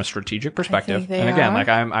from a strategic perspective, and again,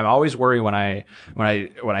 I'm always worried when I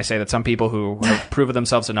say that some people who have proven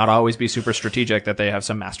themselves to not always be super strategic, that they have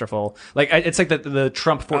some masterful, it's like the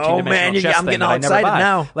Trump 14-dimensional chess I'm thing getting all that I never excited buy.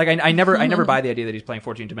 Now. I never buy the idea that he's playing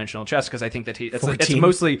 14-dimensional chess, because I think that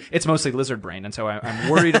it's mostly lizard brain, and so I'm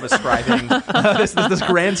worried of ascribing this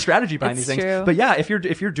grand strategy behind these things. True. But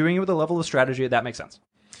if you're doing it with a level of strategy, that makes sense.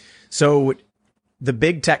 So the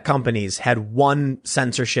big tech companies had one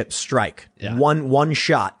censorship strike, one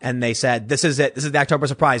shot, and they said, this is it. This is the October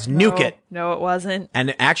surprise. Nuke it. No, it wasn't.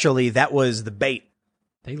 And actually, that was the bait.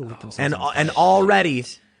 They lit themselves and already,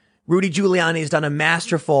 Rudy Giuliani's done a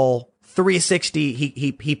masterful 360.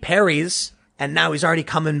 He parries, and now he's already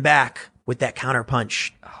coming back with that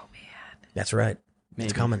counterpunch. Oh, man. That's right. Maybe.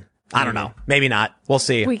 It's coming. I don't know. Maybe not. We'll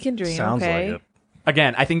see. We can dream. Sounds okay. like it.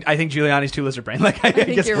 Again, I think Giuliani's too lizard brain. I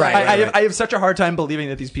think you're right. I have such a hard time believing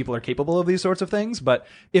that these people are capable of these sorts of things. But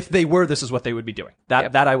if they were, this is what they would be doing.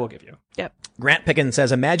 That I will give you. Yep. Grant Pickens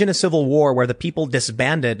says, imagine a civil war where the people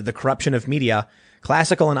disbanded the corruption of media,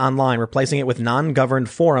 classical and online, replacing it with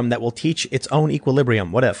non-governed forum that will teach its own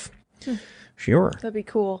equilibrium. What if? Sure. That'd be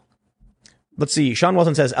cool. Let's see. Sean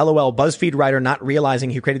Wilson says, LOL, BuzzFeed writer not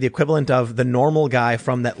realizing he created the equivalent of the normal guy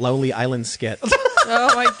from that Lonely Island skit.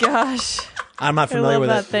 Oh my gosh. I'm not familiar with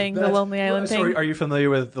that thing, the Lonely Island thing. So are you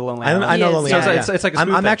familiar with the Lonely Island? I know Lonely Island. It's like a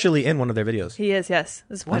smooth I'm thing. actually in one of their videos. He is, yes.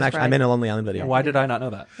 I'm in a Lonely Island video. Why did I not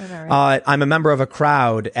know that? I know, right? I'm a member of a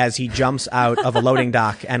crowd as he jumps out of a loading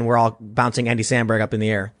dock, and we're all bouncing Andy Samberg up in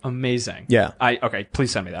the air. Amazing. Yeah. Okay,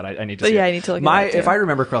 please send me that. I need to see Yeah, it. I need to look at it. If I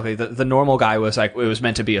remember correctly, the normal guy was it was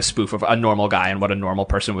meant to be a spoof of a normal guy and what a normal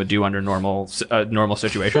person would do under normal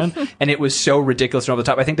situation. And it was so ridiculous and over the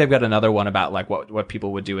top. I think they've got another one about what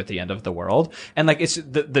people would do at the end of the world. And it's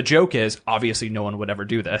the joke is obviously no one would ever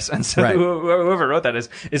do this. And so whoever wrote that is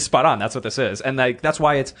spot on. That's what this is. And that's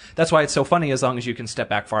why it's so funny, as long as you can step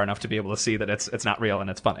back far enough to be able to see that it's not real and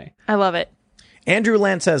it's funny. I love it. Andrew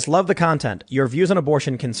Land says, love the content. Your views on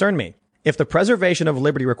abortion concern me. If the preservation of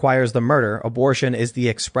liberty requires the murder, abortion is the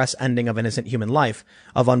express ending of innocent human life,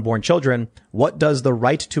 of unborn children. What does the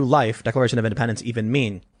right to life, Declaration of Independence, even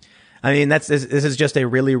mean? I mean, this is just a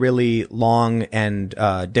really, really long and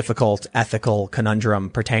difficult ethical conundrum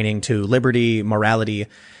pertaining to liberty, morality.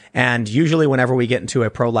 And usually whenever we get into a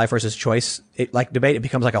pro-life versus choice debate, it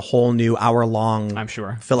becomes like a whole new hour-long, I'm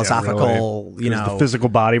sure, philosophical, the physical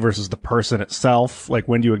body versus the person itself.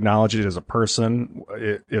 When do you acknowledge it as a person,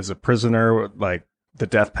 as a prisoner, the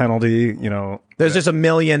death penalty, There's just a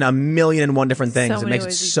million and one different things. So it makes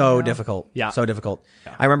it so difficult. Yeah. So difficult.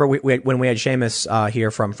 Yeah. I remember when we had Seamus here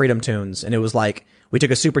from Freedom Tunes, and it was we took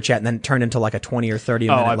a super chat and then turned into a 20 or 30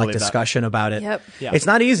 minute discussion about it. Yep. Yeah. It's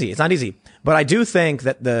not easy. But I do think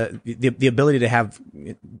that the ability to have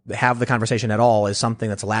the conversation at all is something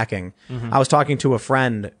that's lacking. Mm-hmm. I was talking to a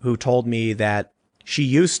friend who told me that she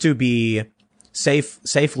used to be safe,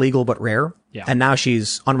 legal, but rare. Yeah. And now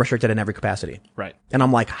she's unrestricted in every capacity. Right. And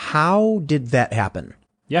I'm like, how did that happen?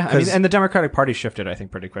 Yeah, I mean, and the Democratic Party shifted, I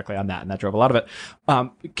think, pretty quickly on that, and that drove a lot of it.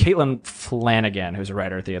 Caitlin Flanagan, who's a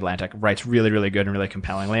writer at The Atlantic, writes really, really good and really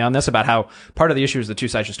compellingly on this about how part of the issue is the two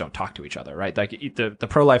sides just don't talk to each other, right? The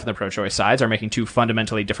pro-life and the pro-choice sides are making two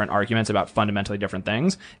fundamentally different arguments about fundamentally different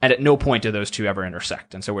things, and at no point do those two ever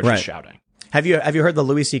intersect, and so we're just shouting. Have you heard the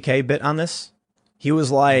Louis C.K. bit on this? He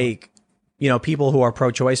was like, people who are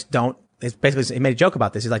pro-choice it's basically, he made a joke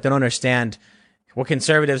about this. He's like, don't understand what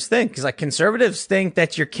conservatives think. He's like, conservatives think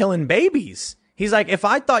that you're killing babies. He's like, if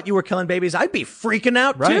I thought you were killing babies, I'd be freaking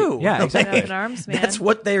out too. Yeah, exactly. Up in arms, man. That's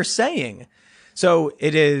what they're saying. So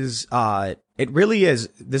it is, it really is.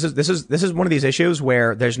 This is one of these issues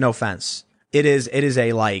where there's no fence. It is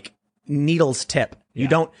a like needle's tip. You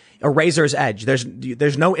don't, a razor's edge.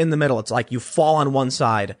 There's no in the middle. It's like you fall on one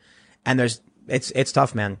side and it's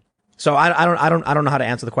tough, man. So I don't know how to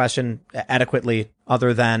answer the question adequately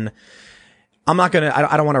other than I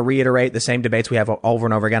don't want to reiterate the same debates we have over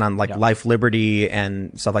and over again on like life, liberty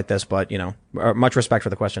and stuff like this, but much respect for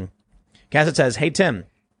the question. Cassett says, "Hey Tim,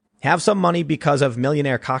 have some money because of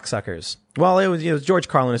millionaire cocksuckers." Well, it was George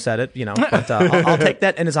Carlin who said it, but I'll take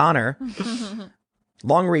that in his honor.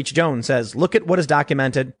 Longreach Jones says, "Look at what is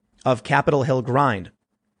documented of Capitol Hill grind.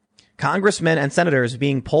 Congressmen and senators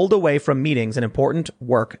being pulled away from meetings and important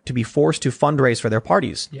work to be forced to fundraise for their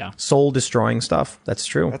parties. Yeah. Soul destroying stuff." That's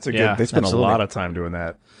true. That's a good. They spend a lot of time doing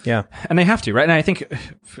that. Yeah. And they have to, right? And I think,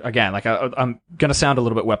 again, like I'm going to sound a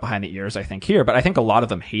little bit wet behind the ears, I think, here, but I think a lot of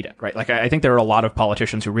them hate it, right? Like I think there are a lot of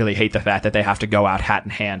politicians who really hate the fact that they have to go out hat in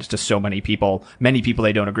hand to so many people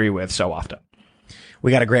they don't agree with so often. We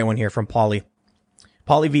got a great one here from Paulie.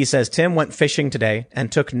 Paulie V says, "Tim went fishing today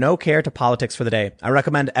and took no care to politics for the day. I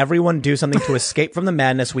recommend everyone do something to escape from the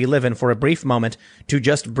madness we live in for a brief moment to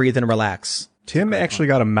just breathe and relax." Tim actually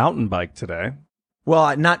got a mountain bike today.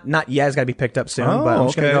 Well, not yet. It's got to be picked up soon, but I'm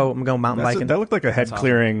just going to go, I'm going mountain biking. That looked like a head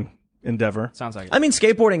clearing endeavor. Sounds like it. I mean,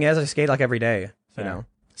 skateboarding is, I skate like every day,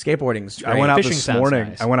 skateboarding's great. I went out Fishing this sounds morning.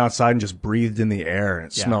 nice. I went outside and just breathed in the air and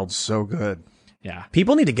it smelled so good. Yeah.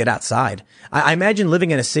 People need to get outside. I imagine living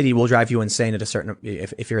in a city will drive you insane at a certain,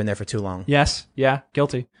 if you're in there for too long. Yes. Yeah.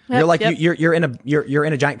 Guilty. You're like, you're in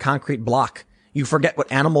a giant concrete block. You forget what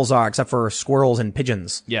animals are except for squirrels and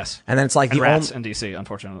pigeons. Yes. And then it's like and rats in DC,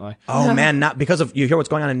 unfortunately. Oh man, not because of, you hear what's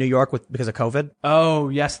going on in New York because of COVID? Oh,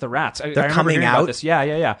 yes, the rats. I remember coming hearing out about this.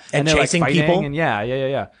 Yeah. and they're chasing like fighting people? And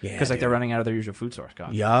yeah. Because like dude. they're running out of their usual food source.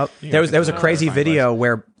 God. Yup. There was a crazy video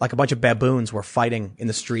where like a bunch of baboons were fighting in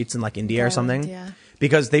the streets in like India or something. Yeah.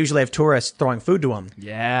 Because they usually have tourists throwing food to them.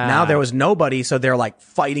 Yeah. Now there was nobody, so they're like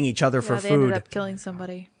fighting each other for They food. ended up killing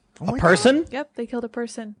somebody. A person? Yep, they killed a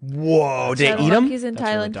person. Whoa! Did they eat him? Monkeys in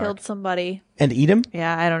Thailand killed somebody. And eat him?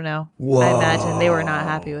 Yeah, I don't know. Whoa! I imagine they were not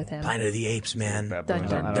happy with him. Planet of the Apes, man. Dun, dun,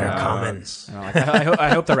 dun. They're coming. I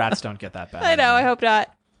hope the rats don't get that bad. I know. I hope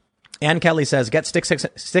not. Ann Kelly says, "Get Styx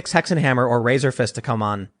Hexenhammer or Razor Fist to come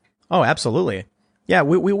on." Oh, absolutely. Yeah,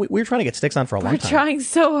 we were trying to get Styx on for a long We're time. trying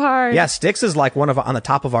so hard. Yeah, Styx is like on the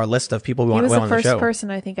top of our list of people we want He was on the the first show.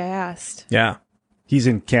 person I think I asked. Yeah. He's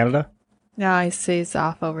in Canada. No, I say he's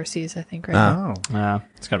off overseas, I think, right now. Oh,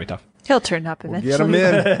 It's gotta be tough. He'll turn up eventually. get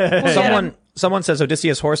him in. Someone says,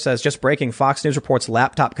 Odysseus Horse says, "Just breaking, Fox News reports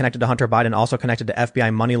laptop connected to Hunter Biden, also connected to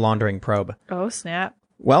FBI money laundering probe." Oh, snap.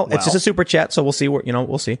 Well, it's just a super chat, so we'll see.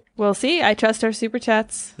 We'll see. We'll see. I trust our super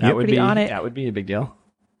chats. That would pretty be on it. That would be a big deal.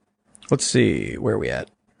 Let's see. Where are we at?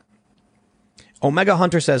 Omega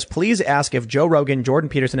Hunter says, "Please ask if Joe Rogan, Jordan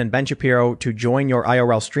Peterson, and Ben Shapiro to join your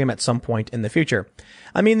IRL stream at some point in the future."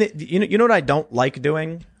 I mean, you know what I don't like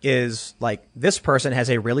doing is like, this person has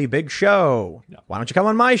a really big show. Why don't you come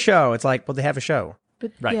on my show? It's like, well, they have a show.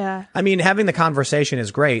 But Right. yeah, I mean, having the conversation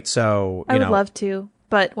is great. So I would love to.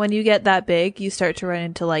 But when you get that big, you start to run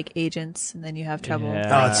into like agents, and then you have trouble.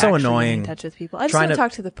 Yeah. Oh, it's so actually getting annoying. In touch with people. I just Trying want to to-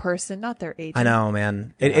 talk to the person, not their agent. I know,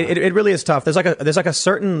 man. It really is tough. There's like a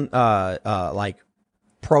certain like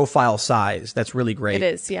profile size that's really great.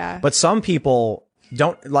 It is, yeah. But some people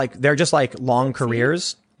don't like, they're just like long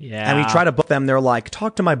careers. Yeah. And we try to book them. They're like,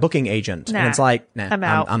 talk to my booking agent. Nah, and it's like, nah, I'm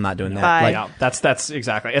out. I'm not doing that. Bye. Like, Yeah, that's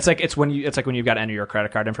exactly. It's like when you've got to enter your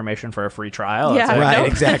credit card information for a free trial. Yeah, It's like, right, nope,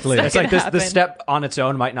 exactly. that's It's not like gonna this happen. step on its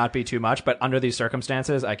own might not be too much, but under these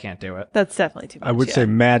circumstances, I can't do it. That's definitely too much. I would yeah. say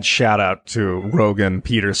mad shout out to Rogan,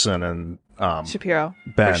 Peterson, and Shapiro.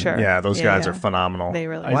 Ben. For sure. Yeah, those guys are phenomenal. They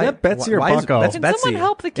really Is are. that Betsy or why is Bucko? That's Can Betsy. someone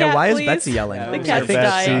help the cat, Yeah, why please? is Betsy yelling? The Yeah, cat's Betsy.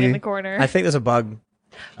 dying in the corner. I think there's a bug.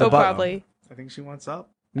 The oh, bug- probably. I think she wants up.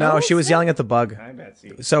 No, Oh, she was snap. yelling at the bug. Hi,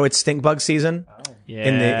 Betsy. So it's stink bug season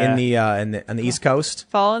Yeah. on the East Coast.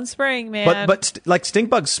 Fall and spring, man. But like stink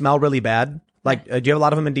bugs smell really bad. Like, do you have a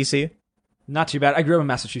lot of them in DC? Not too bad. I grew up in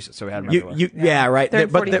Massachusetts, so we had them everywhere. Yeah, right. They're in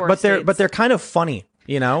but 44 but states. they're kind of funny.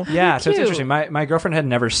 You know? Yeah, so it's Cute. interesting. My girlfriend had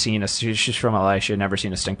never seen she's from LA. She had never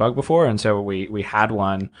seen a stink bug before, and so we had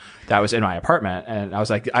one that was in my apartment, and I was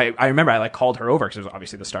like, I remember I like called her over because it was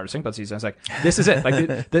obviously the start of stink bug season. I was like, this is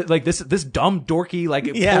it, like this dumb dorky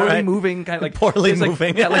poorly moving kind of like poorly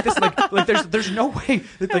moving. Yeah, like this like there's no way.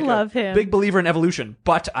 Like, I love him. Big believer in evolution,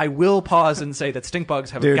 but I will pause and say that stink bugs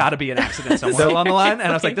have got to be an accident somewhere along the line, and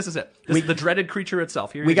I was like, this is it. This is the dreaded creature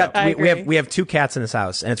itself. Here We you go. got we have 2 cats in this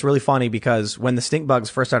house, and it's really funny because when the stink bugs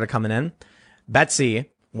first started coming in, Betsy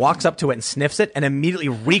walks up to it and sniffs it and immediately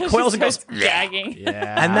recoils and goes gagging.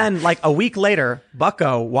 Yeah. And then like a week later,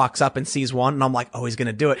 Bucko walks up and sees one, and I'm like, oh, he's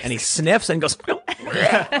gonna do it, and he sniffs and goes.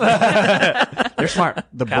 They're smart.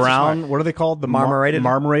 The Cats are brown, smart. what are they called? The Marmorated?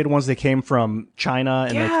 marmorated ones. They came from China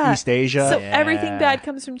and like East Asia. So everything bad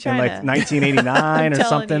comes from in China. like 1989 or telling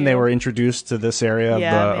something, they you. were introduced to this area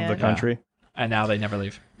Yeah, of the man. country. And now they never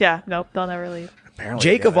leave. Yeah, nope, they'll never leave. Apparently,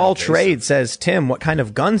 Jake yeah, of all Jason. trades says, Tim, what kind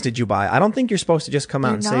of guns did you buy? I don't think you're supposed to just come out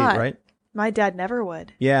You're and say not. it, right? My dad never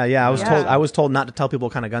would. Yeah. Yeah. I was told not to tell people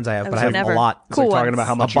what kind of guns I have, but I have never. a lot. It's like Cool talking ones. about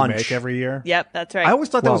how much A you bunch. make every year. Yep, that's right. I always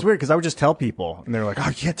thought that was weird because I would just tell people, and they're like, "Oh,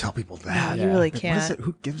 you can't tell people that." You really Like, what can't. is it?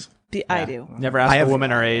 Who gives? I do. Never ask I have- a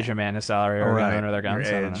woman her age, a man his salary, or Right. a woman or their guns.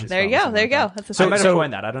 Your I don't age. know. There you go. There you go. That's a So I might So- have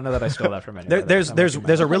coined that. I don't know that I stole that from anyone.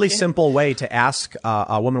 There's a really simple way to ask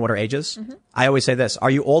a woman what her age is. Mm-hmm. I always say this: are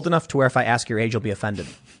you old enough to where if I ask your age, you'll be offended?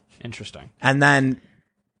 Interesting. And then,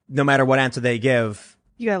 no matter what answer they give,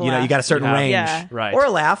 You gotta you laugh. got a certain Yeah. range, Yeah. Right. or a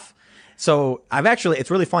laugh. So it's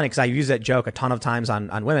really funny because I use that joke a ton of times on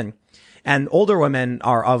women, and older women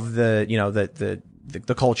are of the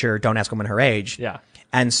culture. Don't ask a woman her age. Yeah.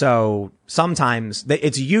 And so sometimes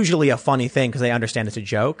it's usually a funny thing because they understand it's a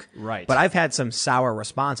joke. Right. But I've had some sour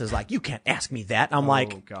responses like, you can't ask me that. I'm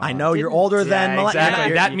like, God. I know you're older than exactly.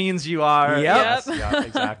 you're- That means you are. Yep. Yes, yeah,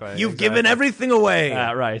 exactly. You've given everything away.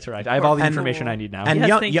 Right. I have all the information I need now. And Yes,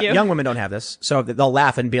 young, thank you. young women don't have this. So they'll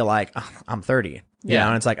laugh and be like, oh, I'm 30. You Yeah. know,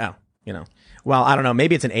 and it's like, oh, well, I don't know.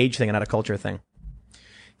 Maybe it's an age thing and not a culture thing.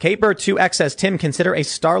 Caper2X says, Tim, consider a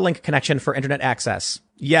Starlink connection for internet access.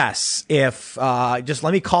 Yes. If, just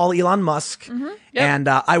let me call Elon Musk. Yep. And,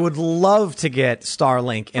 I would love to get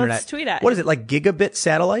Starlink internet. tweet at What him. is it, like gigabit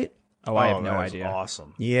satellite? Oh, I have no that is idea.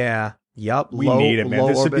 Awesome. Yeah. Yup. We need it, man.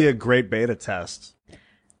 This would be a great beta test.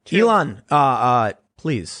 Elon,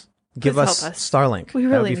 please give Please us help us. Starlink. We That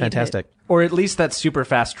really would be need fantastic. Or at least that super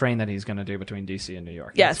fast train that he's going to do between DC and New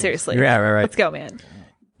York. Yeah, That's what- seriously. Yeah, right. Let's go, man.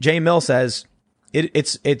 Jay Mill says,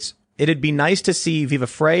 it'd be nice to see Viva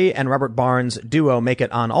Frey and Robert Barnes duo make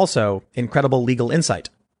it on also Incredible Legal Insight.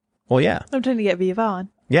 Well, yeah. I'm trying to get Viva on.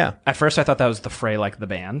 Yeah. At first, I thought that was the Fray, like the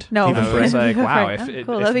band. No, I was like, Viva wow, Frey. if, Oh, it,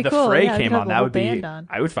 cool. if That'd be the cool. Fray Yeah, came we could on, have a that whole would be. band on.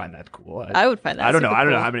 I would find that cool. I would find that I don't know. super I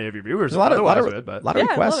don't know cool. how many of your viewers. There's a lot of otherwise would, lot of Yeah,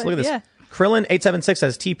 I requests. love Look at it, this. yeah. Krillin876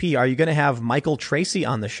 says, TP, are you going to have Michael Tracy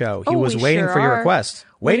on the show? He Oh, was we waiting sure for your are. request.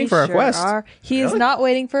 Waiting We for a sure request. are. He is not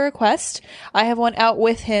waiting for a request. I have one out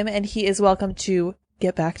with him, and he is welcome to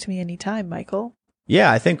get back to me anytime, Michael. Yeah,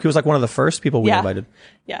 I think he was like one of the first people we Yeah. invited.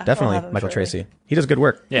 Yeah, we'll Definitely, have him Michael shortly. Tracy. He does good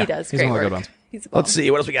work. Yeah, He does he's great one of the work. good ones. He's a bomb. Let's see.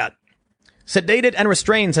 What else we got? Sedated and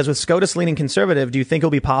Restrained says, with SCOTUS leaning conservative, do you think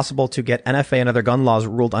it'll be possible to get NFA and other gun laws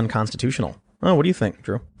ruled unconstitutional? Oh, what do you think,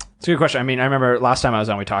 Drew? It's a good question. I mean, I remember last time I was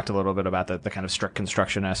on, we talked a little bit about the kind of strict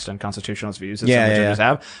constructionist and constitutionalist views that some judges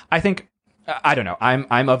have. I think, I don't know.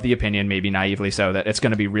 I'm of the opinion, maybe naively so, that it's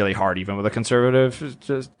going to be really hard, even with a conservative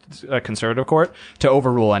court, to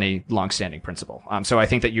overrule any longstanding principle. So I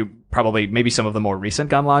think that you probably, maybe some of the more recent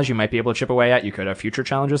gun laws you might be able to chip away at. You could have future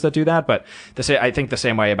challenges that do that, but I think the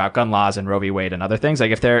same way about gun laws and Roe v. Wade and other things.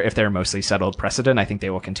 Like if they're mostly settled precedent, I think they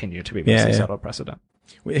will continue to be mostly settled precedent.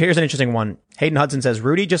 Here's an interesting one. Hayden Hudson says,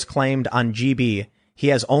 Rudy just claimed on GB he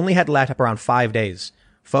has only had laptop around 5 days.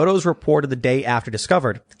 Photos reported the day after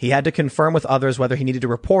discovered. He had to confirm with others whether he needed to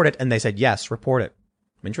report it, and they said, yes, report it.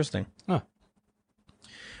 Interesting. Huh.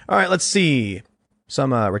 All right, let's see.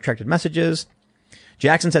 Some retracted messages.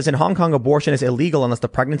 Jackson says, in Hong Kong, abortion is illegal unless the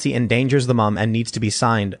pregnancy endangers the mom and needs to be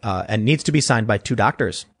signed by 2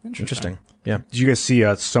 doctors. Interesting. Yeah. Did you guys see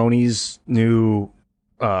Sony's new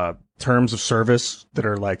terms of service that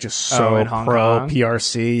are like just so in Hong pro Kong?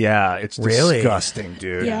 PRC? Yeah, it's Really? disgusting,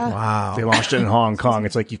 dude. Yeah. Wow. They launched it in Hong Kong.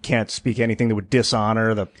 It's like you can't speak anything that would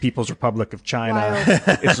dishonor the People's Republic of China. Wild.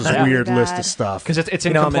 It's this weird Bad. list of stuff. Because it's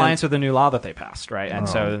in compliance with the new law that they passed, right? And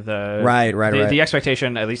so Right. The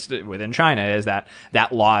expectation, at least within China, is that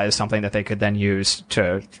that law is something that they could then use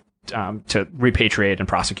to repatriate and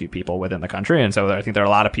prosecute people within the country. And so I think there are a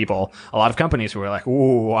lot of companies who are like,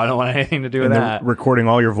 ooh, I don't want anything to do with And that. they're recording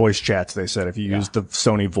all your voice chats, they said. If you use the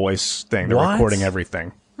Sony voice thing, they're What? recording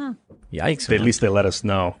everything. Yikes. At least they let us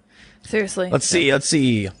know. Seriously. Let's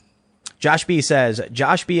see. Josh B says,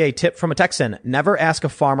 Josh B, a tip from a Texan. Never ask a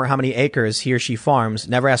farmer how many acres he or she farms.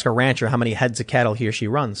 Never ask a rancher how many heads of cattle he or she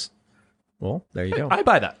runs. Well, there you go. I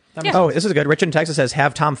buy that. Oh, this is good. Richard in Texas says,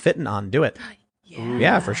 have Tom Fitton on. Do it.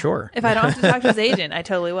 Yeah, for sure. If I don't have to talk to his agent, I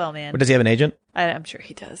totally will, man. But does he have an agent? I'm sure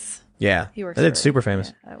he does. Yeah. He works. That's super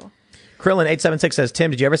famous. Yeah, I will. Krillin876 says,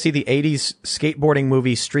 Tim, did you ever see the 80s skateboarding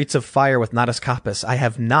movie Streets of Fire with Natas Kappas? I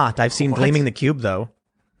have not. I've seen Gleaming the Cube, though.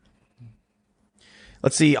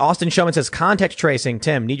 Let's see. Austin Showman says, contact tracing.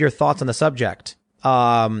 Tim, need your thoughts on the subject.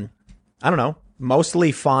 I don't know.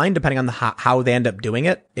 Mostly fine, depending on how they end up doing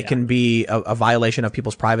it. It can be a violation of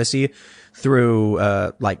people's privacy through,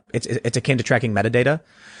 it's akin to tracking metadata.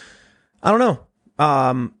 I don't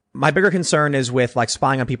know. My bigger concern is with like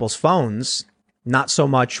spying on people's phones, not so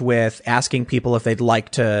much with asking people if they'd like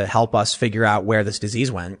to help us figure out where this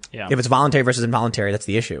disease went. Yeah. If it's voluntary versus involuntary, that's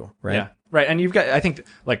the issue, right? Yeah. Right. And you've got, I think,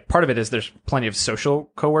 like, part of it is there's plenty of social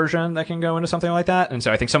coercion that can go into something like that. And so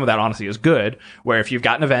I think some of that honestly is good, where if you've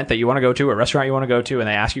got an event that you want to go to, a restaurant you want to go to, and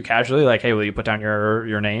they ask you casually, like, hey, will you put down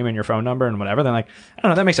your name and your phone number and whatever, then like, I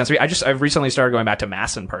don't know, that makes sense to me. I've recently started going back to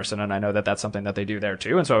mass in person, and I know that that's something that they do there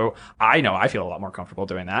too. And so I know I feel a lot more comfortable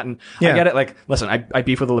doing that. And I get it. Like, listen, I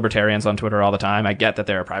beef with the libertarians on Twitter all the time. I get that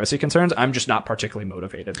there are privacy concerns. I'm just not particularly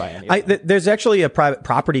motivated by any of them. There's actually a private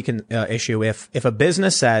property issue. If a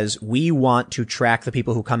business says, we want to track the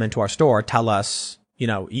people who come into our store, tell us,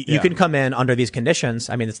 you can come in under these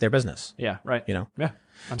conditions. I mean, it's their business. Yeah. Right. Yeah.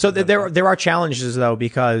 So there are challenges though,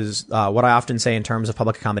 because, what I often say in terms of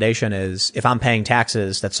public accommodation is if I'm paying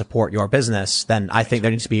taxes that support your business, then I think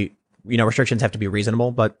there needs to be, restrictions have to be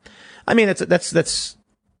reasonable. But I mean, that's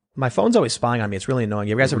my phone's always spying on me. It's really annoying.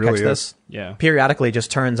 You guys ever catch this? Yeah. Periodically it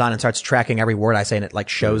just turns on and starts tracking every word I say, and it like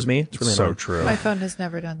shows me. It's really annoying. So true. My phone has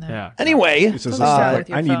never done that. Yeah. Anyway, It says, with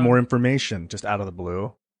your I need phone. more information just out of the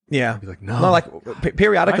blue. yeah. I'd be like, no.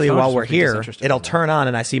 Periodically My phone while is we're usually here, disinterested it'll in that. turn on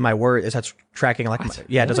and I see my word. It starts tracking like, it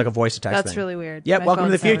does like a voice to text That's thing. really weird. Yep. My Welcome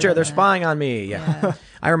to the phone's never future. done They're that. spying on me. Yeah.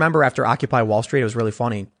 I remember after Occupy Wall Street, it was really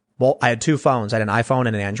funny. Well, I had two phones. I had an iPhone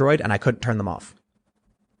and an Android, and I couldn't turn them off.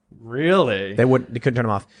 Really? They couldn't turn them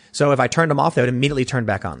off. So if I turned them off, they would immediately turn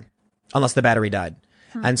back on, unless the battery died.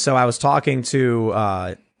 And so I was talking to,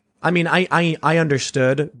 I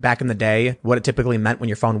understood back in the day what it typically meant when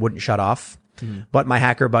your phone wouldn't shut off. But my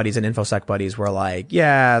hacker buddies and InfoSec buddies were like,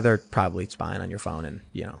 yeah, they're probably spying on your phone. And,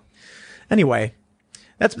 anyway,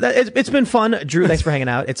 it's been fun. Drew, thanks for hanging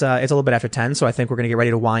out. It's a little bit after 10. So I think we're going to get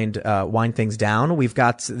ready to wind things down. We've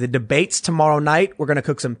got the debates tomorrow night. We're going to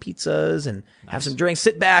cook some pizzas and have some drinks,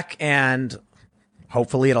 sit back, and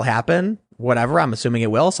hopefully it'll happen. Whatever. I'm assuming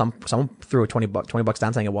it will. Someone threw a $20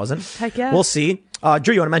 down saying it wasn't. Heck yeah. We'll see.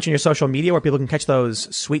 Drew, you want to mention your social media where people can catch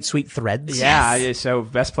those sweet, sweet threads? Yeah, so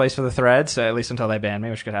best place for the threads, at least until they ban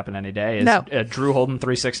me, which could happen any day, is Drew Holden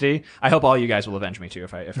 360. I hope all you guys will avenge me too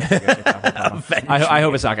if I I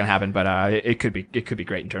hope it's not going to happen, but it could be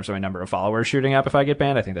great in terms of my number of followers shooting up if I get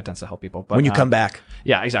banned. I think that tends to help people. But, when you come back.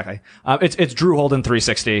 Yeah, exactly. It's Drew Holden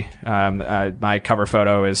 360. My cover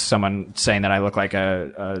photo is someone saying that I look like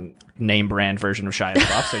a name brand version of Shia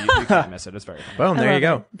LaBeouf, so you can't miss it. It's very fun. Boom, there you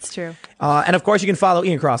go. It's true. And of course, you can follow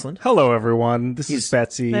Ian Crossland. Hello, everyone. This is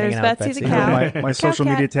Betsy. There's hanging out with Betsy the Betsy. cow. My social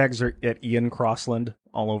cat. media tags are at Ian Crossland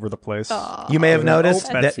all over the place. You may have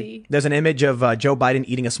noticed that Betsy. there's an image of Joe Biden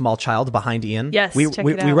eating a small child behind Ian. Yes, we check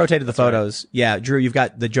it out. rotated the photos. Yeah, Drew, you've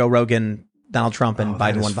got the Joe Rogan, Donald Trump, and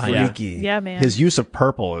That Biden is one behind you. freaky. Yeah, man. His use of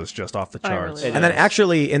purple is just off the I charts. really And then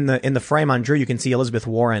actually in the frame on Drew, you can see Elizabeth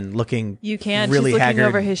Warren looking You can. really She's looking haggard,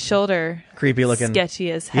 over his shoulder. creepy looking.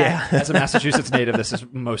 Sketchy as heck. Yeah. As a Massachusetts native, this is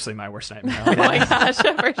mostly my worst nightmare. Oh my gosh,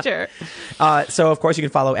 for sure. So of course you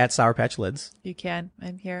can follow at Sour Patch Lids. You can.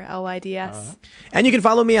 I'm here. LYDS. And you can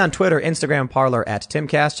follow me on Twitter, Instagram, Parler at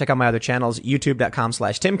Timcast. Check out my other channels,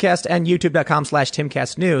 youtube.com/Timcast and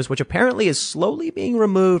youtube.com/TimcastNews, which apparently is slowly being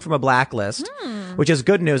removed from a blacklist, which is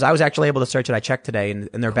good news. I was actually able to search it. I checked today and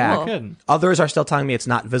they're back. Good. Others are still telling me it's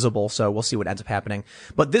not visible, so we'll see what ends up happening.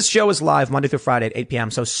 But this show is live Monday through Friday at 8 p.m.,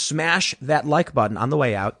 so smash that like button on the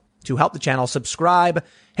way out to help the channel. Subscribe,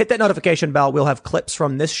 hit that notification bell. We'll have clips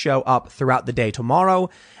from this show up throughout the day tomorrow.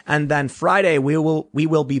 And then Friday, we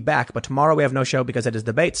will be back. But tomorrow we have no show because it is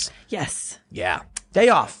debates. Yes. Yeah. Day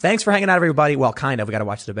off. Thanks for hanging out, everybody. Well, kind of. We got to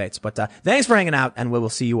watch the debates. But thanks for hanging out, and we will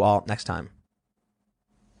see you all next time.